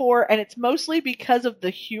softer 4, and it's mostly because of the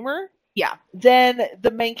humor. Yeah. Than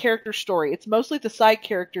the main character story. It's mostly the side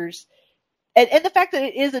characters, and the fact that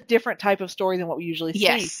it is a different type of story than what we usually see.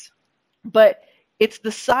 Yes. But it's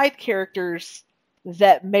the side characters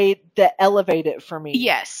that elevate it for me.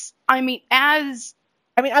 Yes. I mean, I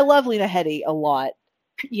love Lena Headey a lot.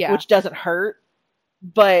 Yeah. Which doesn't hurt.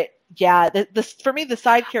 But yeah, for me, the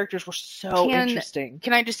side characters were so interesting.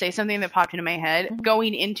 Can I just say something that popped into my head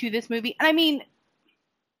going into this movie? And I mean,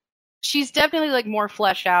 she's definitely like more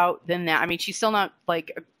fleshed out than that. I mean, she's still not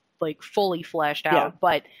like fully fleshed out,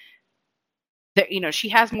 but she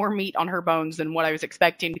has more meat on her bones than what I was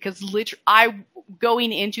expecting. Because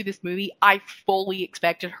going into this movie, I fully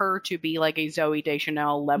expected her to be like a Zooey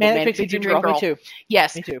Deschanel level Manic Pixie Dream Girl. Me too.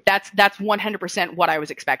 Yes, me too. That's 100% what I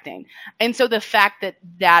was expecting. And so the fact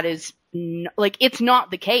that is like, it's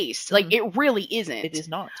not the case. Like, it really isn't. It is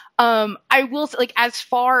not. I will say, like, as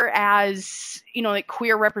far as like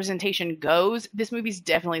queer representation goes, this movie's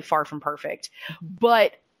definitely far from perfect.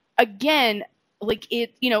 But again, like,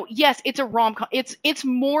 it, yes, it's a rom-com. It's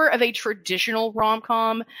more of a traditional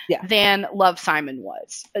rom-com than Love, Simon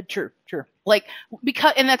was. True. Like,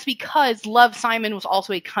 that's because Love, Simon was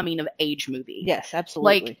also a coming-of-age movie. Yes,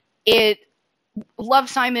 absolutely. Like, Love,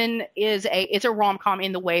 Simon it's a rom-com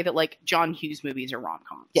in the way that, like, John Hughes movies are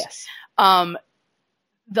rom-coms. Yes.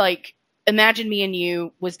 Like, Imagine Me and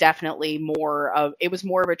You was definitely more of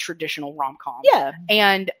a traditional rom-com. Yeah.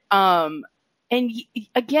 And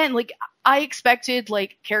again, like, I expected,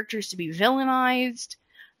 like, characters to be villainized,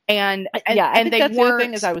 and I think they that's weren't. The other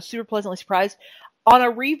thing is, I was super pleasantly surprised. On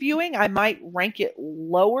a reviewing, I might rank it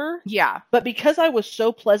lower. Yeah. But because I was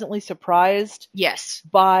so pleasantly surprised, yes,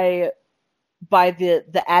 by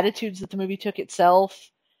the attitudes that the movie took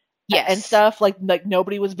itself, yes, and stuff, like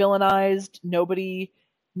nobody was villainized,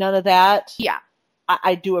 none of that. Yeah.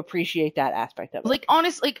 I do appreciate that aspect of it. Like,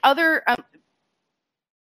 honestly, like, other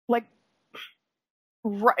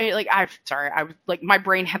right, like, I was like, my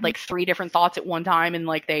brain had like 3 different thoughts at one time, and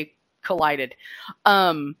like they collided.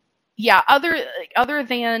 Yeah, other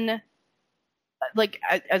than, like,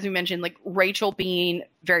 as we mentioned, like, Rachel being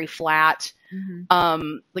very flat.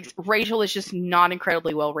 Like, Rachel is just not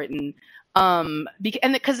incredibly well written.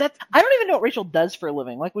 Because that's, I don't even know what Rachel does for a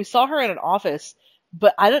living. Like, we saw her in an office,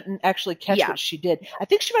 but I didn't actually catch what she did. I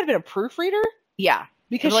think she might have been a proofreader. Yeah.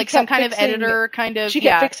 Because like some kind of editor, kind of. She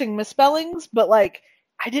kept fixing misspellings, but like,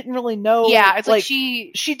 I didn't really know. Yeah, it's like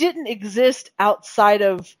she didn't exist outside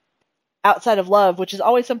of love, which is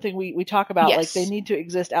always something we talk about. Yes. Like, they need to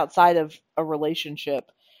exist outside of a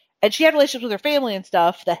relationship. And she had relationships with her family and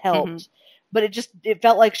stuff that helped, but it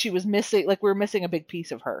felt like she was missing, like we were missing a big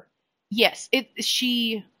piece of her. Yes,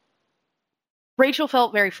 Rachel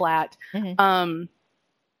felt very flat. Mm-hmm.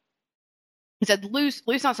 He said Luce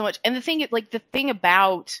not so much. And the thing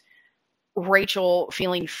about Rachel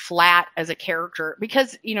feeling flat as a character,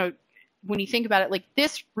 because, you know, when you think about it, like,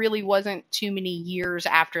 this really wasn't too many years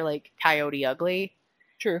after, like, Coyote Ugly.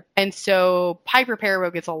 True. And so Piper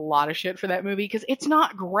Perabo gets a lot of shit for that movie because it's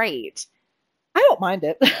not great. I don't mind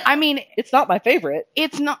it. I mean, it's not my favorite.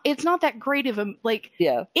 It's not that great of a, like,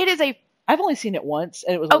 yeah. It is I've only seen it once,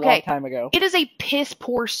 and it was a long time ago. It is a piss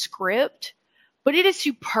poor script, but it is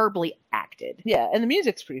superbly acted. Yeah, and the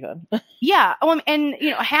music's pretty fun. Yeah. And,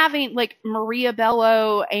 you know, having, like, Maria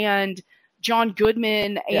Bello and John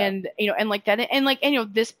Goodman and, you know, and like that, and like, and, you know,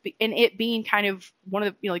 this, and it being kind of one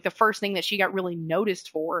of the, you know, like the first thing that she got really noticed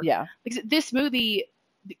for. Yeah. Like, this movie,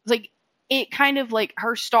 like, it kind of, like,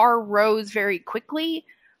 her star rose very quickly.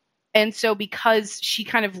 And so because she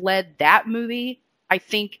kind of led that movie, I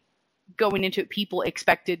think going into it, people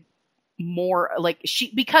expected more, like,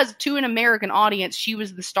 because to an American audience, she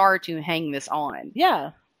was the star to hang this on.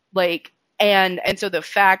 Yeah. Like, and so the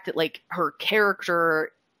fact that, like, her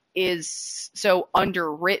character is so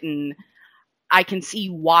underwritten, I can see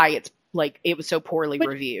why it's, like, it was so poorly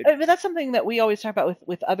reviewed. But that's something that we always talk about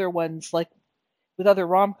with other ones, like with other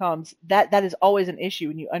rom-coms, that is always an issue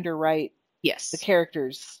when you underwrite the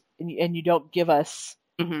characters and you don't give us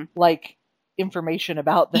mm-hmm. like information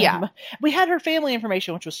about them. Yeah. We had her family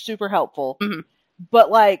information, which was super helpful. Mm-hmm.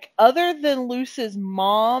 But, like, other than Luce's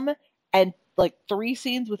mom and, like, 3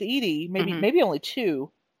 scenes with Edie, maybe only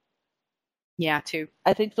 2. Yeah, 2.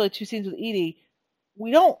 I think like 2 scenes with Edie.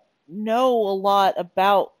 We don't know a lot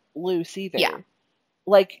about Luce either. Yeah.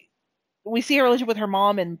 Like, we see her relationship with her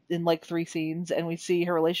mom in like 3 scenes, and we see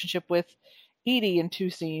her relationship with Edie in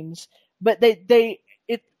 2 scenes. But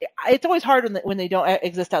it's always hard when they don't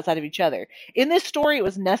exist outside of each other. In this story, it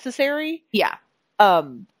was necessary. Yeah.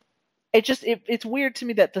 It's weird to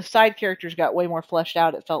me that the side characters got way more fleshed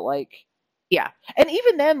out, it felt like. Yeah. And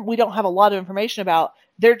even them, we don't have a lot of information about.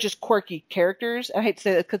 They're just quirky characters. I hate to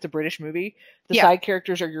say that because it's a British movie. The side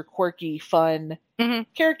characters are your quirky, fun mm-hmm.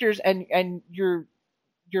 characters, and your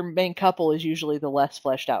main couple is usually the less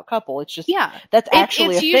fleshed out couple. It's just that's it's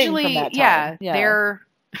actually a usually, thing from that time. Yeah, they're.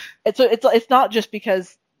 It's not just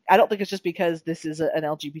because. I don't think it's just because this is an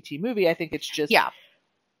LGBT movie. I think it's just. Yeah.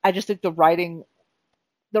 I just think the writing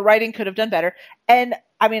could have done better. And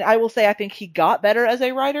I mean, I will say I think he got better as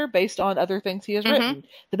a writer based on other things he has mm-hmm. written.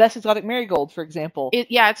 The Best Exotic Marigold, for example.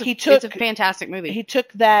 It's a fantastic movie. He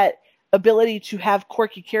took that ability to have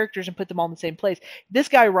quirky characters and put them all in the same place. This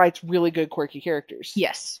guy writes really good quirky characters.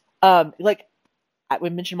 Yes. Like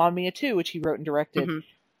we mentioned Mamma Mia 2, which he wrote and directed. Mm-hmm.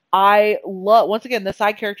 I love, once again, the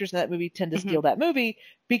side characters in that movie tend to mm-hmm. steal that movie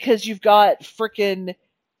because you've got frickin'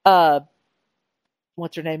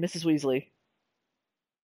 what's her name? Mrs. Weasley.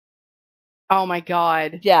 Oh my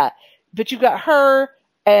god. Yeah. But you've got her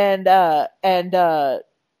and I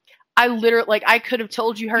literally, like, I could have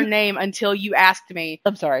told you her name until you asked me.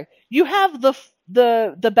 I'm sorry. You have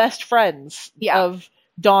the best friends of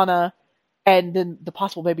Donna and then the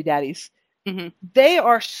possible baby daddies. Mm-hmm. They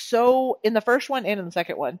are so, in the first one and in the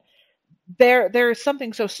second one, there is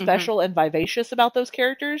something so special mm-hmm. and vivacious about those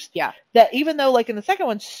characters. Yeah. That even though, like, in the second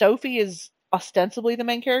one, Sophie is ostensibly the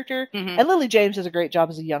main character, mm-hmm. and Lily James does a great job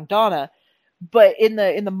as a young Donna, but in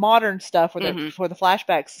the modern stuff, mm-hmm. for the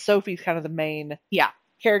flashbacks, Sophie's kind of the main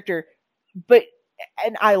character. But,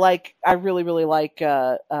 and I really, really like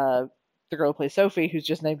the girl who plays Sophie, whose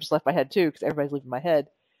name just left my head too, because everybody's leaving my head.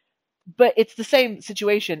 But it's the same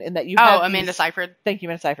situation in that you have Amanda Seyfried. Thank you,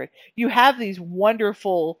 Amanda Seyfried. You have these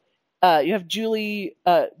wonderful. You have Julie.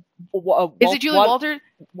 Is it Julie Walters?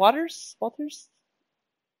 Walters.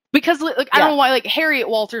 Because I don't know why. Like Harriet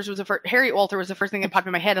Walter was the first thing that popped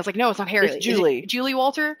in my head. I was like, no, it's not Harriet. It's Julie. Julie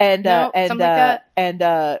Walter. And something like that.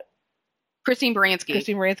 And Christine Baranski.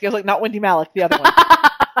 I was like, not Wendy Malick, the other one.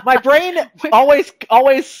 My brain always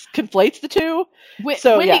conflates the two.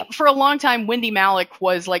 For a long time, Wendy Malick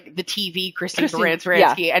was like the TV Christine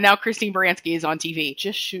Baranski, and now Christine Baranski is on TV.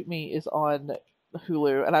 Just Shoot Me is on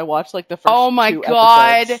Hulu, and I watched like the first. Oh my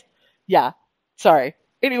god! Episodes. Yeah, sorry.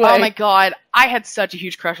 Anyway, oh my god, I had such a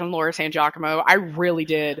huge crush on Laura San Giacomo. I really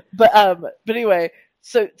did. But anyway,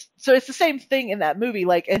 so it's the same thing in that movie.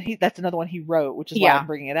 Like, and that's another one he wrote, which is why I'm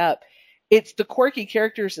bringing it up. It's the quirky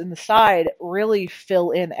characters in the side really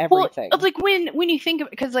fill in everything. Well, like when you think of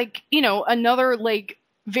it, because like, you know, another like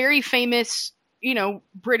very famous, you know,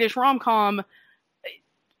 British rom-com,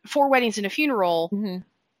 4 Weddings and a Funeral,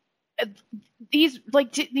 mm-hmm. these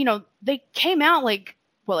like, you know, they came out like,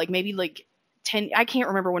 well, like maybe like I can't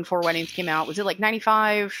remember when Four Weddings came out. Was it like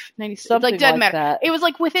 95, 96? Something like, doesn't like matter. that. It was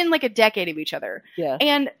like within like a decade of each other. Yeah.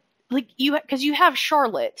 And like because you have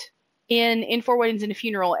Charlotte in Four Weddings and a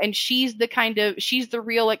Funeral, and she's the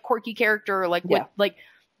real like quirky character, like with like,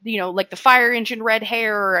 you know, like the fire engine red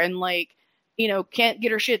hair and like, you know, can't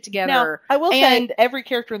get her shit together. Now, I will say every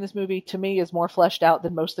character in this movie to me is more fleshed out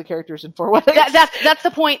than most of the characters in Four Weddings. That's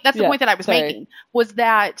the point. That's the point that I was making, was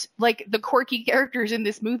that like the quirky characters in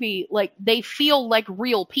this movie, like they feel like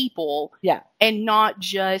real people, and not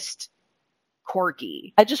just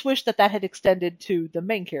quirky. I just wish that had extended to the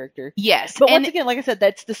main character. Yes, but once again, like I said,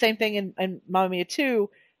 that's the same thing in Mamma Mia 2.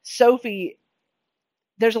 Sophie,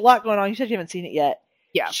 there's a lot going on. You said you haven't seen it yet.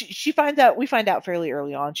 Yeah. We find out fairly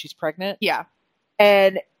early on she's pregnant. Yeah.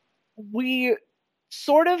 And we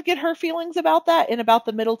sort of get her feelings about that in about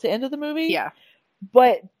the middle to end of the movie. Yeah.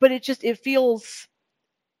 But it feels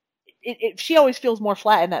she always feels more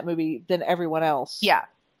flat in that movie than everyone else. Yeah.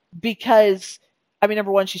 Because I mean,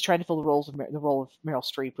 number one, she's trying to fill the role of Meryl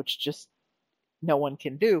Streep, which just no one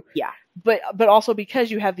can do. Yeah. But also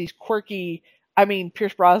because you have these quirky, I mean,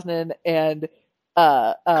 Pierce Brosnan and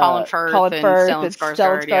Colin Firth and Stellan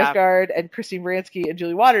Skarsgård and Christine Baranski and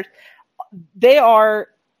Julie Waters, they are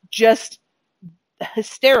just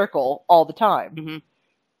hysterical all the time. Mm-hmm.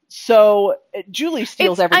 So Julie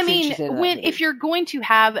steals everything she's in. If you're going to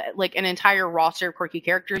have like an entire roster of quirky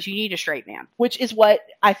characters, you need a straight man, which is what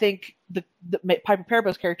I think the Piper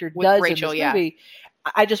Perabo character with does Rachel, in this movie.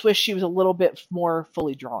 I just wish she was a little bit more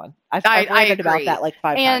fully drawn. I've read about that like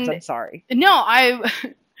 5 times. I'm sorry. No,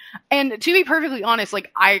 and to be perfectly honest,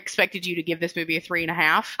 like I expected you to give this movie a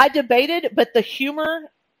 3.5. I debated, but the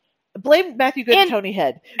humor. Blame Matthew Good and Tony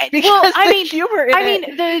Head, because humor in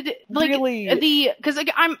because like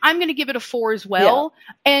I'm going to give it a 4 as well,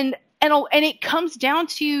 and it comes down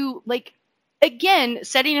to like, again,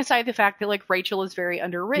 setting aside the fact that like Rachel is very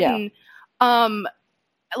underwritten,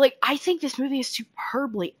 like I think this movie is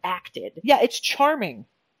superbly acted. Yeah, it's charming.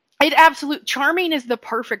 Charming is the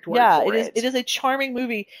perfect word for it. It is a charming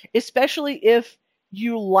movie, especially if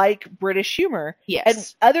you like British humor. Yes.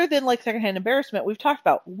 And other than like Secondhand Embarrassment, we've talked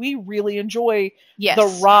about, we really enjoy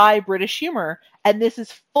the wry British humor, and this is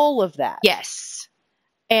full of that. Yes.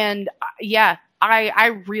 And I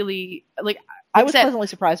really like. I was pleasantly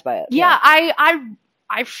surprised by it. Yeah,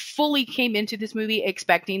 I fully came into this movie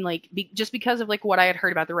expecting like just because of like what I had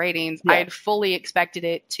heard about the ratings, I had fully expected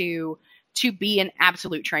it to be an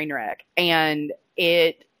absolute train wreck, and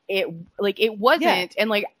it wasn't, and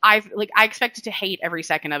like I expected to hate every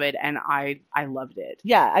second of it, and I loved it.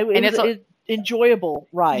 Yeah, it's an enjoyable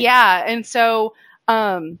ride. Yeah, and so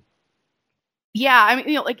I mean,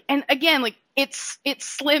 you know, like, and again, like it's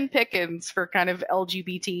slim pickings for kind of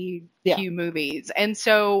LGBTQ movies, and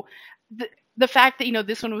so the fact that, you know,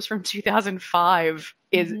 this one was from 2005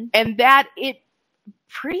 is and that it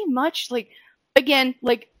pretty much like, again,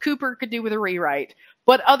 like Cooper could do with a rewrite,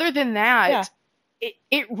 but other than that,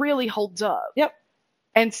 it really holds up. Yep.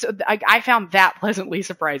 And so I found that pleasantly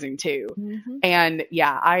surprising too. Mm-hmm. And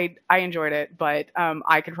I enjoyed it, but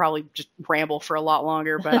I could probably just ramble for a lot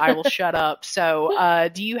longer, but I will shut up. So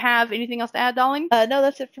do you have anything else to add, darling? No,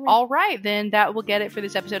 that's it for me. All right, then that will get it for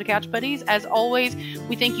this episode of Couch Buddies. As always,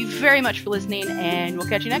 we thank you very much for listening, and we'll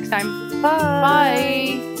catch you next time.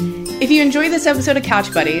 Bye. If you enjoyed this episode of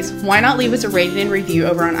Couch Buddies, why not leave us a rating and review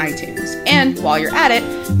over on iTunes? And while you're at it,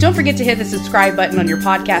 don't forget to hit the subscribe button on your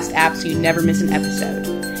podcast app so you never miss an episode.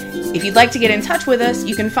 If you'd like to get in touch with us,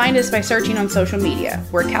 you can find us by searching on social media.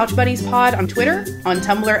 We're Couch Buddies Pod on Twitter, on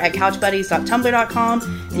Tumblr at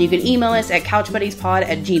couchbuddies.tumblr.com, and you can email us at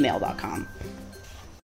couchbuddiespod@gmail.com.